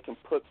so that they can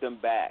put them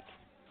back.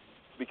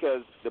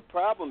 Because the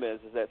problem is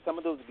that some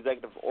of those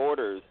executive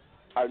orders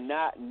are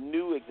not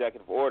new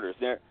executive orders.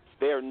 They're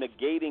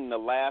negating the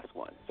last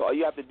one. So all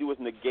you have to do is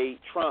negate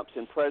Trump's,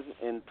 and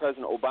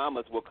President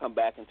Obama's will come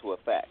back into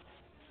effect.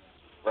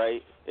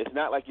 Right? It's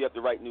not like you have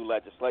to write new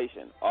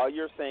legislation. All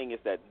you're saying is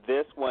that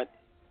this one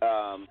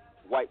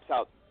wipes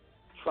out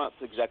Trump's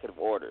executive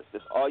orders.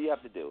 That's all you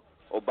have to do.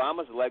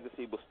 Obama's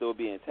legacy will still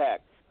be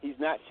intact. He's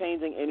not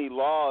changing any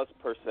laws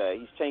per se.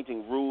 He's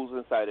changing rules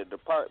inside the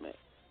department.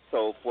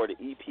 So for the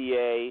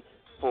EPA,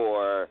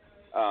 for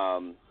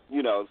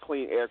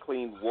Clean Air,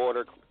 Clean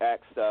Water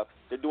Act stuff,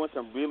 they're doing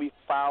some really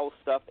foul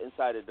stuff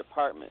inside the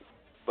department.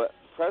 But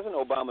President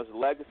Obama's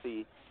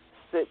legacy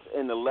sits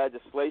in the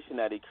legislation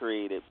that he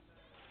created.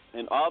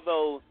 And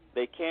although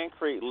they can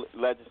create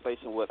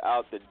legislation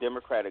without the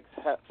Democrats'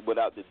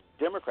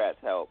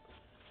 help,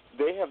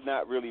 they have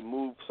not really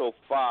moved so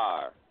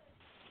far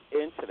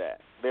into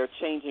that. They're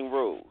changing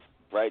rules,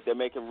 right? They're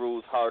making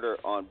rules harder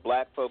on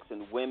black folks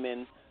and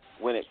women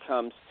when it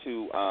comes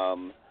to,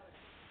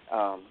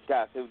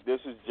 this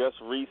was just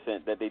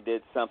recent that they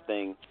did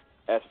something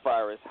as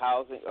far as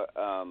housing,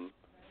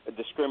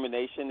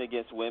 discrimination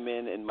against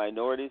women and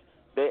minorities.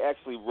 They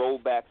actually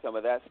rolled back some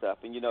of that stuff,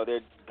 and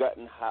they're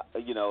gutting,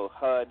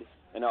 HUD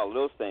and all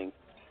those things.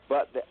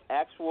 But the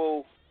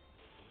actual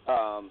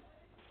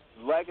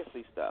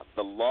legacy stuff,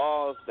 the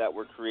laws that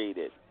were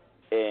created,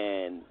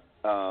 and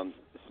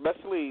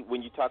especially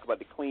when you talk about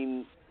the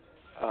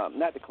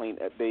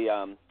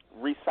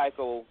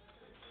recycle.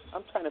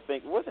 I'm trying to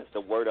think. What is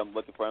the word I'm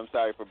looking for? I'm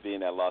sorry for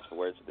being at loss for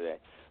words today.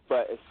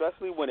 But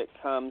especially when it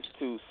comes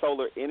to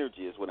solar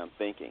energy is what I'm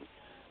thinking.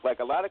 Like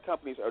a lot of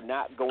companies are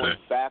not going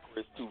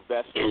backwards to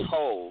vest in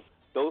coal.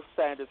 Those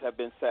standards have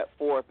been set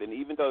forth, and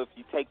even though if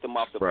you take them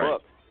off the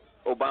books,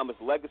 Obama's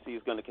legacy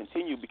is going to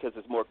continue because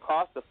it's more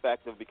cost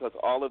effective because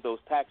all of those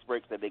tax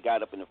breaks that they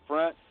got up in the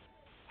front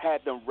had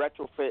them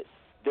retrofit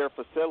their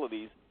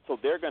facilities, so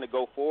they're going to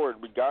go forward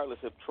regardless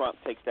if Trump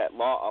takes that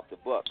law off the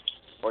books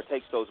or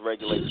takes those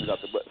regulations off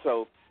the books.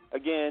 So,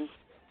 again,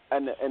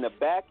 in the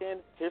back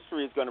end,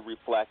 history is going to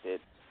reflect it.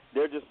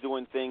 They're just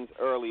doing things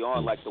early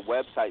on, like the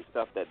website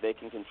stuff that they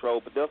can control,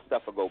 but their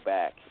stuff will go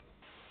back.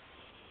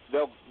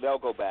 They'll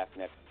go back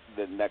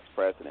the next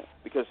president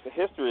because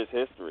history is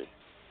history.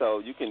 So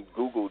you can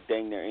Google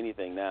dang near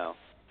anything now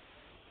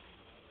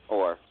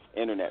or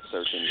internet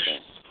search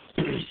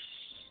anything.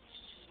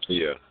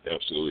 Yeah,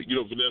 absolutely.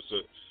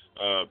 Vanessa,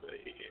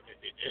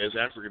 as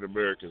African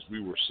Americans,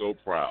 we were so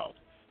proud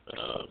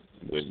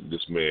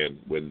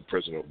when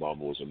President Obama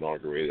was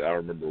inaugurated. I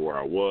remember where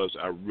I was.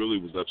 I really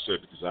was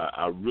upset because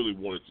I really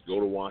wanted to go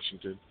to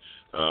Washington,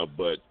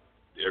 but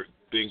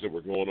things that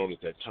were going on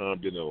at that time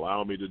didn't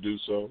allow me to do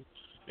so.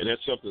 And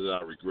that's something that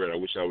I regret. I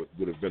wish I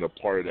would have been a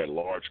part of that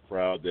large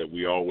crowd that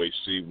we always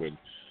see when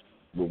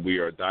we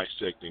are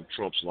dissecting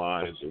Trump's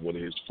lies. And one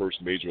of his first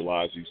major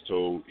lies he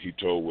told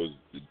was,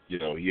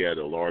 he had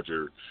a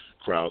larger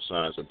crowd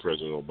size than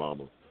President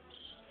Obama.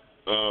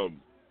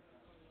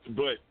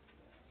 But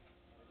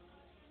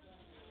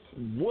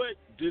what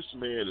this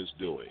man is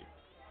doing,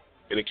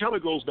 and it kind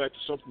of goes back to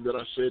something that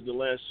I said in the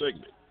last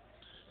segment.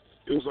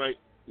 It was like,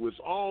 with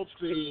all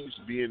things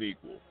being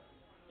equal,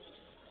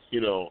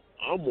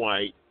 I'm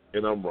white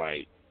and I'm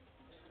right,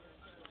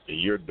 and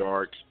you're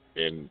dark,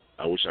 and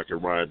I wish I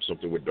could rhyme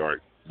something with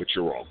dark, but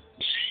you're wrong.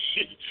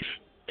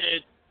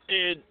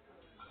 and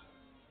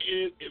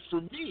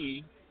for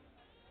me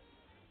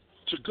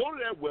to go to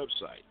that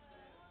website,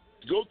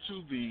 go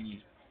to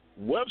the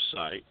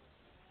website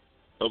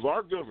of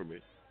our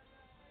government,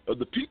 of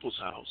the People's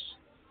House,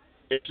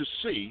 and to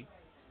see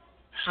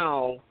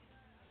how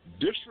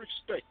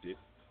disrespected,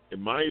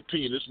 in my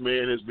opinion, this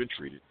man has been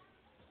treated.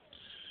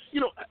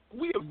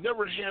 We have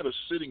never had a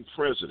sitting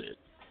president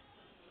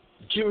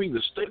giving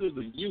the State of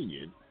the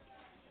Union,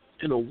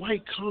 and a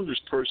white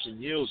congressperson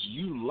yells,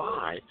 "You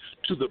lie,"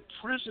 to the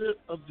President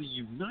of the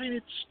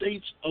United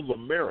States of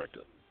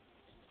America.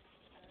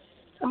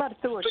 I'm about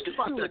to throw Think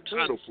about that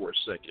title for a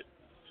second.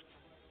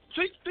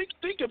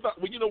 Think about,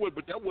 well, you know what,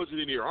 but that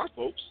wasn't any of our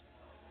folks.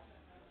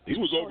 He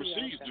was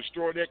overseas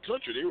destroying that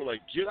country. They were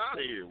like, "Get out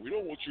of here. We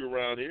don't want you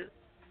around here."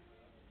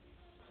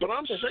 But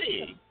I'm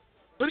saying,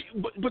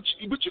 but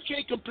you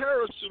can't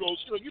compare us to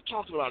those. You're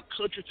talking about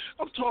country.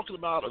 I'm talking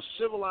about a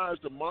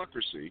civilized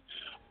democracy.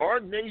 Our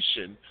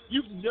nation,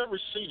 you've never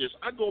seen this.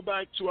 I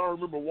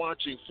remember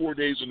watching 4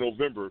 Days in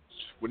November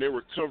when they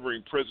were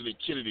covering President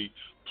Kennedy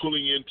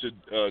pulling into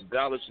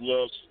Dallas's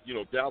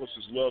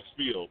Love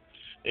Field.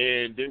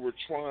 And they were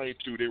trying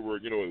to, it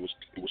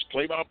was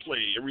play by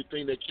play.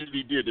 Everything that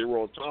Kennedy did, they were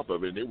on top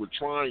of it. And they were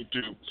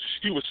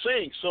he was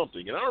saying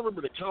something. And I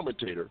remember the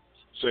commentator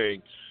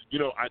saying,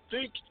 I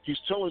think he's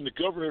telling the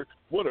governor,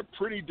 what a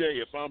pretty day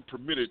if I'm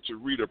permitted to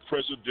read a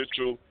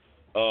presidential,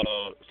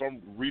 if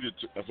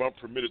I'm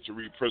permitted to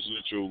read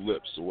presidential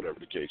lips, or whatever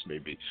the case may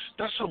be.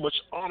 That's how much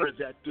honor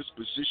that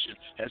disposition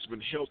has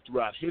been held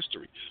throughout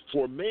history.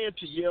 For a man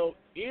to yell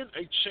in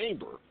a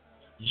chamber,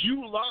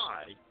 "You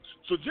lie,"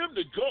 for them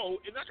to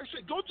go, and like I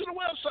said, go to the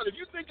website. If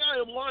you think I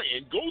am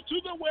lying, go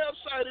to the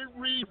website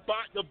and read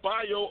the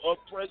bio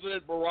of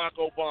President Barack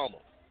Obama.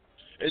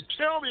 And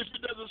tell me if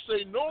it doesn't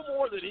say no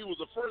more than he was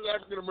the first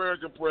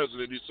African-American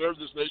president. He served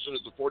this nation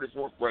as the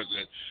 44th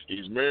president.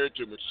 He's married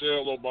to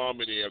Michelle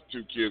Obama, and they have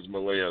 2 kids,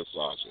 Malia and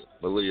Sasha.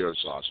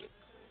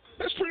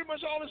 That's pretty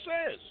much all it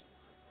says.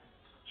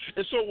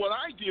 And so what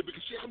I did,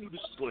 because I knew this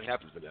was going to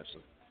happen, Vanessa.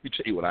 Let me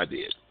tell you what I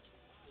did.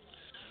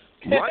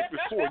 Right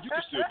before, you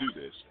can still do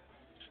this.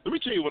 Let me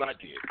tell you what I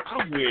did. I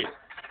went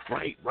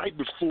right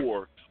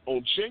before,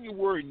 on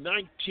January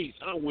 19th,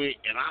 I went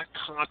and I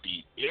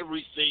copied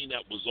everything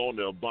that was on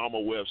the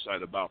Obama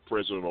website about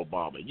President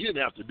Obama. You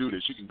didn't have to do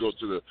this. You can go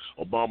to the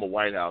Obama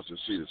White House and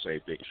see the same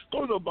thing.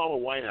 Go to the Obama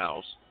White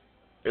House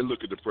and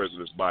look at the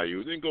president's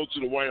bio. Then go to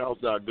the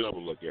whitehouse.gov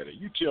and look at it.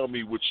 You tell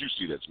me what you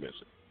see that's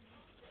missing.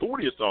 But what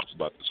are your thoughts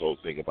about this whole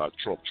thing about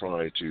Trump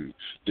trying to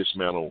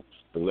dismantle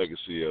the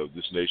legacy of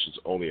this nation's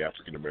only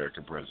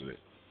African-American president?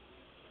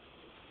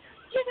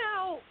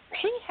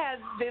 He has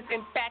this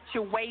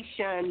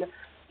infatuation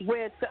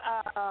with,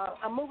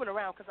 I'm moving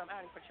around because I'm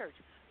out for church,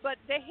 but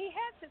he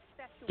has this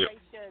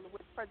infatuation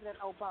with President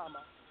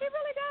Obama. He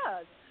really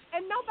does.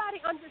 And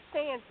nobody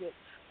understands it.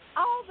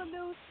 All the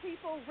news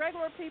people,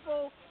 regular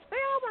people, they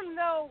all want to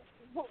know,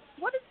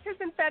 what is his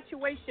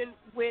infatuation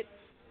with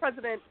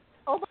President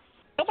Obama?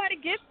 Nobody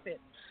gets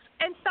it.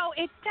 And so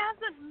it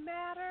doesn't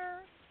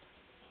matter,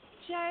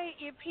 Jay,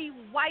 if he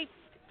wiped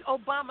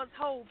Obama's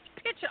whole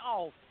picture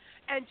off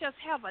and just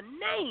have a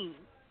name.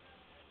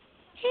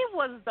 He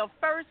was the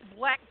first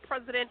black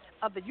president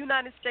of the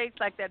United States,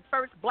 like that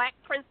first black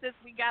princess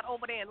we got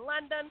over there in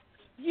London.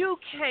 You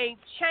can't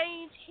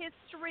change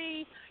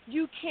history.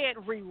 You can't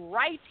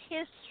rewrite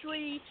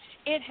history.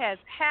 It has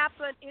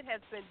happened. It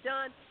has been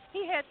done.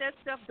 He had that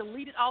stuff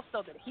deleted off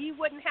so that he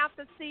wouldn't have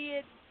to see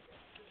it.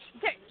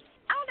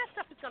 All that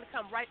stuff is going to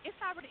come, right? It's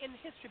already in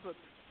the history books.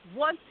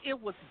 Once it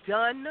was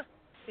done,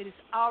 it is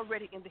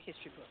already in the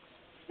history books.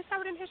 It's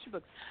already in the history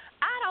books.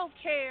 I don't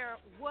care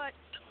what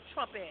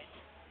Trump is.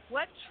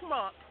 What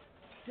Trump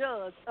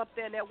does up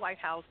there in that White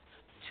House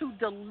to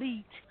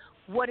delete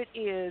what it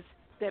is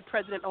that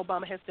President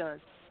Obama has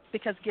done.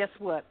 Because guess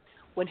what?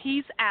 When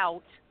he's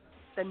out,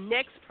 the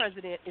next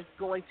president is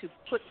going to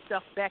put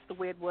stuff back the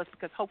way it was,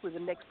 because hopefully the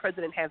next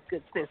president has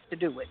good sense to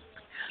do it.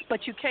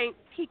 But he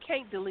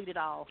can't delete it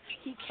all.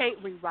 He can't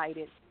rewrite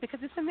it because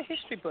it's in the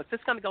history books.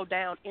 It's going to go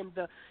down in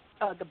the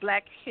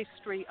Black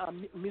History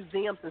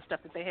museums and stuff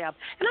that they have.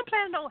 And I'm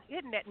planning on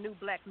hitting that new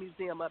Black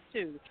Museum up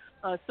too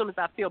as soon as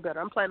I feel better.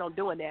 I'm planning on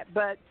doing that.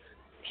 But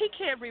he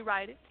can't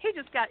rewrite it. He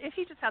just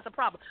has a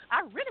problem.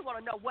 I really want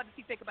to know, what does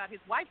he think about his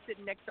wife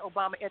sitting next to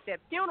Obama at that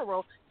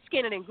funeral,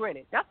 skinning and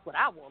grinning? That's what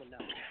I want to know.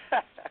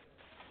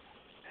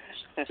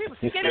 She was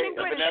skinning and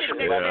grinning sitting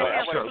next to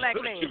him with a black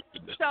man.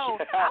 So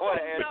I want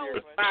to know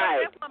what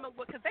that woman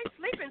would, because they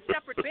sleep in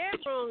separate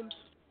bedrooms.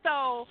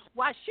 So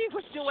while she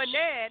was doing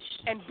that,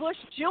 and Bush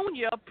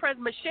Jr.,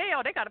 President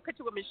Michelle, they got a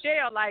picture with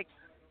Michelle like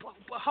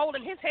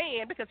holding his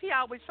hand because he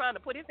always trying to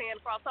put his hand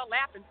across her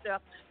lap and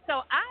stuff.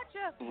 So I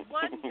just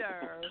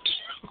wonder.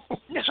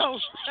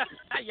 No,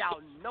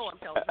 y'all know I'm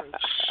telling the truth.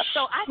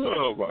 So I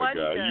just wonder.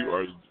 God, you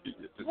are.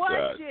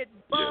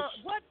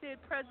 What did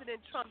President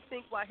Trump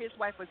think while his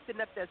wife was sitting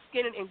up there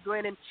skinning and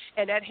grinning,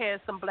 and that had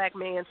some black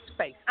man's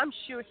face? I'm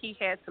sure he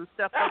had some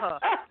stuff for her.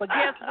 But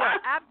guess what?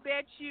 I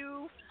bet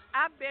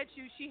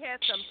you she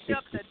had some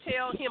stuff to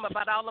tell him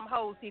about all them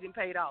hoes he done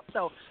paid off.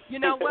 So, you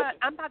know what?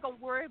 I'm not going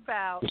to worry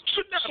about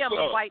him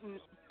whiting.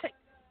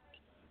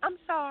 I'm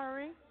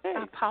sorry.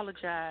 I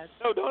apologize.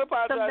 No, don't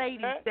apologize. The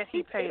ladies that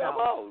he paid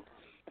off.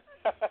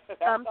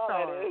 I'm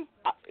sorry.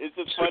 It's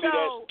just funny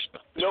that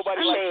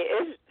nobody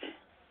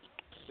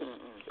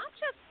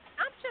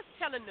I'm just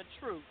telling the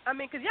truth. I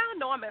mean, because y'all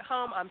know I'm at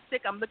home, I'm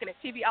sick, I'm looking at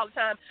TV all the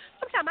time.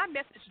 Sometimes I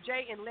message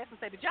Jay and Les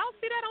and say, did y'all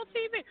see that on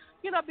TV?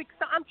 You know,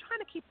 because I'm trying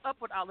to keep up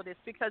with all of this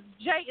because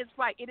Jay is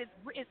right.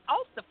 It's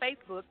off the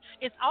Facebook.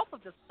 It's off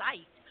of the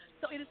site.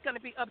 So it is going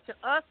to be up to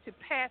us to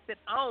pass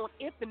it on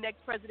if the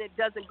next president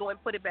doesn't go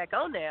and put it back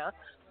on there.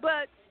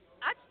 But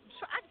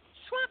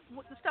Trump,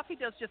 the stuff he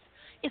does,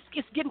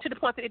 it's getting to the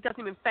point that it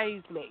doesn't even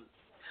faze me.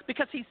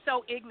 Because he's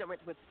so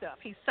ignorant with stuff.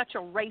 He's such a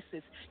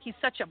racist. He's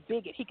such a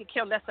bigot. He could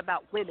care less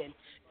about women.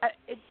 I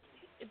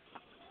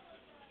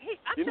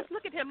just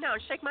look at him now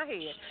and shake my head.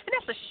 And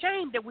that's a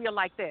shame that we are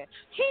like that.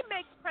 He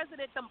makes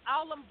President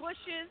all them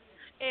Bushes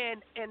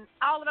and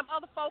all of them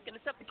other folk and the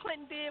stuff that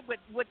Clinton did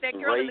with that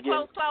girl in the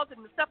clothes closet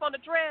and the stuff on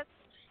the dress.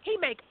 He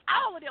make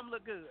all of them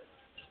look good.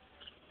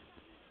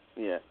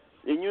 Yeah.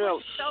 And you know,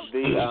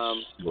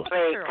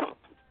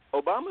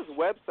 Obama's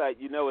website,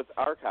 you know, it's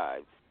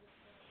archived.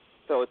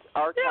 So it's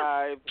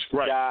archived.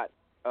 Right.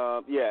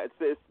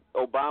 It's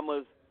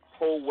Obama's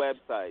whole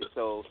website.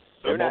 So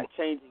they're not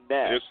changing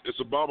that. It's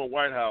Obama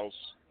White House.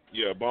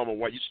 Yeah, Obama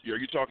White. Are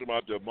you talking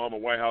about the Obama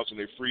White House and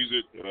they freeze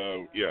it?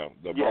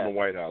 The Obama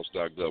White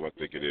House.gov, I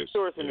think it is.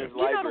 You know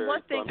the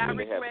one thing I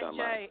regret,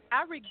 Jay?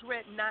 I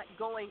regret not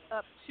going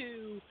up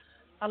to.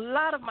 A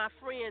lot of my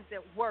friends at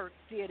work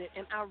did it,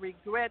 and I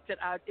regret that.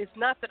 It's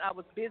not that I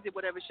was busy,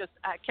 whatever. It's just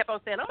I kept on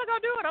saying, I'm going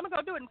to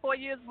do it. And 4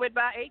 years went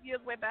by, 8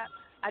 years went by.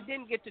 I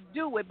didn't get to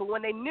do it, but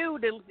when they knew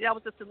that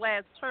was just the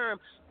last term,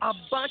 a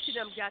bunch of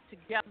them got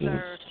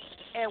together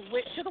and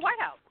went to the White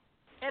House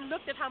and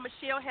looked at how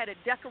Michelle had it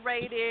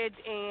decorated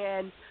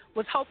and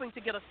was hoping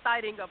to get a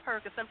sighting of her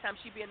because sometimes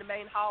she'd be in the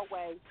main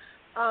hallway.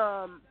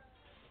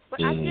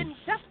 But I didn't.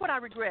 That's what I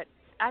regret.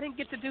 I didn't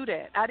get to do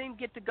that. I didn't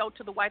get to go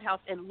to the White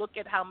House and look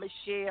at how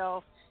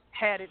Michelle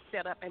had it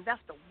set up, and that's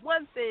the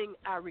one thing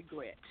I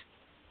regret.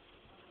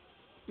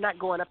 Not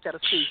going up there to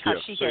see how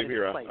she had it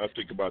here. placed. I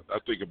think about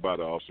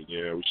it often.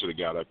 Yeah, we should have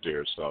got up there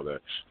and saw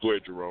that. Go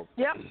ahead, Jerome.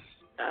 Yep.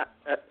 I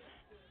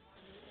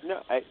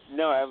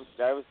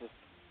was just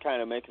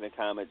kind of making a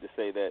comment to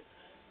say that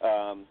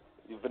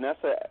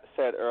Vanessa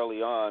said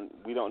early on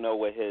we don't know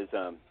what his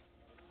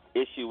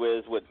issue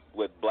is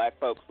with black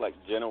folks, like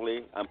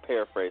generally. I'm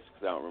paraphrasing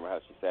because I don't remember how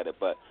she said it,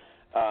 but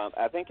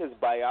I think his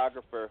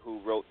biographer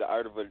who wrote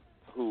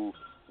who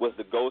was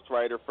the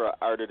ghostwriter for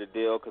Art of the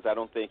Deal, because I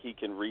don't think he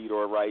can read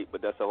or write,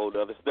 but that's a whole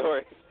other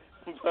story.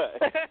 But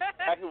the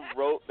guy who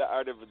wrote the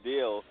Art of the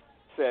Deal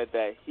said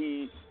that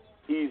he's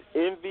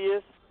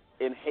envious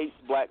and hates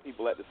black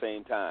people at the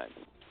same time.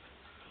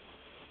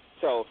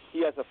 So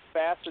he has a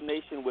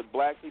fascination with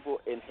black people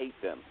and hates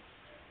them,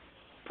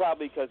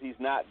 probably because he's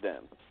not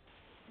them.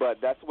 But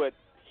that's what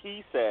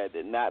he said,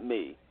 and not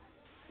me.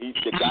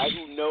 The guy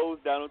who knows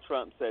Donald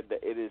Trump said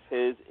that it is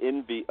his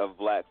envy of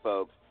black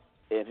folks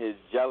and his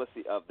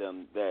jealousy of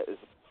them that is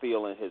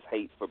feeling his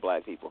hate for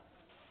black people.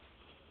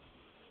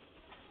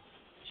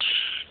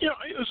 Yeah,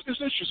 it's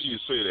interesting you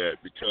say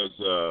that because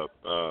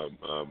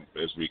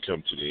as we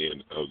come to the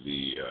end of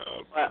the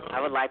I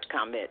would like to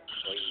comment,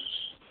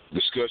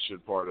 discussion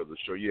part of the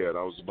show. Yeah, and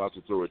I was about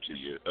to throw it to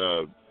you.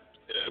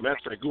 Matter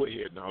of fact, go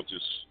ahead, and I'll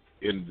just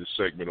end the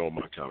segment on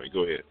my comment.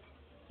 Go ahead.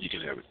 You can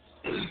have it.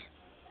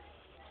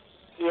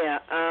 Yeah,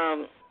 I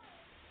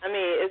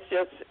mean,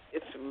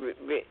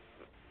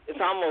 it's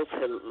almost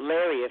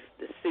hilarious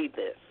to see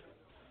this,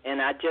 and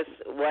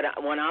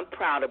what I'm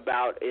proud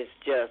about is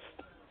just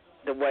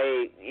the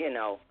way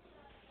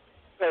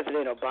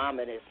President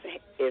Obama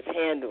is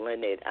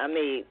handling it. I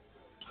mean,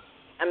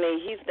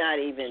 he's not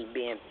even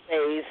being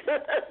fazed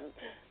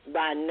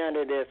by none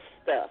of this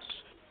stuff.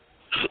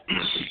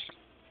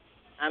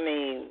 I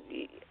mean,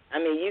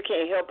 you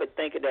can't help but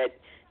think of that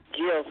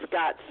Jill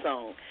Scott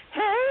song,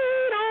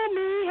 "Hate on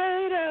Me,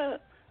 Hater."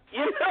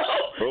 You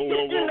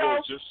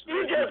just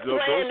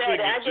playing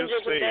that. I can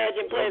just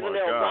imagine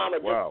President Obama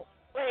just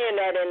playing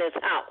that in his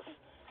house.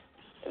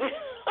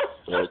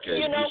 Okay,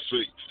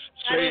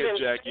 say it,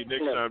 Jackie.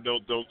 Next time,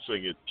 don't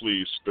sing it,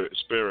 please.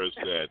 Spare us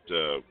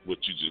that what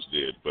you just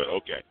did. But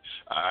okay,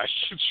 I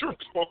should sure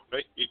point.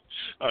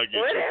 I get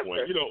your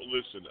point.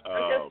 Listen.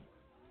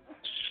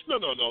 No.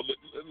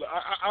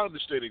 I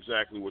understand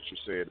exactly what you're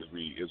saying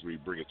as we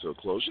bring it to a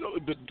close.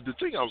 But the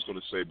thing I was going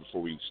to say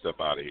before we step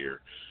out of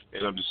here,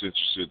 and I'm just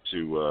interested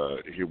to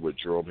hear what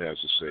Jerome has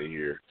to say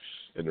here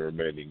in the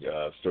remaining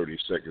 30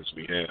 seconds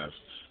we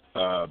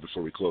have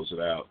before we close it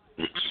out.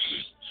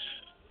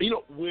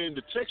 When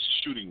the Texas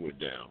shooting went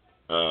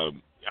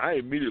down, I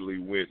immediately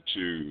went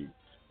to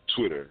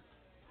Twitter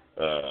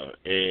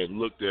and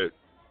looked at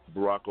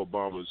Barack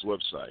Obama's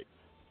website.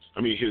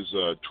 His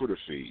Twitter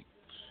feed.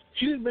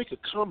 He didn't make a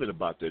comment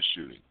about that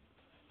shooting.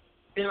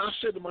 And I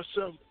said to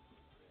myself,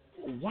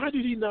 why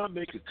did he not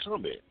make a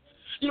comment?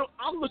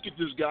 I look at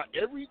this guy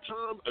every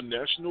time a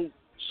national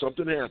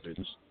something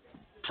happens,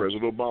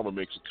 President Obama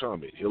makes a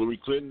comment. Hillary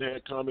Clinton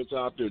had comments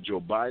out there. Joe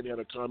Biden had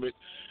a comment.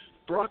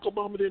 Barack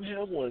Obama didn't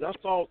have one. I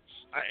thought,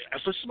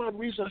 for some odd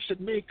reason, I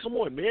said, man, come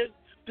on, man.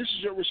 This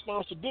is your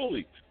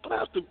responsibility. But I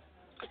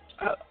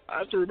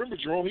have to remember,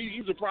 Jerome,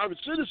 he's a private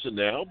citizen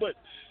now, but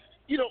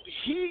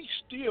he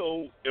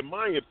still, in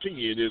my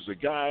opinion, is a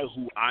guy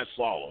who I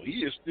follow. He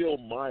is still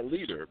my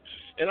leader.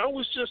 And I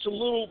was just a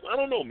little, I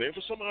don't know, man,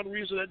 for some odd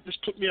reason that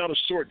just took me out of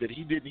sort that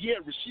he didn't. He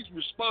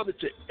responded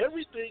to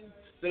everything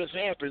that has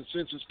happened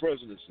since his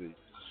presidency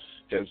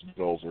has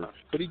been over,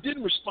 but he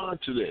didn't respond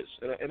to this.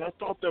 And I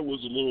thought that was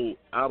a little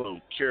out of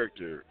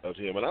character of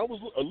him. And I was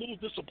a little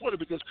disappointed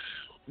because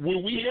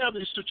when we have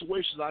these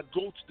situations,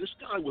 this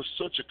guy was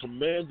such a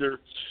commander.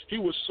 He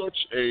was such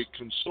a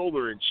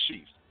consoler in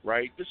chief.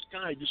 Right? This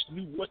guy just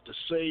knew what to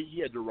say.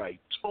 He had the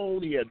right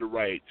tone. He had the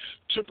right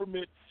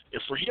temperament.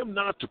 And for him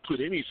not to put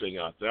anything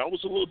out there, I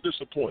was a little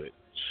disappointed.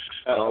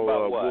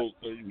 About what?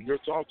 Your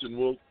thoughts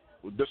and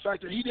the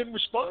fact that he didn't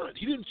respond.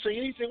 He didn't say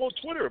anything on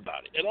Twitter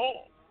about it at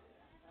all.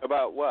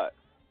 About what?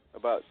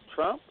 About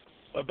Trump?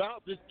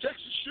 About the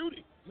Texas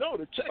shooting. No,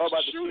 the Texas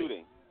about the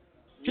shooting.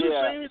 He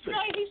didn't say anything.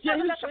 No, he's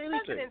trying to let the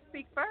president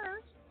speak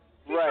first.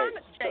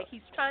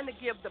 He's trying to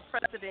give the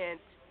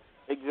president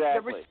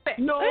exactly. the respect.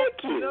 No,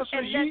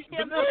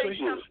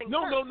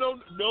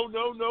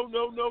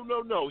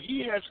 No.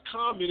 He has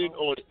commented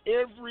on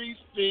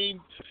everything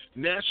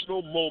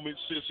national moment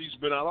since he's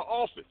been out of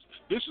office.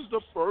 This is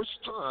the first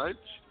time,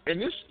 and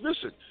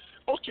listen,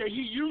 okay,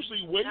 he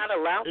usually waits. Not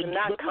allowed to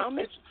not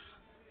comment?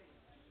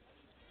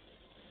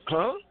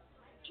 Huh?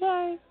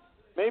 Jay.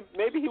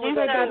 Maybe he was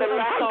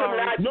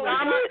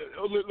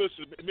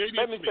listen, maybe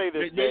let me say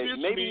this,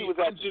 maybe he was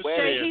at the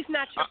wedding. Jay, he's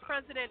not your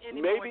president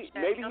anymore.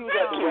 Maybe he was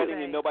at the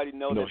wedding and nobody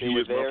knows that they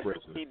were there.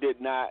 He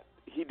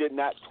did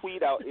not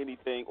tweet out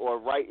anything or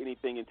write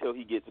anything until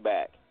he gets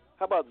back.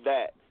 How about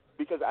that?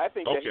 Because I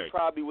think that he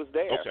probably was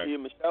there. He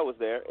and Michelle was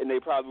there, and they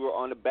probably were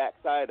on the back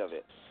side of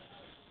it.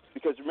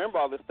 Because remember,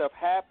 all this stuff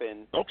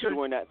happened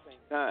during that same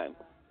time.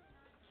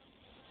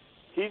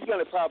 He's going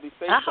to probably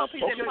say I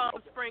something. hope he's in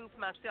Palm Springs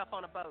myself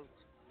on a boat.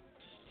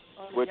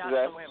 Which is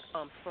that?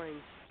 Palm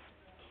Springs.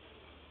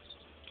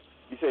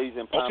 You say he's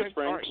in Palm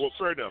Springs? All right. Well,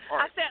 fair enough. All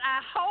right. I said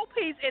I hope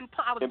he's in.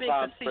 I was being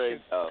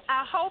facetious.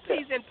 I hope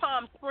he's in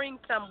Palm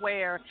Springs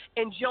somewhere,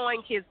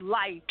 enjoying his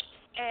life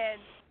and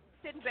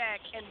sitting back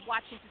and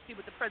watching to see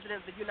what the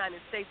President of the United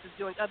States is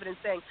doing, other than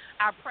saying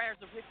our prayers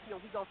are with you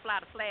and we're going to fly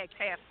the flag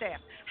half-staff.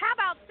 How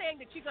about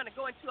saying that you're going to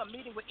go into a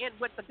meeting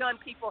with the gun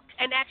people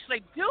and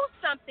actually do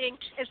something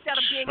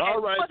instead of being all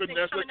right, pussy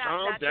Vanessa, coming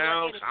out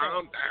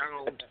calm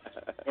down.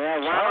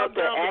 Yeah, why don't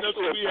the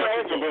actual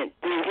president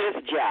do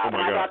his job?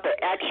 How about the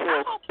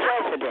actual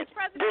president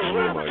do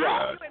his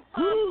job?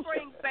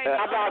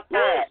 How about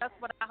that? That's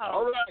what I hope.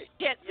 All right.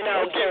 Can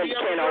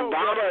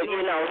Obama,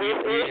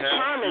 his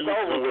term is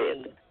over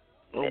with.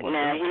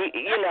 Now, he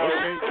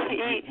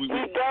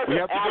does it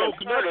out of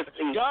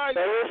courtesy, guys,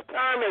 but his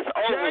term is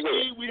over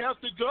Jackie, with. we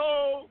have to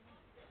go.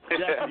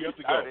 Jackie, we have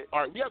to go.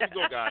 All right, we have to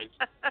go, guys.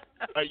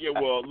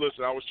 Well,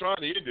 listen, I was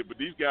trying to end it,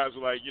 but these guys are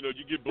like, you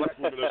get black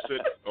women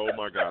upset. Oh,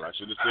 my God, I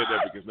should have said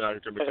that because now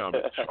here come the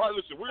comments. All right,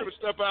 listen, we're going to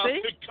step out.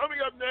 Coming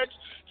up next,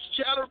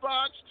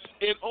 Chatterbox,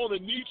 and on a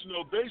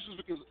need-to-know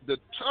basis, because the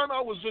time I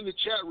was in the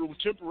chat room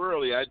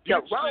temporarily, I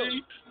did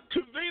see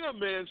Kavina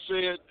Man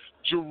said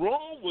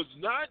Jerome was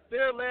not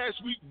there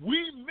last week. We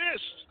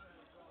missed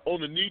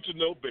on a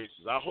need-to-know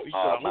basis. I hope he's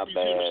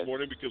here this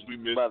morning because we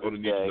missed on a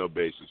need-to-know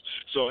basis.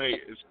 So, hey,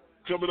 it's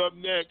coming up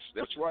next.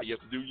 That's right. You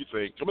have to do your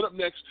thing. Coming up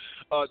next,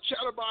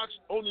 Chatterbox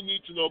on the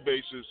need-to-know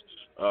basis.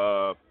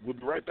 We'll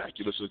be right back.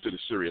 You're listening to the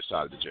Serious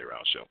Side of the J.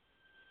 Rouse Show.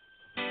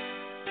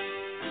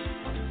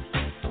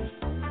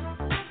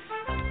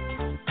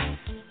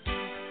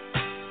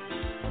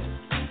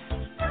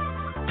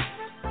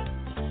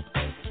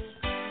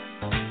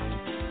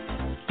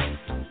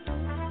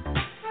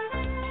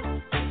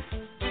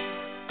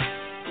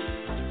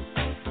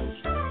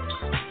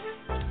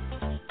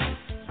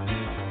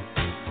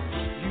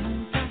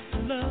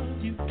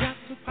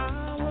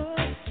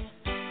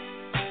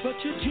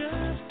 You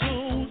just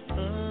don't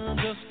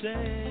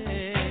understand.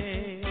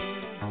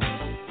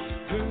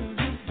 Girl,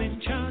 you've been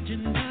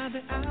charging by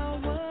the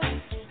hour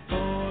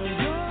for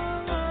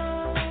your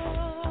love.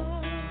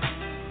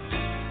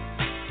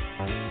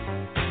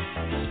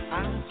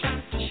 I'm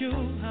trying to show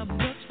how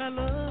much I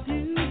love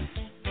you.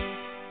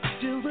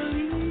 Still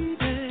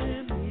believing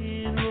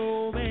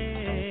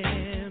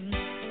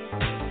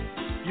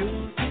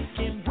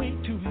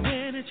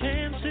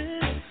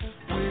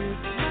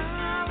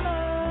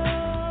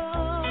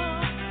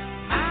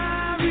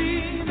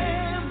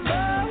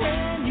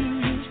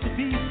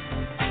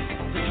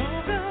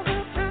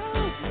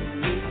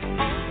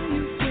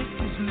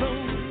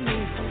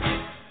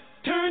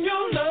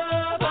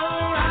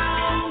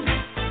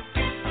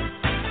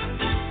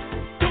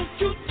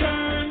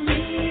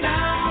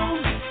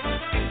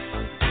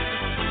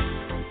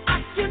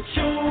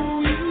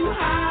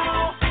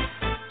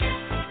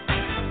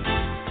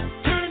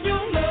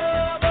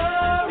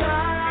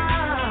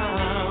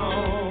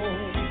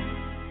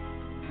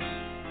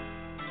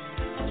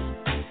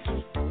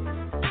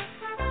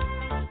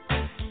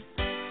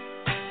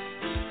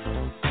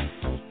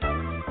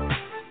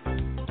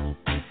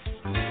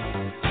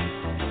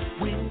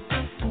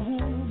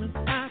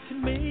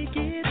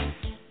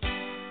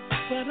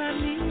but I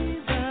need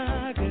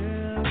the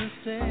girl to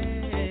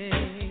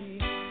stay.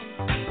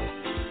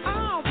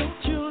 Oh,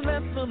 won't you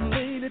let the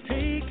lady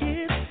take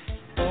it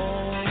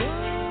all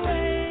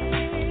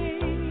away?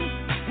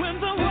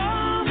 When the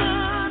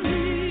woman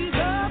needs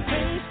a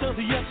taste of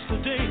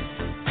yesterday,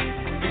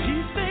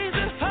 he stays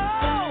at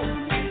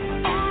home.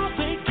 All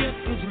they get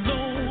is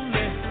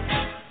lonely.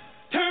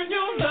 Turn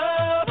your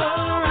love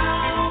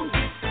around.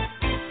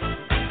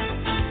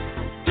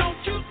 Don't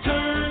you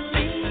turn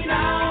me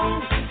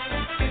down.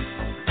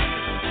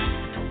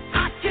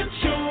 I can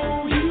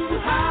show you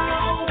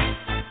how.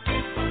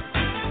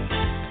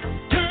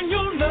 Turn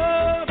your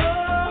love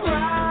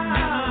around.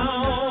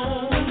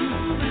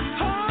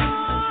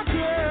 Oh,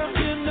 girl,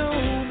 you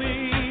know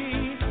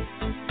me.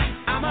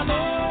 I'm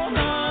alone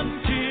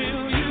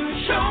until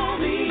you show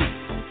me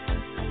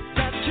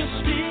that you're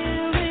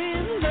still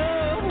in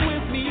love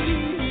with me.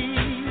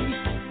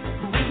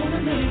 We're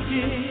gonna make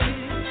it.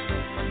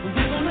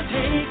 We're gonna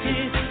take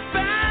it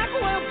back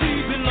where we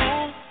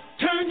belong.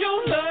 Turn your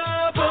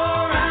love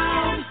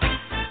around.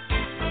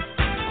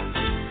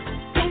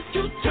 Don't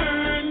you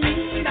turn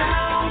me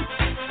down.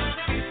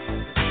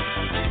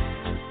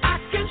 I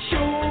can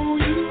show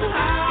you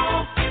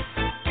how.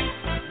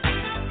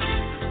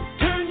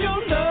 Turn your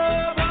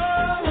love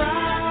around.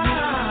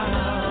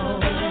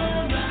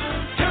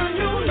 Turn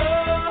your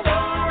love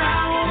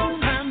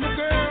around. And the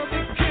girl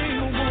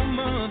became a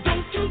woman.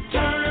 Don't you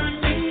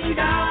turn me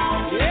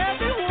down.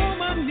 Every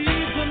woman needs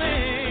a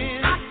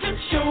man. I can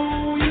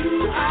show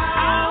you how.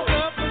 I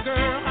love the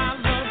girl. I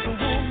love the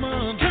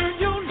woman. Turn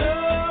your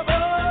love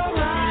around.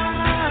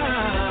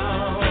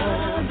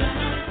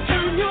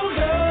 Turn your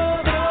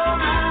love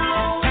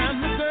around.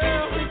 And the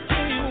girl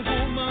became a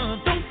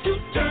woman. Don't you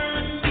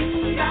turn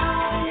me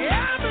down.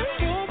 Every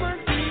woman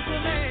needs a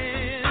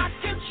man. I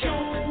can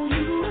show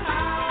you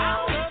how. I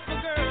love the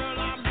girl. I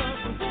love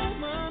the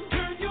woman.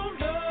 Turn your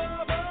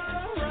love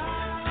around.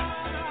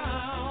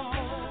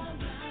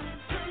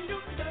 Turn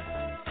your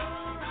love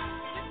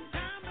around.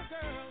 And the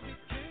girl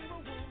became a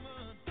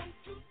woman. Don't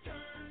you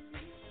turn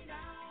me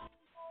down.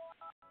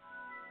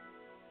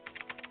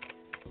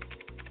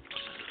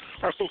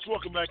 All right, folks,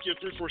 welcome back in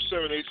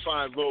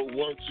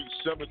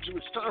 347-850-1272.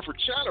 It's time for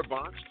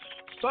Chatterbox.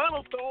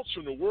 Final thoughts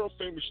from the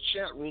world-famous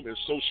chat room and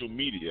social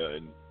media.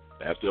 And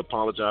I have to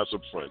apologize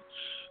up front.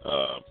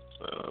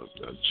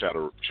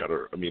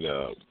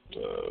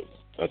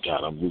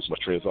 God, I'm losing my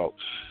train of thought.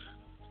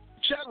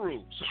 Chat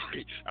room,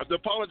 sorry. I have to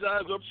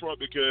apologize up front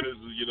because,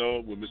 you know,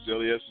 when Mr.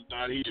 Elias is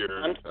not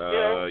here,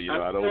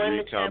 I don't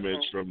read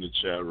comments from the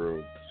chat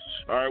room.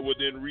 All right, well,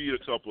 then read a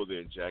couple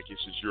then, Jackie,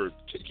 since you're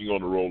taking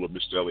on the role of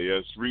Mr.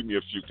 Elias. Read me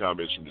a few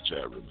comments from the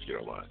chat room, if you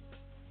don't mind.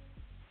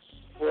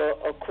 Well,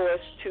 of course,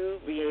 to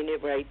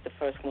reiterate the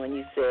first one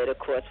you said, of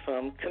course,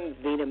 from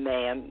Convener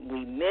Man,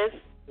 we missed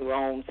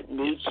Jerome's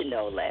Need to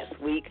Know last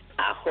week.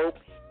 I hope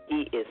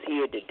he is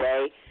here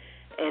today.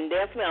 And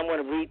definitely I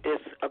want to read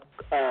this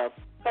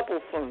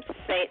couple from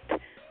St.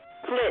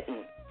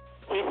 Clinton.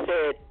 He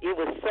said it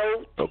was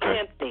so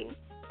tempting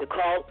to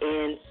call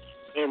in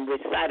and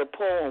recite a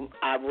poem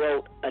I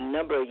wrote a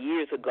number of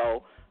years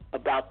ago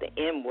about the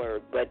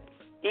N-word, but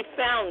he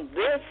found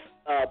this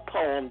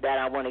poem that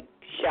I want to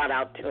shout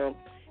out to him.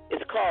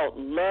 It's called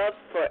Love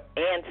for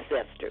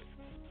Ancestors,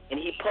 and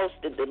he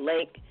posted the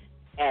link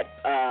at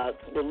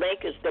the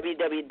link is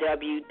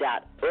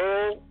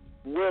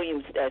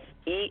www.earlwilliams, that's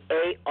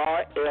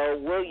EARL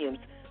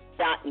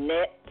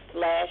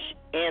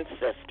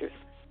Williams.net/ancestors.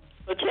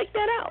 So check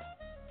that out.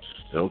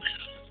 Okay.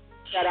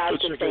 Shout out to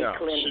check it St. out.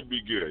 Clinton. Should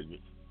be good.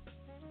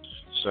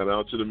 Shout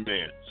out to the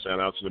man. Shout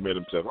out to the man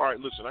himself. All right,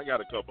 listen, I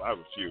got a couple. I have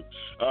a few.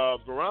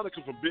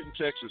 Veronica from Benton,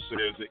 Texas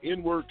says, the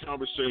N-word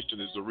conversation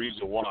is the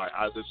reason why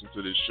I listen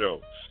to this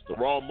show. The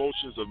raw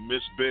emotions of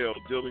Miss Bell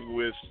dealing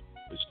with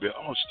Miss Bell.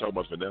 Oh, she's talking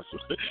about Vanessa.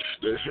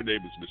 Her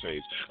name is Miss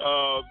Hayes.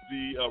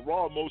 The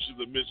raw emotions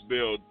of Miss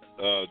Bell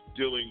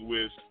dealing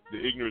with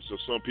the ignorance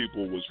of some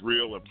people was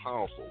real and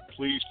powerful.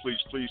 Please,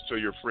 please, please tell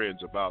your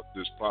friends about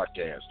this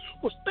podcast.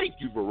 Well, thank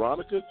you,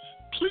 Veronica.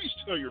 Please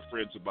tell your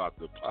friends about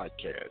the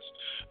podcast.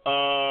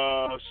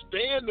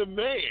 Stan the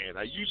Man.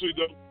 I usually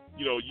don't,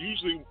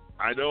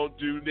 I don't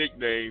do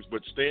nicknames,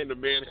 but Stan the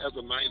Man has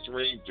a nice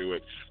ring to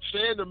it.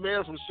 Stan the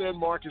Man from San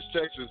Marcos,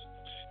 Texas.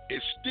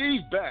 Is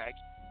Steve back?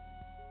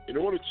 In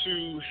order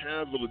to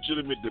have a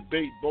legitimate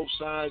debate, both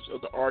sides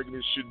of the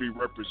argument should be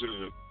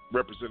represented,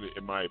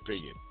 in my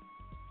opinion.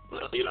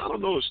 Well, I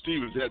don't know if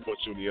Steve is that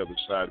much on the other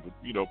side, but,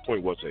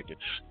 point well taken.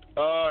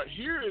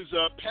 Here is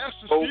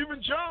Pastor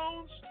Stephen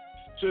Jones.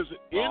 Says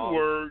the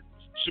N-word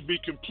should be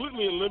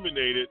completely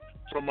eliminated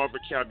from our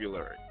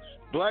vocabulary.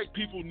 Black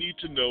people need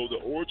to know the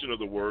origin of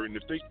the word, and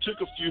if they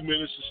took a few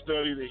minutes to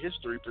study the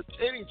history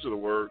pertaining to the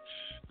word,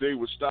 they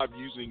would stop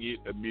using it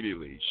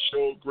immediately.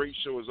 Great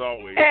show as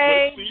always.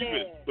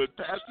 But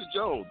Pastor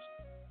Jones,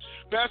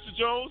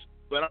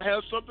 but I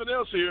have something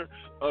else here.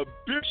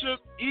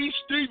 Bishop E.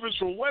 Stevens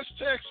from West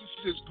Texas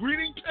says,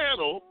 greeting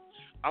panel.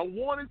 I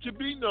want it to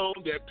be known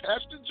that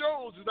Pastor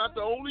Jones is not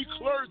the only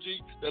clergy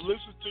that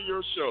listens to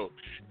your show.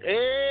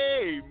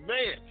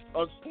 Amen.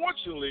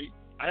 Unfortunately,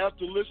 I have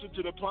to listen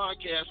to the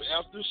podcast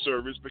after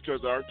service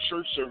because our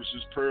church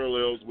services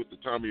parallels with the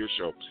time of your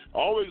show.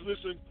 Always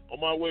listen on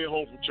my way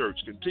home from church.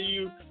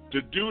 Continue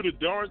to do the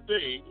darn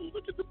thing.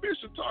 Look at the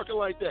bishop talking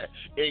like that.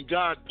 And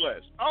God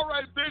bless. All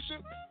right,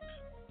 Bishop.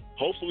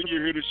 Hopefully you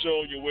hear the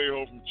show on your way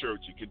home from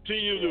church. You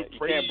continue to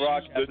praise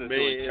the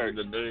man in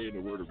the name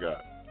of the word of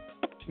God.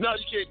 No,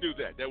 you can't do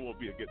that. That won't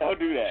be a good thing. Don't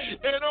do that.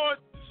 And on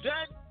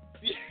that,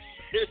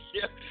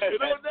 and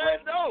on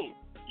that note,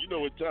 you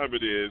know what time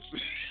it is.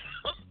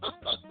 5,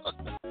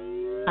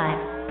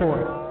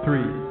 4,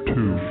 3, 2,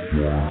 1.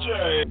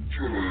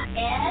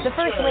 The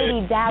First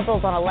Lady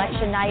dazzles on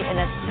election night in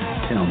a...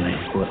 Tell me,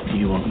 what do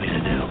you want me to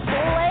do?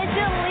 Pledge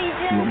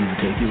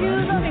allegiance to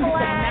the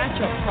flag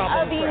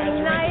of the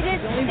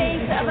United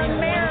States of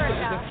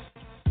America.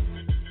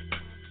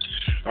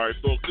 All right,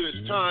 folks,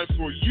 it's time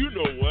for You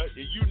Know What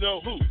and You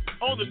Know Who.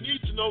 On the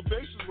need-to-know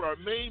basis with our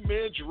main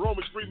man, Jerome.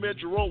 It's free man,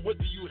 Jerome. What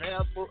do you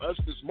have for us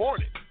this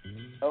morning?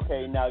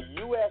 Okay, now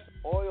U.S.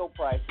 oil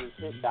prices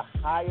hit the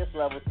highest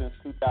level since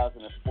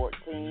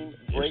 2014,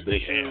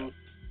 breaking through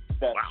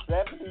the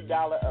 $70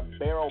 a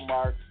barrel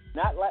mark,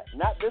 not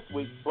this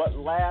week, but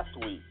last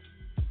week.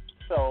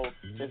 So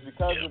it's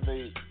because of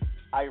the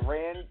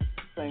Iran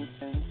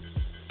sanctions,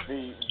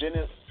 the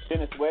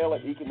Venezuela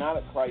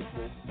economic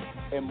crisis,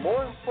 and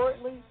more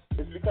importantly,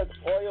 it's because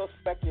oil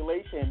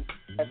speculation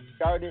has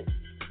started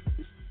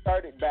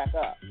back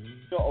up.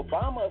 So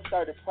Obama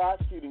started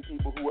prosecuting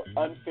people who were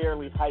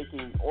unfairly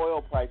hiking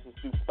oil prices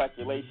through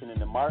speculation in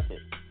the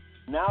market.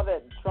 Now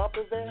that Trump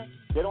is there,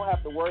 they don't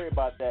have to worry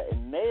about that,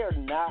 and they are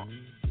not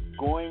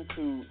going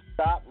to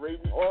stop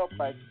raising oil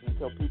prices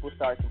until people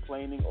start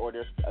complaining or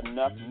there's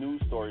enough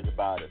news stories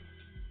about it.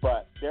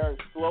 But they're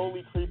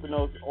slowly creeping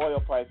those oil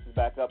prices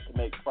back up to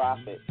make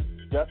profit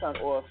just on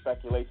oil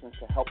speculations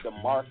to help the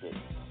market.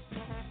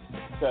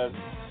 Because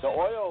the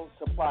oil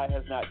supply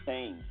has not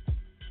changed.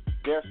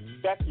 They're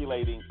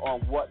speculating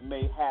on what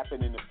may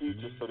happen in the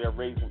future, so they're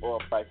raising oil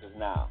prices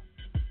now.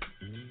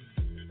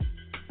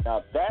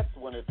 Now, that's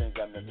one of the things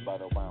I miss about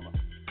Obama.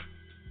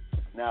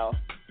 Now,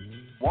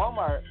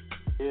 Walmart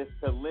is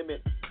to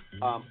limit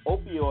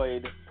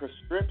opioid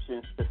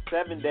prescriptions to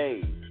 7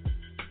 days.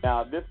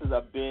 Now, this is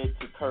a bid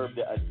to curb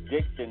the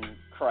addiction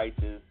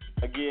crisis.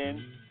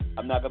 Again,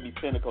 I'm not going to be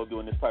cynical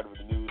doing this part of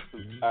the news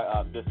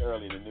this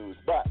early in the news,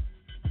 but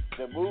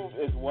the move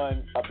is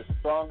one of the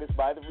strongest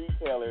by the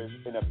retailers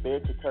in a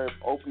bid to curb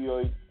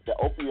the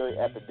opioid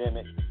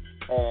epidemic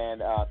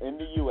and in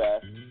the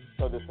U.S.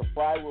 So the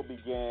supply will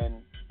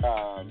begin,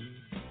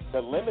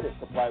 the limited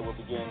supply will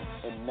begin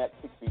in the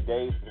next 60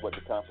 days is what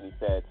the company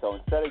said. So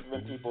instead of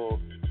giving people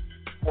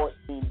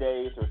 14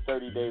 days or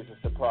 30 days of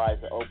supply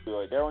of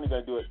opioid, they're only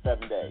going to do it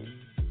 7 days.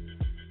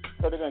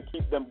 So they're going to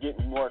keep them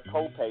getting more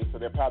co-pay, so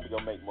they're probably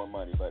going to make more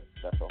money, but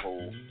that's a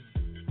whole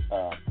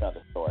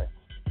another story.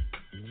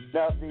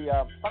 Now,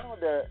 the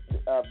founder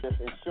of this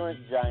insurance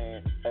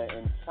giant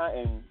in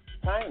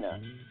China,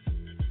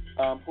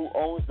 who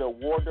owns the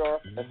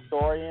Waldorf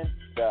Astoria,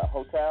 the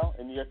hotel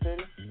in New York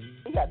City,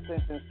 he got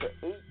sentenced to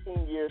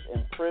 18 years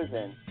in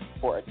prison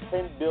for a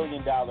 $10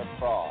 billion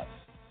fraud.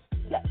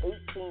 He got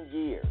 18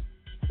 years.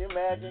 Can you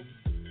imagine?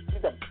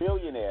 He's a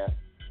billionaire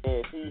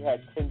if he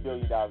had $10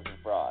 billion in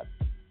fraud.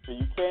 So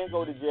you can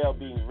go to jail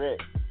being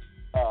rich.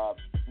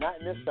 Not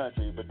in this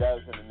country, but that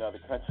was in another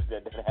country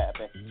that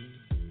happened.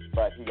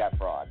 But he got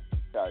fraud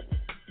charges.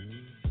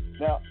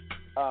 Now,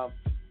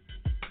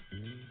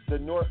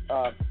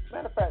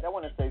 matter of fact, I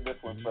want to say this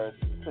one first.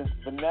 Since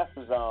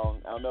Vanessa's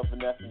on, I don't know if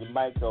Vanessa, your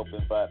mic's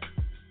open, but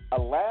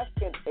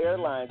Alaskan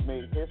Airlines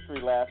made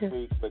history last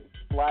week with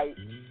flight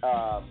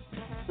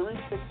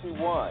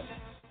 361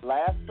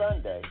 last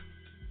Sunday,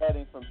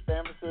 heading from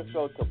San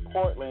Francisco to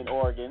Portland,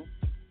 Oregon.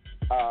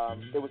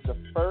 It was the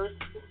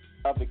first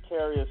of the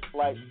carrier's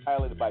flights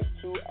piloted by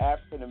two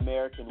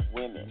African-American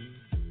women,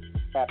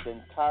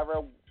 Captain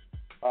Tyra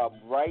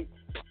Wright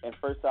and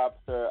First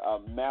Officer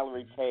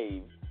Mallory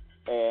Cave.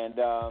 And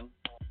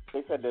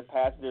they said the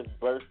passengers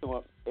burst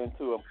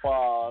into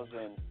applause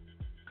and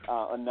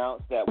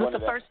announced that one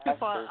of the first two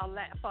for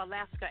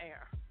Alaska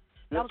Air.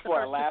 That was the first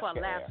two for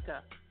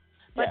Alaska.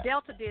 But yeah.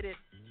 Delta did it.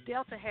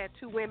 Delta had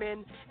two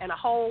women and a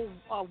whole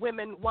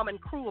woman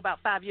crew about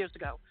 5 years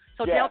ago.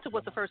 So yeah. Delta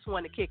was the first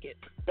one to kick it.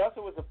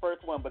 Delta was the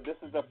first one, but this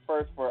is the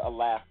first for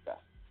Alaska.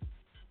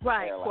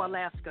 Right, Airlines. For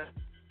Alaska.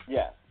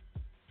 Yes.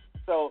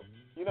 So,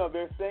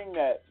 they're saying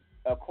that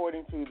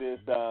according to this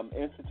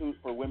Institute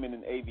for Women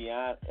in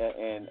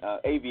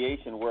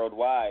Aviation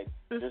Worldwide,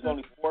 there's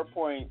only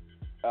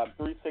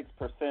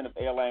 4.36% of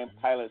airline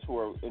pilots who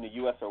are in the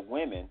U.S. are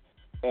women,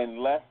 and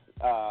less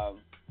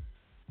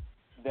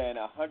than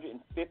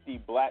 150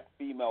 black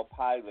female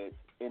pilots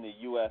in the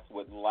U.S.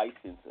 with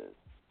licenses.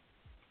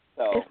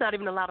 So it's not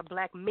even a lot of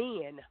black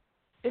men.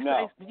 You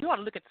ought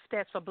to look at the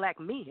stats for black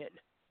men.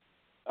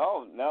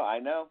 Oh, no, I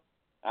know.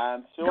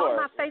 I'm sure. Go on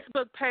my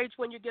Facebook page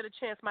when you get a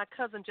chance. My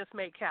cousin just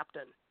made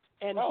captain.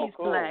 and he's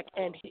cool. black,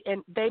 and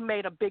they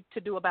made a big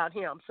to-do about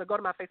him. So go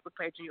to my Facebook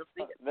page and you'll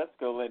see it. That's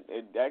cool.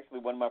 Actually,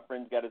 one of my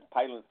friends got his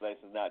pilot's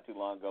license not too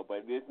long ago,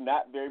 but there's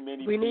not very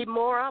many. We need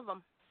more of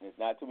them. There's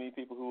not too many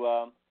people who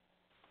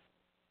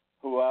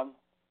fly.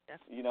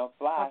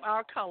 Of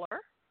our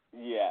color.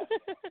 Yeah.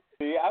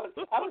 See, I was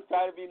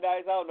trying to be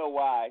nice. I don't know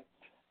why.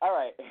 All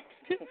right.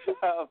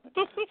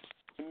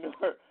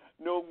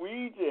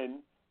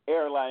 Norwegian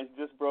Airlines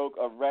just broke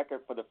a record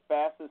for the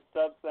fastest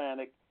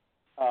subsonic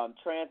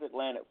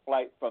transatlantic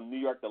flight from New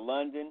York to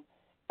London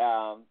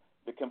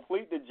to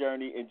complete the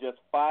journey in just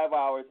 5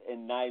 hours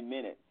and 9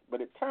 minutes.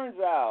 But it turns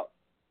out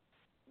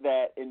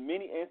that in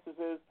many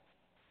instances,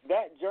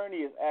 that journey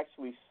is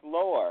actually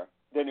slower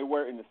than it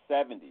were in the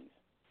 70s.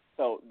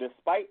 So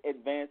despite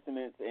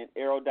advancements in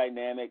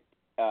aerodynamics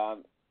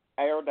and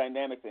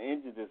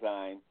engine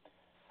design,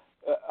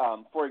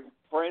 for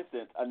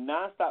instance, a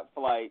nonstop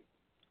flight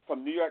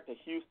from New York to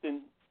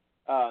Houston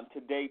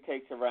today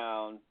takes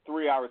around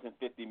 3 hours and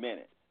 50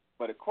 minutes.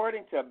 But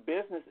according to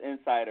Business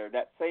Insider,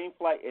 that same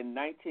flight in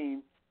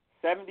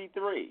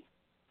 1973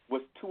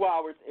 was 2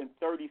 hours and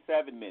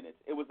 37 minutes.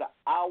 It was an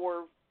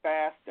hour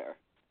faster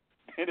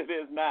than it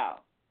is now.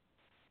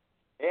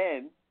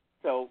 And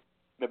so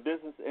the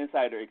Business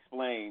Insider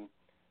explained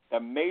the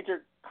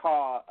major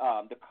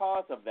the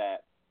cause of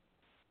that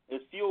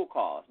is fuel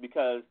costs,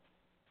 because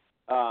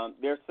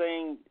they're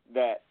saying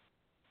that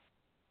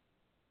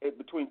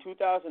between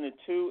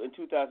 2002 and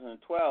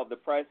 2012, the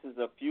prices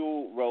of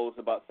fuel rose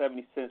about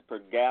 70 cents per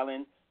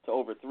gallon to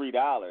over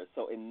 $3.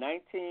 So in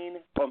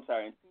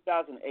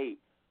 2008,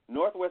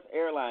 Northwest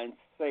Airlines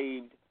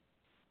said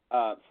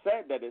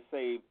that it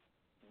saved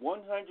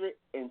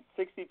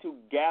 162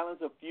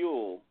 gallons of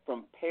fuel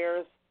from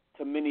Paris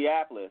to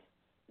Minneapolis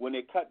when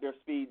they cut their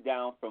speed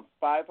down from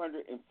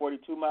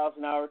 542 miles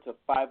an hour to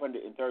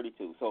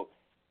 532. So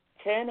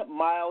 10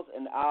 miles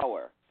an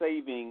hour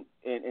saving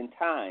in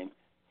time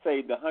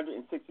saved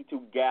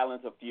 162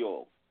 gallons of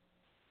fuel.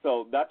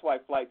 So that's why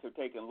flights are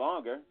taking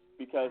longer,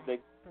 because they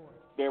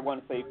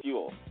want to save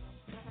fuel,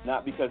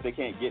 not because they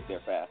can't get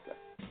there faster.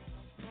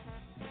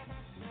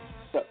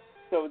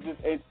 So it's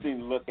just interesting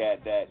to look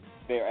at that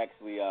they're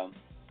actually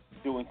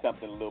doing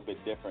something a little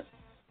bit different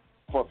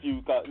for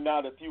fuel.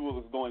 Now the fuel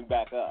is going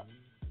back up.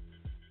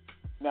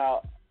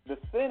 Now the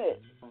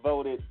Senate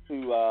voted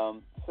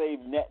to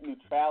save net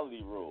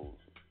neutrality rules.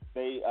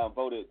 They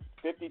voted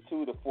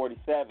 52 to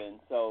 47.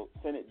 So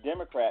Senate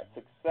Democrats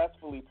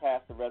successfully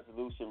passed a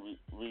resolution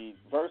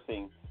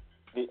reversing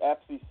the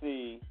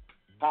FCC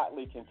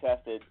hotly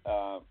contested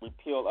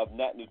repeal of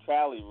net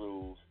neutrality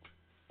rules,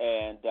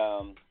 and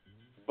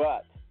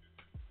but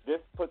this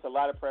puts a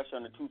lot of pressure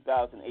on the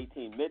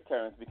 2018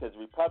 midterms, because the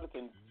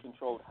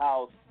Republican-controlled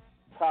House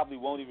probably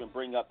won't even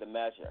bring up the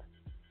measure.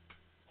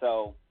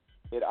 So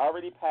it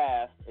already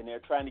passed, and they're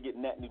trying to get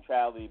net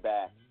neutrality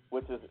back,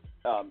 which is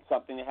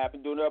something that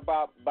happened during the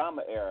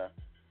Obama era,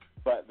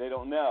 but they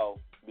don't know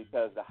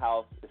because the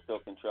House is still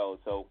controlled.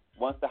 So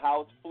once the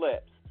House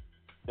flips,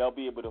 they'll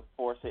be able to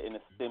force it in a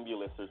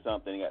stimulus or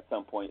something at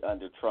some point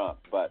under Trump.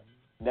 But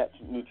net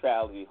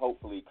neutrality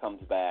hopefully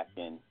comes back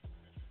and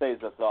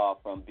saves us all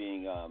from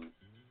being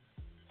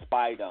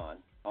spied on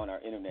our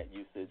internet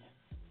usage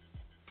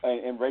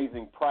and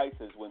raising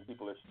prices when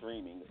people are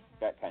streaming,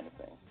 that kind of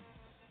thing.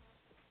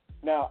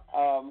 Now,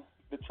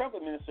 the Trump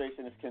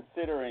administration is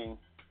considering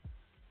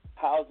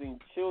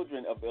housing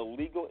children of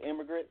illegal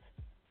immigrants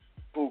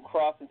who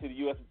cross into the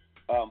U.S.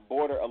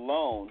 Border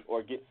alone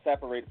or get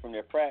separated from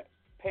their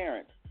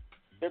parents.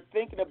 They're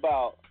thinking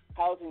about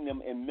housing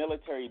them in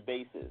military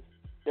bases.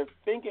 They're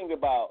thinking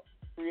about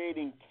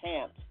creating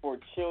camps for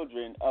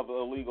children of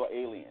illegal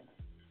aliens.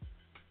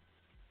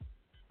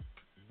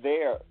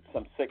 They're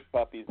some sick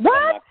puppies.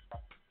 What?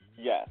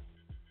 Yes.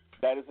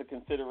 That is a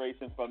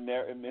consideration from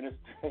their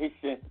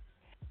administration,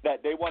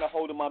 that they want to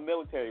hold them on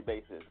military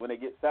bases when they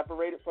get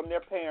separated from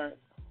their parents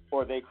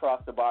or they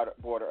cross the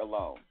border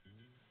alone.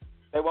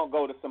 They won't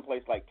go to some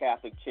place like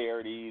Catholic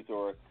Charities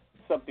or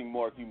something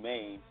more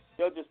humane.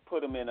 They'll just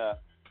put them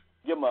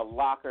give them a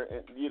locker,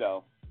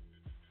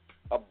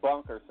 a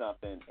bunk or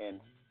something, and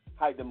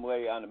hide them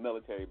away on a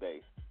military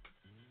base.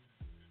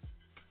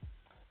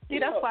 See,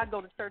 that's why I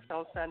go to church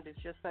on Sundays,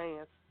 just saying.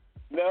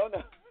 No.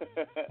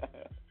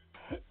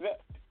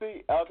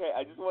 See, okay,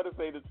 I just want to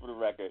say this for the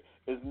record.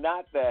 It's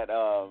not that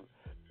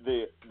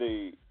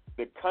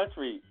the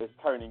country is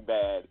turning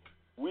bad.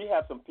 We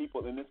have some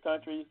people in this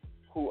country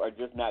who are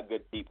just not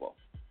good people,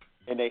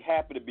 and they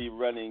happen to be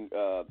running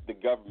the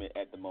government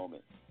at the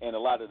moment and a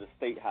lot of the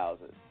state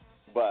houses.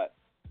 But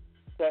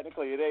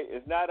technically,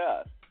 it's not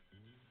us.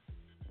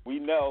 We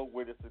know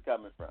where this is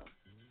coming from.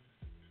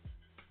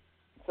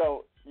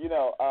 So,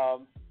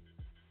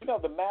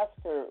 the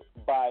massacre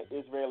by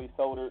Israeli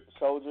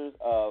soldiers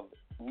of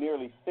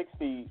nearly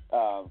 60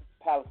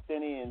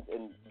 Palestinians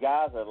in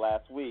Gaza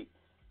last week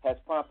has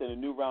prompted a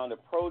new round of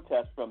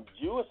protests from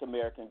Jewish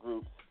American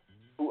groups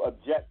who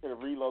object to the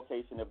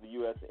relocation of the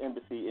U.S.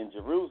 Embassy in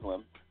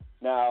Jerusalem.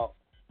 Now,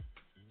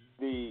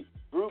 the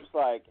groups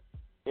like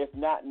If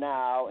Not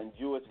Now and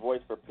Jewish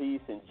Voice for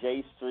Peace and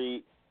J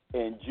Street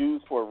and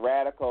Jews for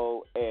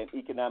Radical and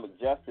Economic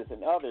Justice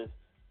and others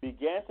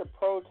began to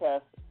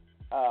protest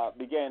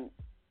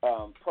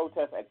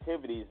protest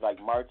activities like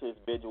marches,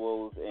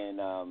 vigils, and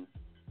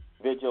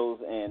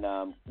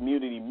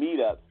community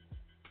meetups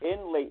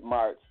in late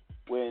March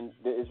when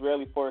the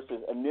Israeli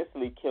forces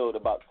initially killed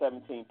about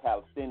 17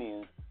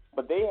 Palestinians,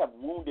 but they have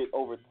wounded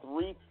over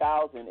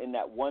 3,000 in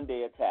that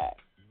one-day attack.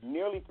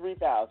 Nearly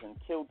 3,000,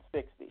 killed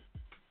 60.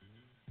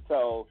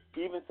 So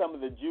even some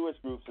of the Jewish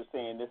groups are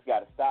saying this got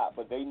to stop,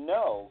 but they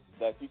know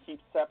that if you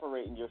keep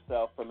separating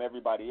yourself from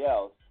everybody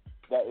else,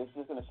 that it's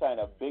just going to shine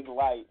a big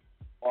light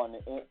on the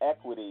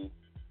inequity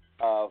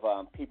of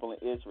people in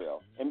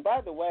Israel. And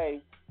by the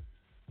way,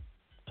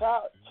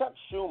 Chuck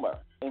Schumer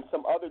and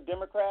some other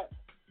Democrats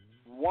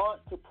want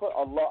to put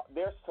a law,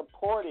 they're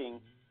supporting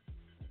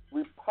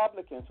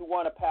Republicans who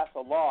want to pass a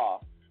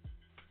law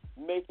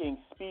making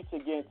speech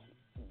against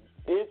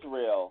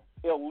Israel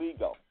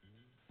illegal.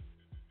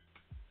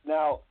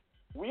 Now,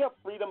 we have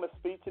freedom of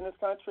speech in this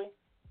country,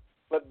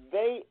 but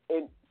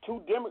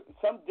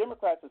some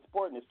Democrats are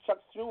supporting this. Chuck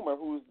Schumer,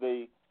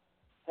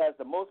 has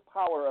the most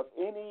power of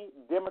any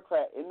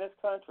Democrat in this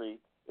country,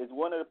 is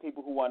one of the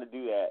people who want to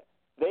do that.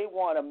 They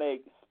want to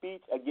make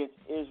speech against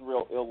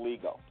Israel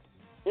illegal.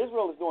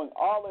 Israel is doing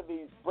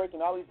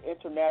breaking all these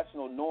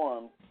international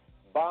norms,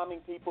 bombing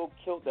people,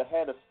 killed the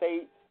head of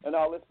state and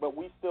all this, but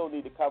we still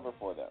need to cover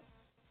for them.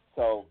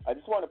 So I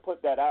just want to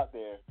put that out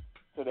there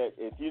so that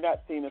if you're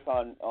not seeing this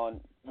on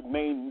the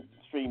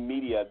mainstream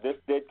media, this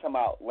did come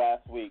out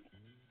last week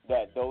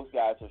that those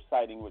guys are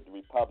siding with the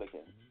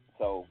Republicans.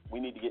 So we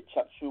need to get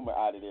Chuck Schumer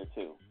out of there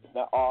too. It's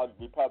not all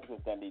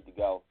Republicans that need to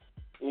go.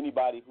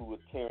 Anybody who was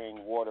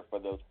carrying water for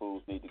those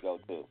fools need to go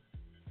too.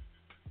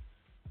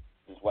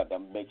 Just want to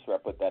make sure I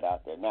put that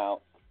out there.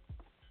 Now,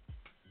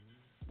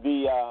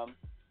 I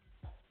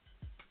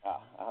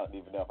don't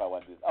even know if I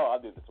want to do this. I'll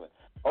do this one.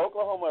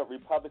 Oklahoma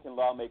Republican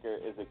lawmaker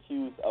is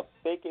accused of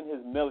faking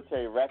his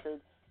military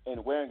record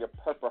and wearing a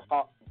Purple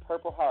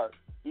Heart,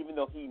 even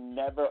though he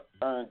never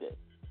earned it.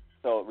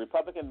 So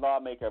Republican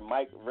lawmaker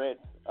Mike Ritz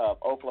of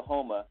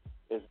Oklahoma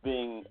is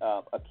being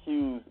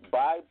accused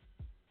by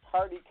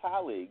party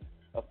colleagues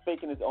of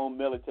faking his own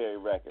military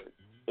record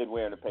and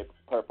wearing a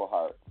Purple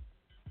Heart.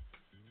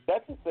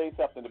 That should say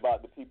something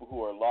about the people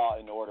who are law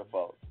and order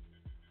folks,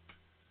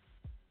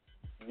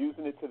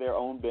 using it to their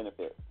own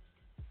benefit.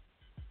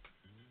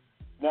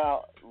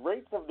 Now,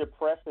 rates of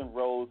depression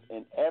rose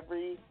in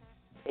every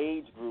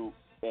age group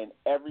in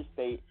every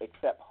state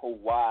except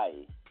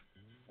Hawaii.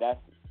 That's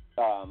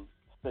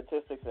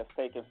statistics that's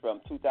taken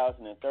from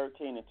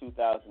 2013 and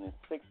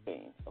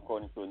 2016,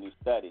 according to a new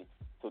study.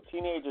 So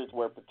teenagers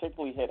were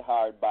particularly hit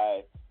hard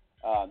by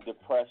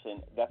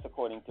depression. That's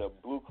according to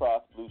Blue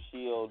Cross Blue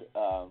Shield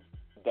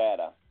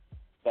data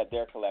that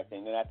they're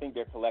collecting. And I think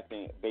they're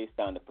collecting it based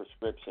on the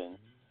prescription.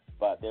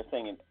 But they're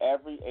saying in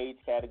every age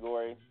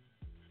category,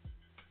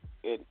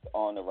 it's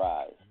on the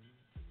rise.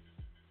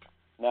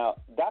 Now,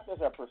 doctors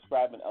are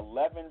prescribing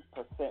 11%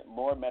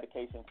 more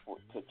medication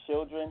to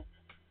children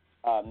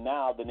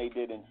now than they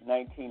did in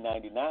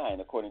 1999,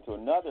 according to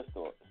another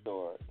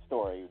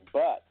story.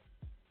 But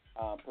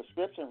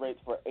prescription rates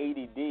for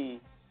ADD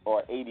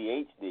or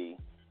ADHD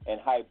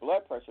and high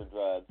blood pressure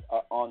drugs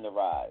are on the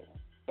rise.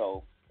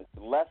 So it's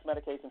less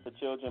medication for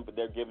children, but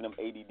they're giving them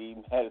ADD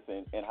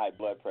medicine and high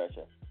blood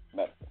pressure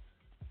medicine.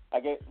 I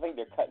think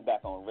they're cutting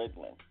back on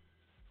Ritalin,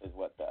 is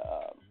what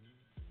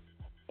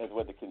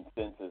the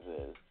consensus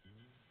is.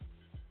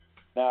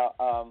 Now,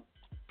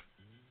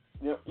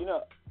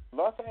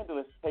 Los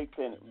Angeles takes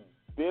in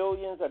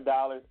billions of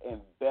dollars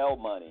in bail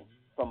money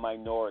from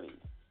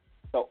minorities.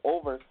 So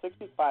over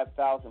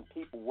 65,000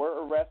 people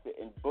were arrested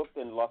and booked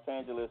in Los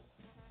Angeles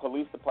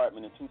Police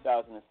Department in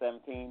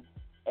 2017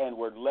 and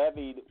were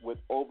levied with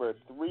over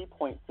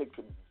 $3.6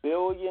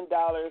 billion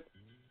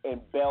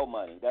in bail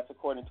money. That's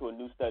according to a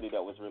new study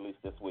that was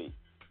released this week.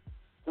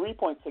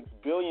 $3.6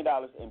 billion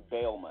in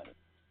bail money.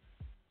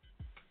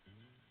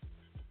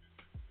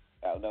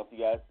 I don't know if you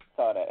guys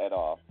saw that at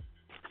all,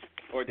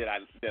 or did I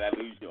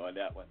lose you on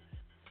that one?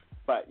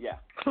 But yeah,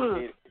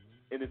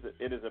 it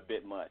is a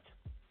bit much.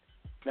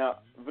 Now,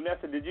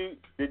 Vanessa, did you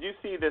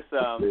see this?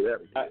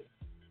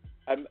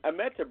 I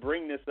meant to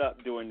bring this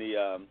up during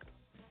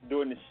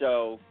the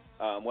show,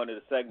 one of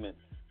the segments.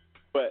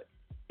 But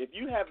if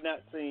you have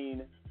not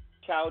seen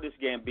Childish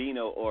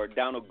Gambino or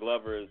Donald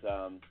Glover's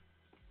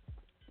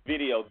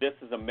video, "This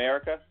Is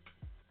America,"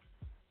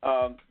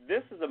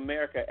 "This Is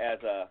America"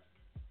 as a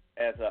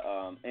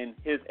in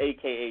his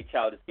AKA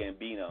Childish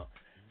Gambino.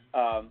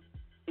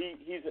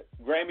 He's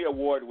Grammy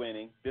Award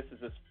winning. This is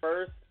his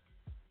first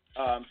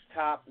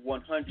top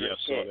 100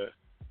 hit. That.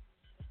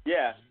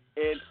 Yeah,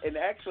 and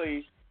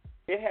actually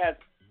it has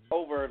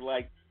over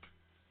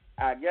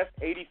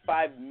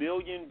 85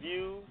 million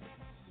views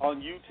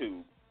on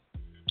YouTube.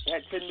 It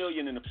had 10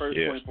 million in the first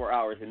 24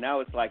 hours, and now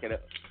it's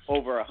at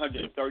over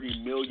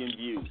 130 million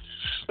views.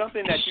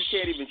 Something that you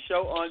can't even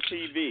show on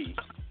TV.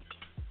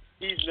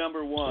 He's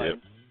number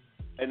one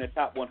in the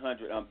top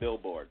 100 on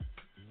Billboard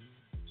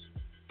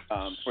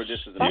for This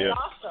Is America.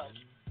 That's awesome.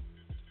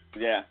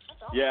 Yeah.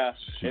 I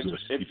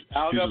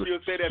don't know if you'll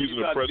say that if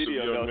you saw the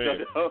video,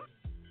 though.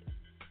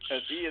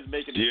 Because he is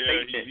making a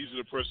statement. He's an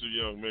impressive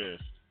young man.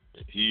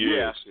 He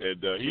is,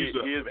 and he's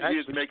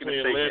making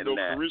playing Lando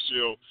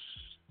Calrissian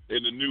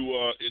in the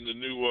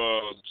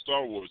new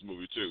Star Wars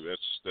movie too.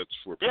 That's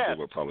for people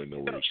that probably know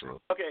where he's from.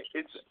 Okay,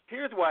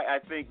 here's why I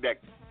think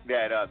that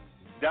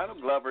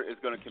Donald Glover is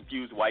going to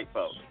confuse white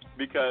folks,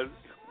 because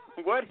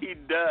what he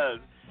does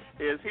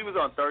is he was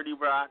on 30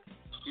 Rock,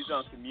 he's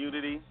on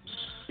Community,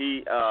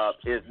 he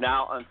is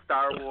now on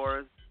Star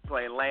Wars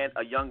playing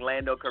a young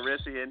Lando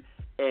Calrissian,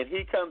 and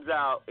he comes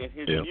out and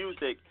his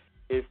music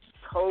is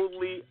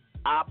totally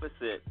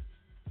opposite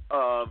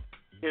of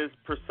his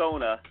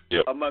persona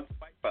amongst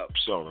white folks,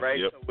 right?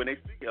 So when they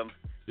see him,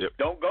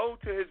 don't go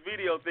to his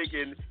video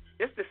thinking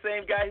it's the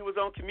same guy who was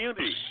on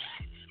Community,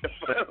 the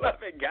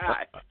fun-loving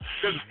guy.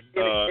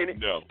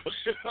 No.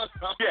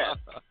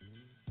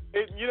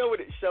 You know what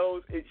it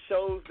shows? It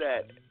shows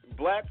that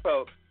black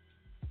folks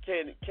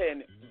can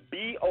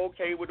be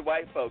okay with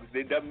white folks.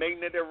 They don't make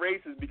that they're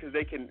racist because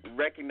they can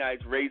recognize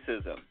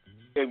racism,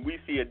 and we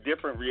see a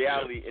different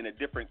reality in a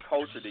different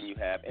culture than you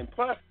have. And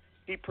plus,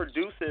 he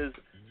produces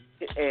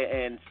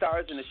and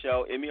stars in the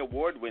show, Emmy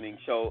Award-winning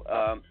show,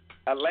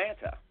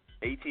 Atlanta,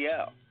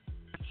 ATL,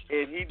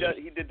 and he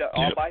did that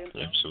all by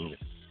himself. Absolutely.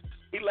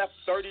 He left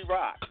 30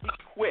 Rock. He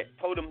quit.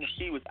 Told him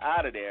he was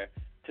out of there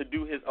to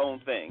do his own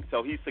thing.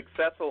 So he's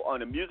successful on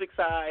the music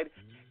side.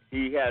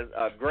 He has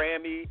a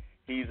Grammy.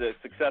 He's a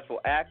successful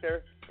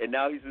actor, and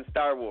now he's in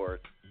Star Wars.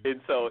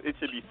 And so it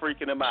should be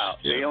freaking him out.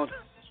 They don't.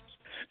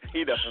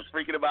 He doesn't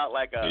freaking him out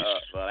like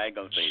well, I ain't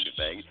gonna say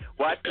anything.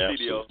 Watch the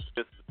video.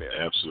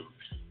 Absolutely.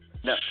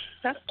 No.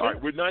 All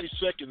right, we're 90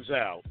 seconds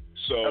out.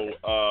 So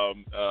I'll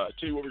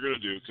tell you what we're going to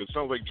do, because it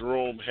sounds like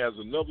Jerome has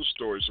another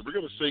story. So we're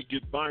going to say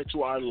goodbye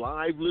to our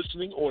live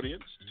listening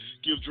audience.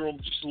 Give Jerome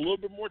just a little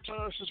bit more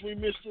time since we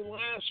missed it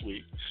last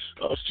week.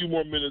 A few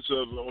more minutes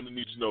on the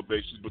need-to-know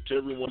basis. But to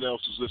everyone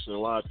else who's listening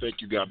live,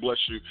 thank you. God bless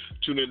you.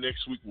 Tune in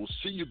next week. We'll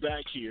see you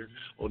back here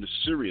on the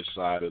serious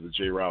side of the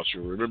J. Rouse Show.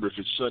 Remember, if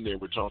it's Sunday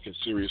and we're talking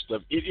serious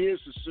stuff, it is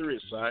the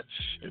serious side.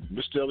 And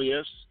Mr.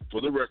 LES,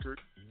 for the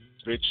record,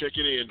 been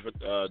checking in with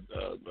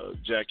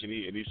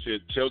Jackie, and he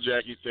said, tell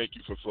Jackie thank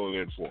you for filling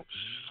in for him.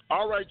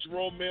 All right,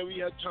 Jerome, man, we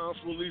had time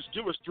for at least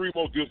give us 3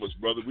 more good ones,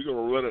 brother. We're going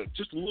to run it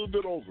just a little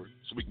bit over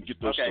so we can get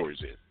those stories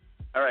in.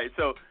 All right,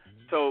 so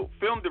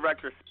film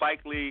director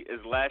Spike Lee is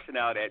lashing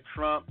out at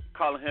Trump,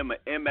 calling him an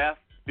MF,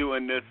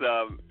 doing this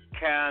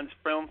Cannes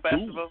Film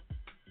Festival.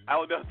 I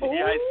don't know if you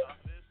guys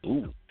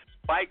saw this.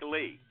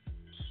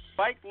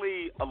 Spike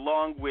Lee,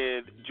 along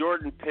with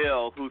Jordan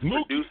Peele, who's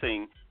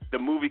producing the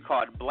movie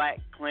called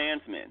Black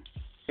Klansman,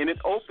 and it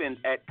opened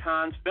at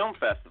Cannes Film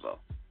Festival.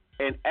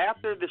 And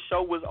after the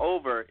show was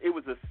over, it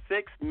was a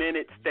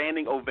 6-minute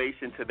standing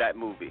ovation to that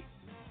movie.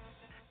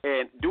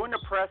 And during the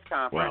press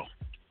conference,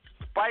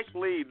 Spike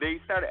Lee, they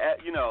started,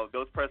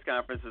 those press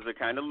conferences are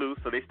kind of loose,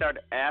 so they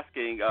started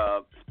asking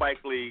Spike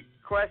Lee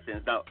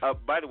questions. Now,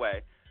 by the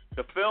way,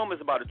 the film is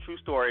about a true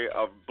story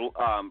of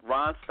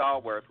Ron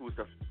Stallworth, who's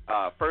the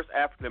first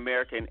African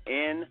American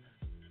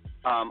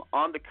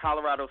on the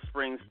Colorado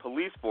Springs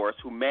police force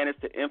who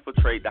managed to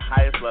infiltrate the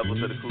highest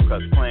levels of the Ku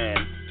Klux Klan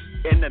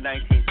in the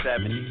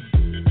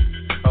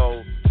 1970s.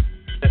 So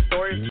the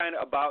story is kind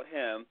of about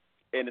him,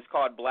 and it's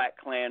called Black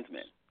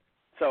Klansman.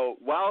 So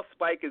while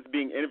Spike is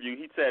being interviewed,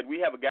 he said,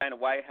 we have a guy in the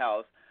White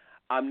House,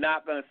 I'm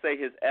not going to say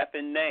his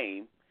effing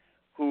name,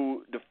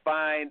 who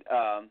defined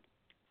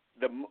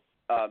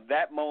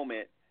that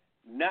moment,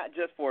 not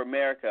just for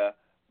America,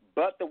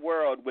 but the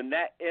world, when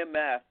that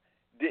MF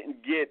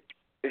didn't get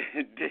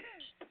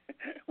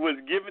was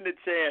given the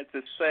chance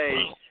to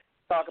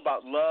talk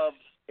about love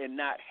and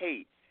not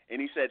hate.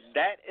 And he said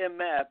that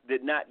MF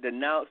did not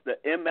denounce the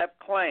MF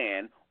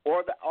Klan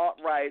or the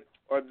alt-right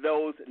or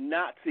those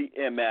Nazi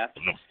MF.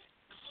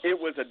 It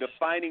was a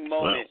defining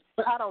moment.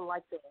 But I don't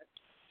like that.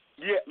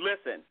 Yeah,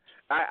 listen,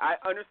 I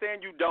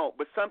understand you don't,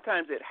 but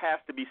sometimes it has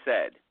to be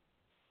said.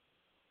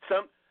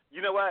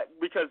 You know what?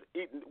 Because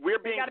we're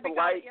being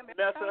polite,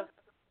 Vanessa.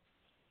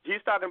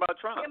 He's talking about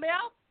Trump.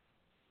 ML?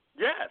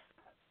 Yes.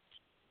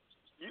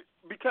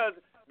 Because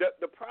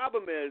the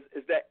problem is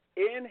that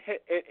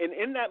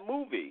in that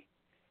movie,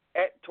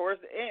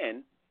 towards the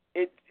end,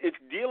 it's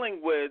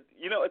dealing with,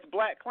 it's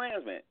Black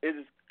Klansmen.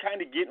 It's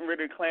kind of getting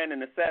rid of the Klan in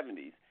the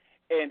 70s.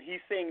 And he's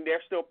saying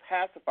they're still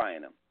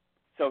pacifying them.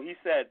 So he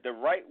said the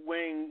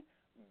right-wing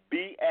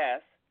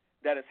BS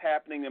that is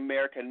happening in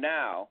America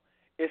now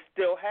is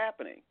still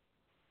happening.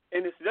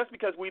 And it's just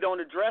because we don't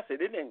address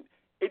it.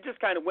 It just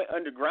kind of went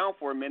underground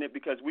for a minute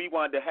because we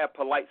wanted to have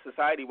polite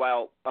society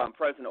while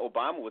President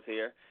Obama was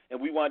here, and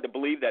we wanted to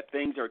believe that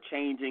things are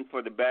changing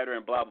for the better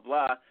and blah, blah,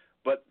 blah.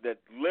 But the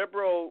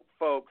liberal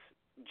folks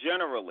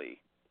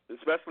generally,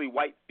 especially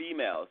white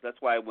females, that's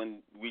why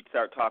when we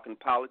start talking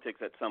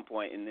politics at some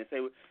point and they say,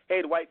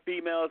 hey, the white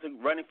females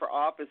are running for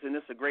office and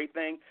this is a great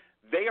thing,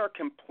 they are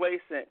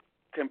complicit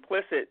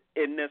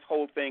in this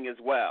whole thing as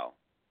well.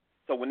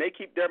 So when they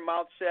keep their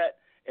mouth shut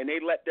and they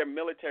let their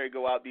military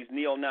go out, these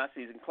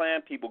neo-Nazis and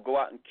Klan people go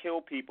out and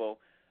kill people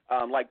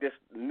like this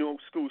new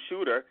school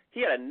shooter,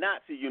 he had a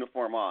Nazi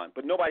uniform on,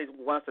 but nobody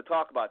wants to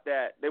talk about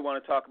that. They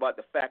want to talk about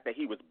the fact that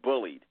he was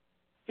bullied.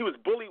 He was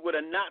bullied with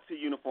a Nazi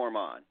uniform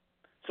on.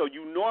 So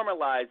you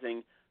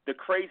normalizing the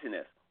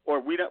craziness,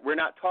 or we're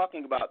not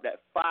talking about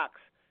that Fox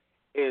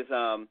is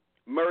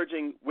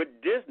merging with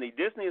Disney.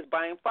 Disney is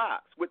buying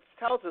Fox, which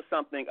tells us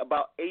something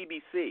about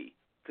ABC,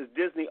 because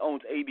Disney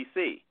owns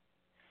ABC.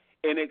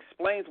 And it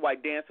explains why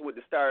Dancing with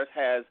the Stars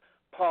has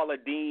Paula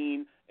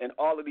Deen and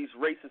all of these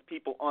racist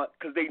people on,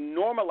 because they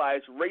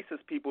normalize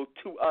racist people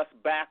to us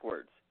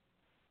backwards.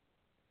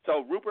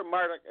 So Rupert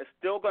Murdoch is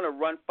still going to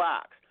run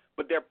Fox,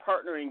 but they're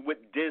partnering with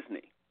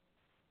Disney,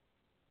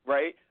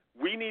 right?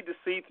 We need to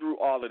see through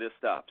all of this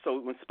stuff. So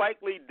when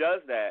Spike Lee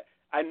does that,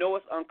 I know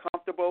it's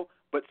uncomfortable,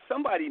 but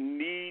somebody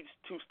needs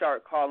to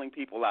start calling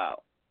people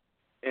out.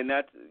 And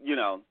that's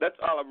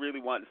all I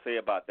really want to say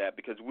about that,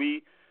 because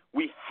we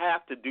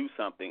have to do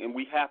something, and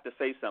we have to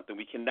say something.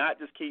 We cannot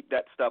just keep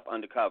that stuff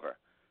undercover.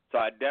 So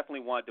I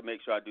definitely wanted to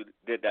make sure I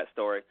did that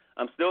story.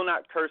 I'm still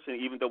not cursing,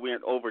 even though we're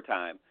in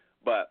overtime,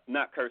 but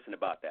not cursing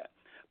about that.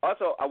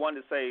 Also, I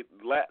wanted to say,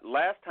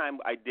 last time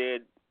I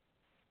did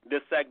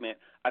this segment,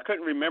 I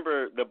couldn't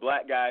remember the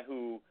black guy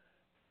who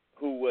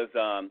was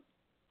the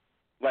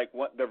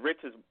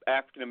richest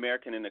African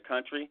American in the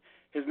country.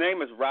 His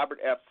name is Robert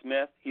F.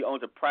 Smith. He's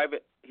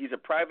a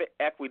private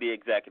equity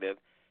executive.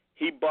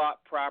 He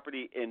bought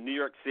property in New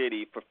York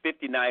City for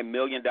 $59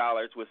 million,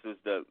 which is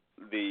the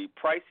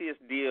priciest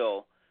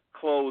deal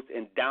closed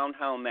in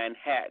downtown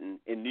Manhattan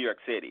in New York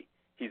City.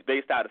 He's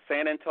based out of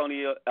San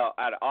Antonio,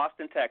 out of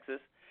Austin, Texas,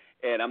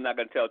 and I'm not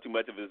going to tell too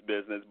much of his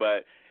business,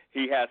 but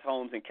he has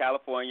homes in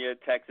California,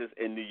 Texas,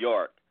 and New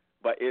York.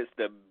 But it's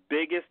the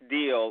biggest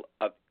deal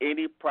of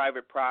any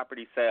private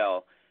property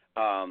sale.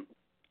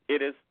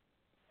 It is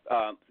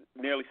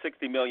nearly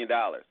 $60 million.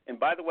 And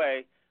by the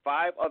way,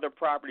 5 other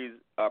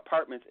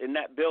apartments in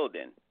that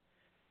building,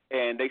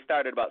 and they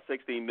started about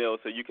 $16 million,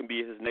 so you can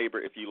be his neighbor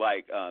if you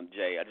like,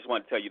 Jay. I just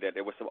want to tell you that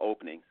there were some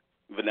openings.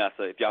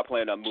 Vanessa, if y'all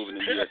plan on moving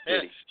to New York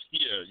City.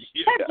 Yeah.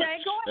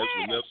 Jay, go That's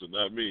ahead. Vanessa,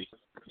 not me.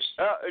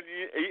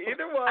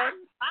 Either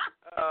one.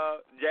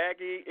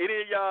 Jackie,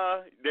 any of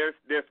y'all, there's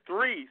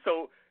 3.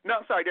 So, no,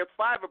 I'm sorry, there's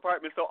 5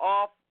 apartments, so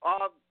all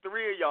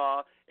 3 of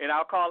y'all, and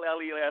I'll call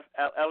LES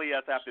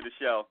after the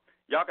show.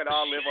 Y'all can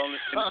all live in the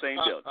same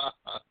building.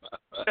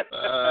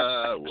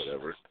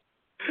 Whatever.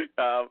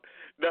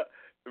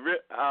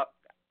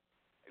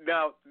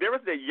 Now, there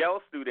was a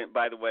Yale student,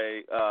 by the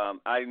way.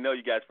 I know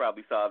you guys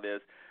probably saw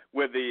this,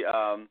 where the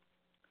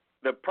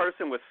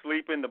person was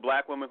sleeping, the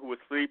black woman who was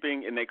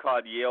sleeping, and they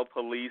called Yale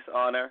police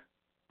on her,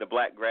 the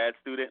black grad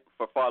student,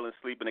 for falling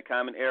asleep in the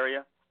common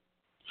area.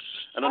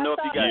 I don't know if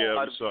you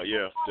guys saw.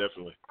 Yeah,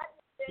 definitely.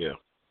 Yeah.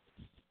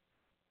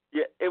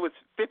 Yeah, it was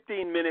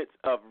 15 minutes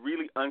of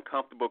really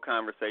uncomfortable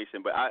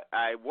conversation. But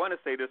I want to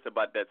say this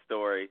about that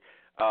story.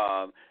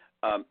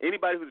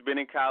 Anybody who's been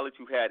in college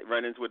who had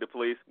run-ins with the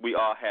police, we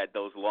all had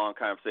those long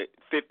conversations,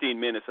 15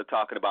 minutes of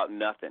talking about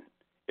nothing.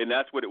 And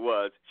that's what it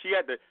was. She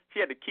had the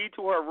key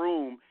to her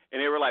room,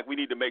 and they were like, we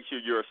need to make sure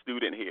you're a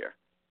student here.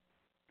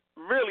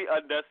 Really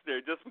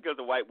unnecessary just because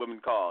a white woman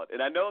called.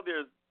 And I know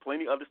there's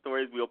plenty other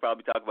stories we'll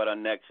probably talk about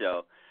on next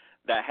show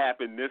that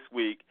happened this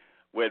week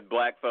with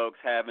black folks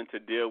having to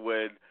deal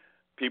with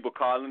people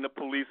calling the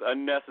police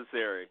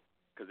unnecessary,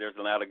 because there's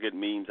a lot of good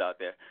memes out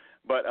there.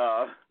 But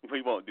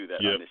we won't do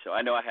that on this show.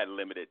 I know I had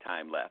limited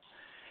time left.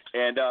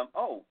 And,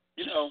 go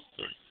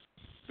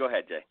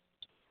ahead, Jay.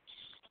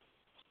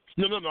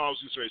 No, I was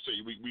just going to say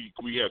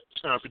we have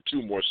time for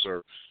 2 more,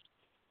 sir.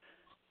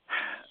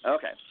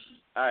 Okay.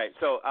 All right,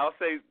 so I'll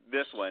say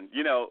this one.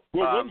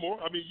 One more?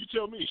 I mean, you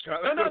tell me. No.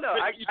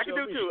 I can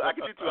do 2. I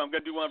can do 2. I'm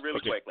going to do one really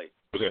quickly.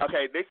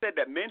 Okay. They said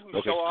that men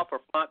who show off or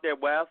flaunt their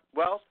wealth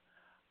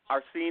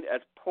are seen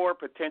as poor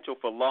potential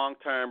for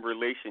long-term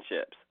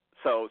relationships.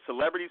 So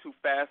celebrities who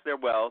fast their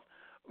wealth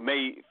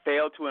may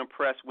fail to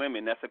impress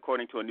women. That's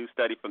according to a new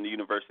study from the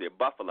University of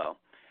Buffalo.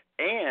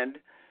 And,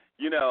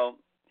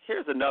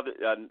 here's another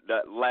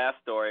the last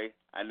story.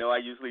 I know I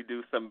usually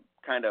do some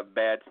kind of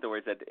bad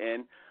stories at the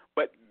end,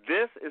 but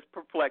this is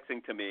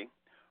perplexing to me.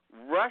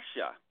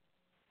 Russia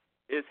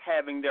is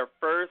having their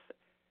first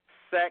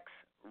sex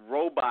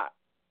robot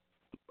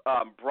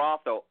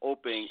brothel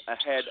opening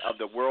ahead of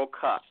the World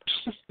Cup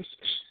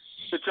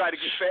to try to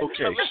get fed.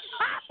 Okay.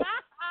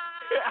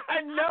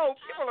 I know.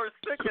 People are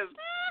sick as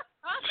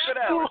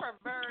whatever.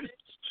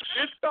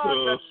 It's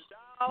called the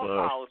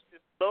Dollhouse.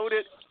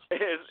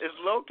 It's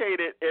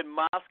located in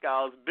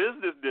Moscow's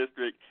business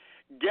district.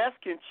 Guests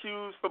can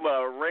choose from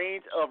a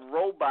range of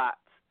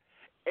robots,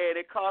 and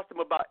it costs them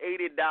about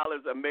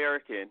 $80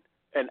 American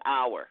an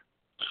hour.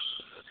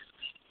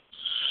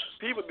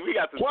 People, we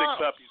got some sick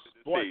puppies in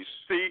this piece.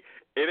 See,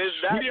 it is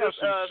not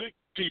just us. Sick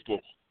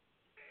people.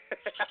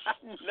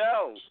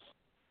 No.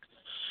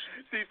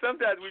 See,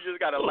 sometimes we just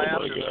got to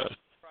laugh and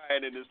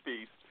crying in this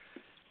piece.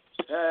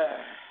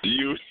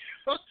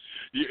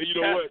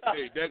 You know what?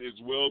 Hey, that is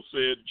well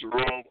said,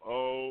 Jerome.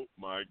 Oh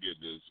my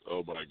goodness.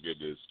 Oh my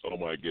goodness. Oh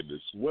my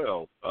goodness.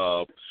 Well,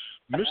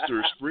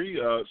 Mr. Spree,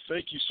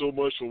 thank you so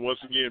much for once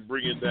again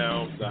bringing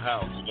down the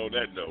house. And on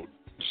that note.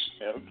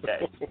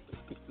 Okay.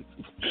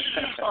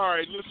 All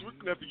right, listen, we're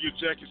going to have to give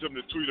Jackie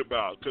something to tweet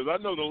about because I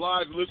know the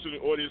live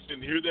listening audience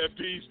didn't hear that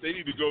piece. They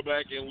need to go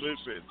back and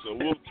listen. So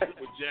we'll get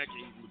with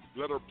Jackie,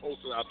 let her post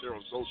it out there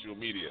on social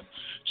media.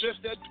 Just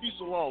that piece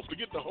alone.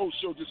 Forget the whole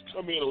show. Just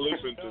come in and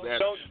listen to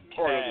that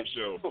part of the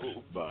show.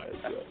 Bye.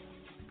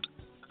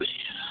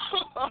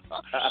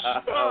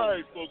 All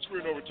right, folks,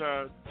 we're in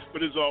overtime. But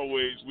as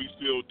always, we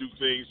still do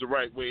things the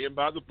right way and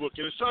by the book.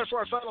 And it's time for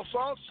our final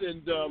thoughts.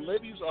 And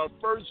ladies, our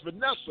first,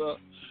 Vanessa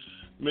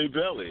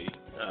Maybelli,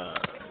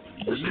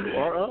 you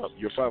are up.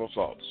 Your final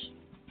thoughts.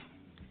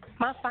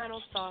 My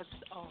final thoughts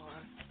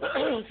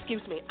are,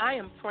 excuse me, I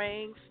am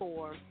praying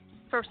for,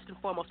 first and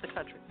foremost, the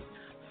country.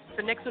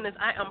 The next one is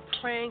I am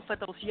praying for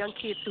those young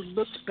kids who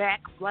looked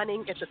back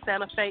running at the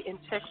Santa Fe in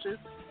Texas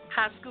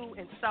high school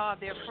and saw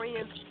their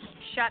friends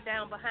shot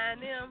down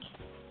behind them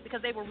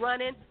because they were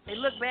running. They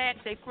looked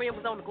back, their friend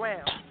was on the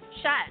ground,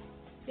 shot,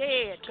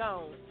 dead,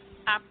 gone.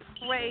 I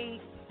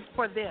pray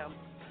for them.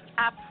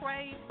 I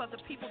pray for the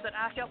people that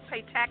I help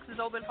pay taxes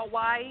over in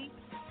Hawaii.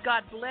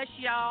 God bless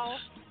y'all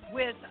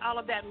with all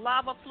of that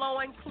lava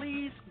flowing.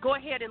 Please go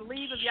ahead and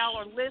leave if y'all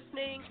are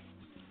listening.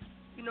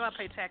 You know I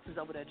pay taxes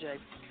over there, Jay.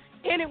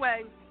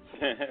 Anyway,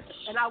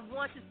 and I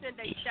want to send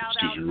a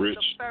shout-out to the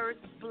first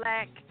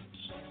black,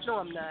 no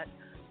I'm not,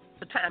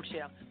 the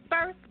timeshare,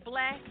 first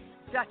black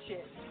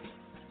Duchess.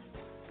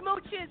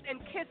 Smooches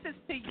and kisses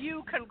to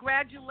you.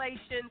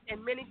 Congratulations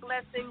and many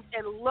blessings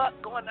and luck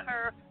going to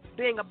her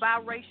being a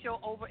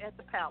biracial over at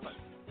the palace.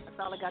 That's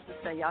all I got to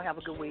say. Y'all have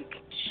a good week.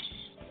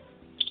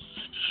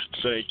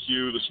 Thank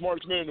you. The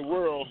smartest man in the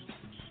world,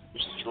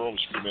 Mr. Jerome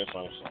Spree,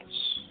 final thoughts.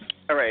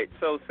 All right,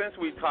 so since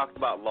we talked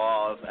about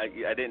laws, I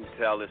didn't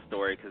tell this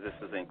story because this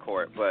is in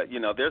court, but, you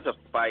know, there's a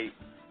fight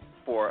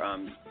for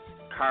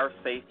car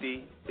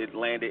safety. It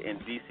landed in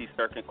D.C.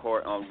 Circuit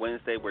Court on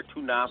Wednesday where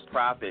two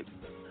nonprofits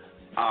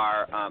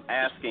are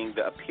asking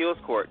the appeals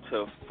court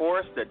to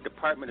force the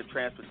Department of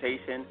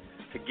Transportation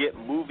to get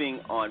moving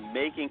on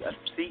making a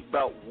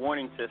seatbelt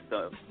warning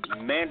system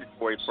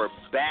mandatory for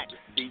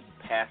backseat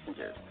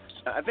passengers.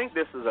 Now, I think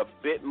this is a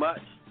bit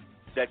much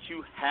that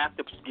you have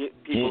to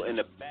get people in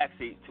the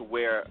backseat to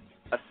wear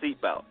a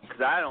seatbelt,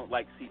 because I don't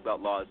like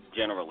seatbelt laws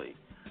generally,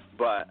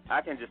 but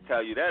I can just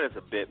tell you that is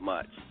a bit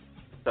much.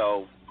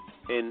 So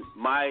in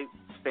my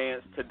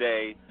stance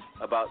today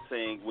about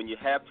saying when you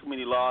have too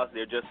many laws,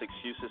 they're just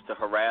excuses to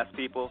harass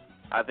people,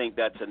 I think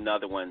that's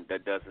another one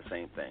that does the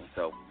same thing.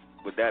 So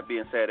with that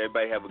being said,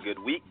 everybody have a good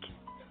week,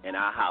 and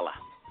I'll holla.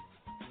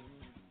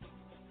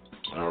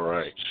 All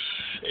right.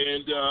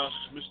 And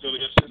Mr.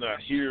 Elias is not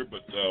here,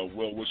 but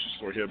well wishes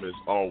for him as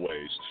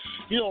always.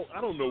 You know,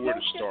 I don't know where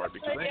to start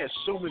because I have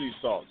so many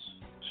thoughts.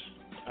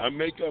 I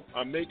make up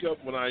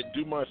when I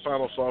do my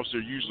final thoughts.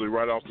 They're usually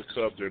right off the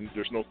cuff.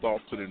 There's no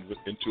thought put into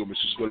them.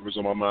 It's just whatever's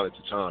on my mind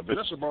at the time.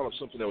 Vanessa brought up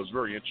something that was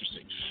very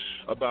interesting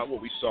about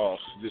what we saw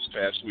this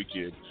past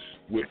weekend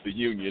with the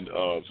union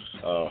of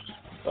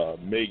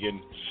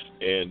Meghan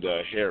and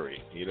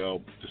Harry. You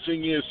know, the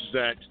thing is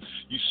that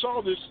you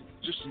saw this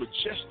just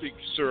majestic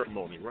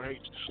ceremony,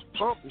 right?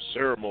 Pomp and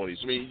ceremonies.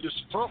 I mean, just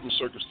pomp and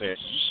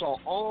circumstances. You saw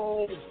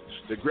all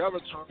the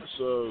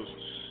gravitas of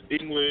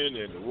England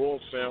and the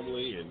royal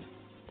family and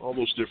all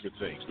those different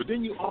things. But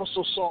then you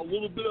also saw a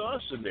little bit of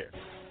us in there.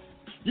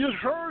 You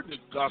heard the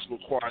gospel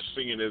choir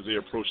singing as they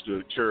approached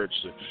the carriage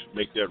to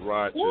make that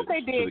ride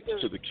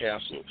to the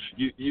castle.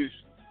 You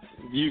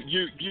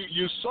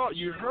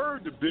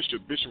heard the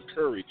Bishop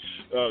Curry,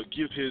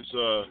 give his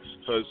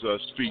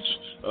speech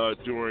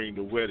during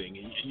the wedding,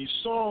 and you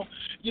saw,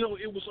 you know,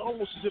 it was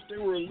almost as if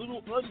they were a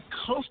little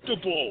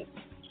uncomfortable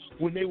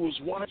when they was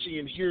watching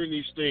and hearing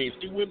these things.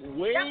 They went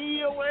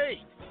way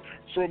away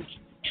from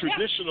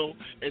traditional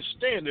and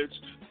standards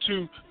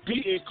to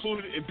be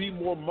included and be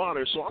more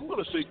modern. So I'm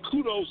going to say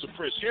kudos to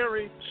Prince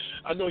Harry.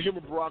 I know him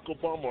and Barack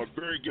Obama are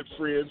very good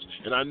friends,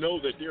 and I know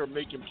that they are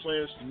making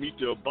plans to meet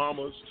the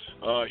Obamas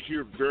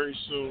here very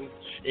soon.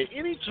 And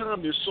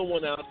anytime there's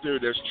someone out there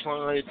that's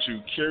trying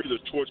to carry the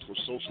torch for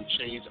social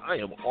change, I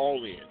am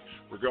all in,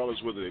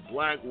 regardless whether they're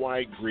black,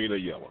 white, green, or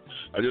yellow.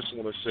 I just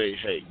want to say,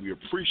 hey, we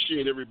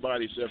appreciate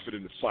everybody's effort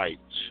in the fight.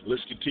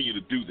 Let's continue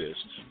to do this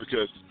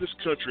because this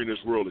country and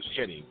this world is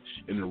heading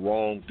in the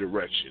wrong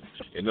direction.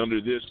 And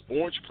under this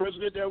orange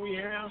president that we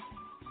have,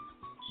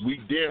 we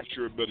damn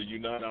sure better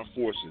unite our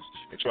forces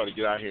and try to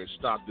get out here and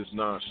stop this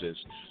nonsense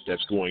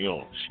that's going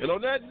on. And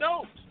on that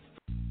note,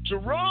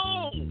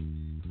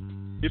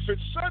 Jerome, if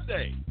it's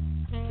Sunday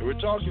and we're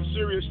talking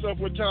serious stuff,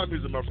 what time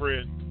is it, my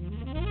friend?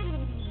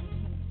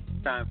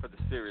 Time for the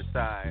serious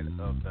side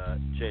of the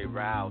J.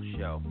 Rouse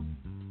Show.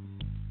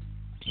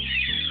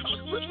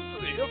 Listen to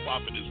the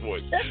hip-hop in his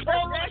voice.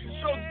 All right,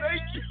 so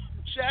thank you,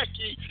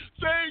 Jackie.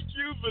 Thank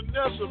you,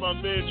 Vanessa, my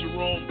man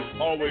Jerome.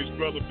 Always,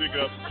 brother, big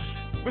up.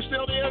 Mr.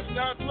 Elias,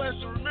 God bless.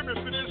 And remember,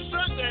 if it is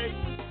Sunday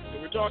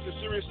and we're talking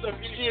serious stuff.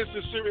 It is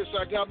the serious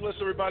side. God bless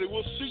everybody.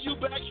 We'll see you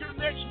back here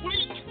next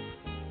week.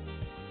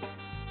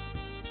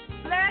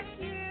 Bless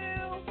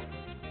you.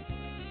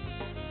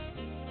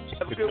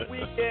 Have a good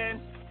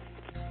weekend.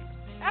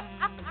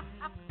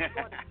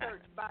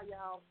 Bye,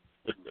 y'all.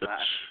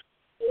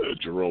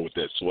 Jerome with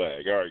that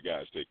swag. All right,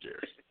 guys, take care.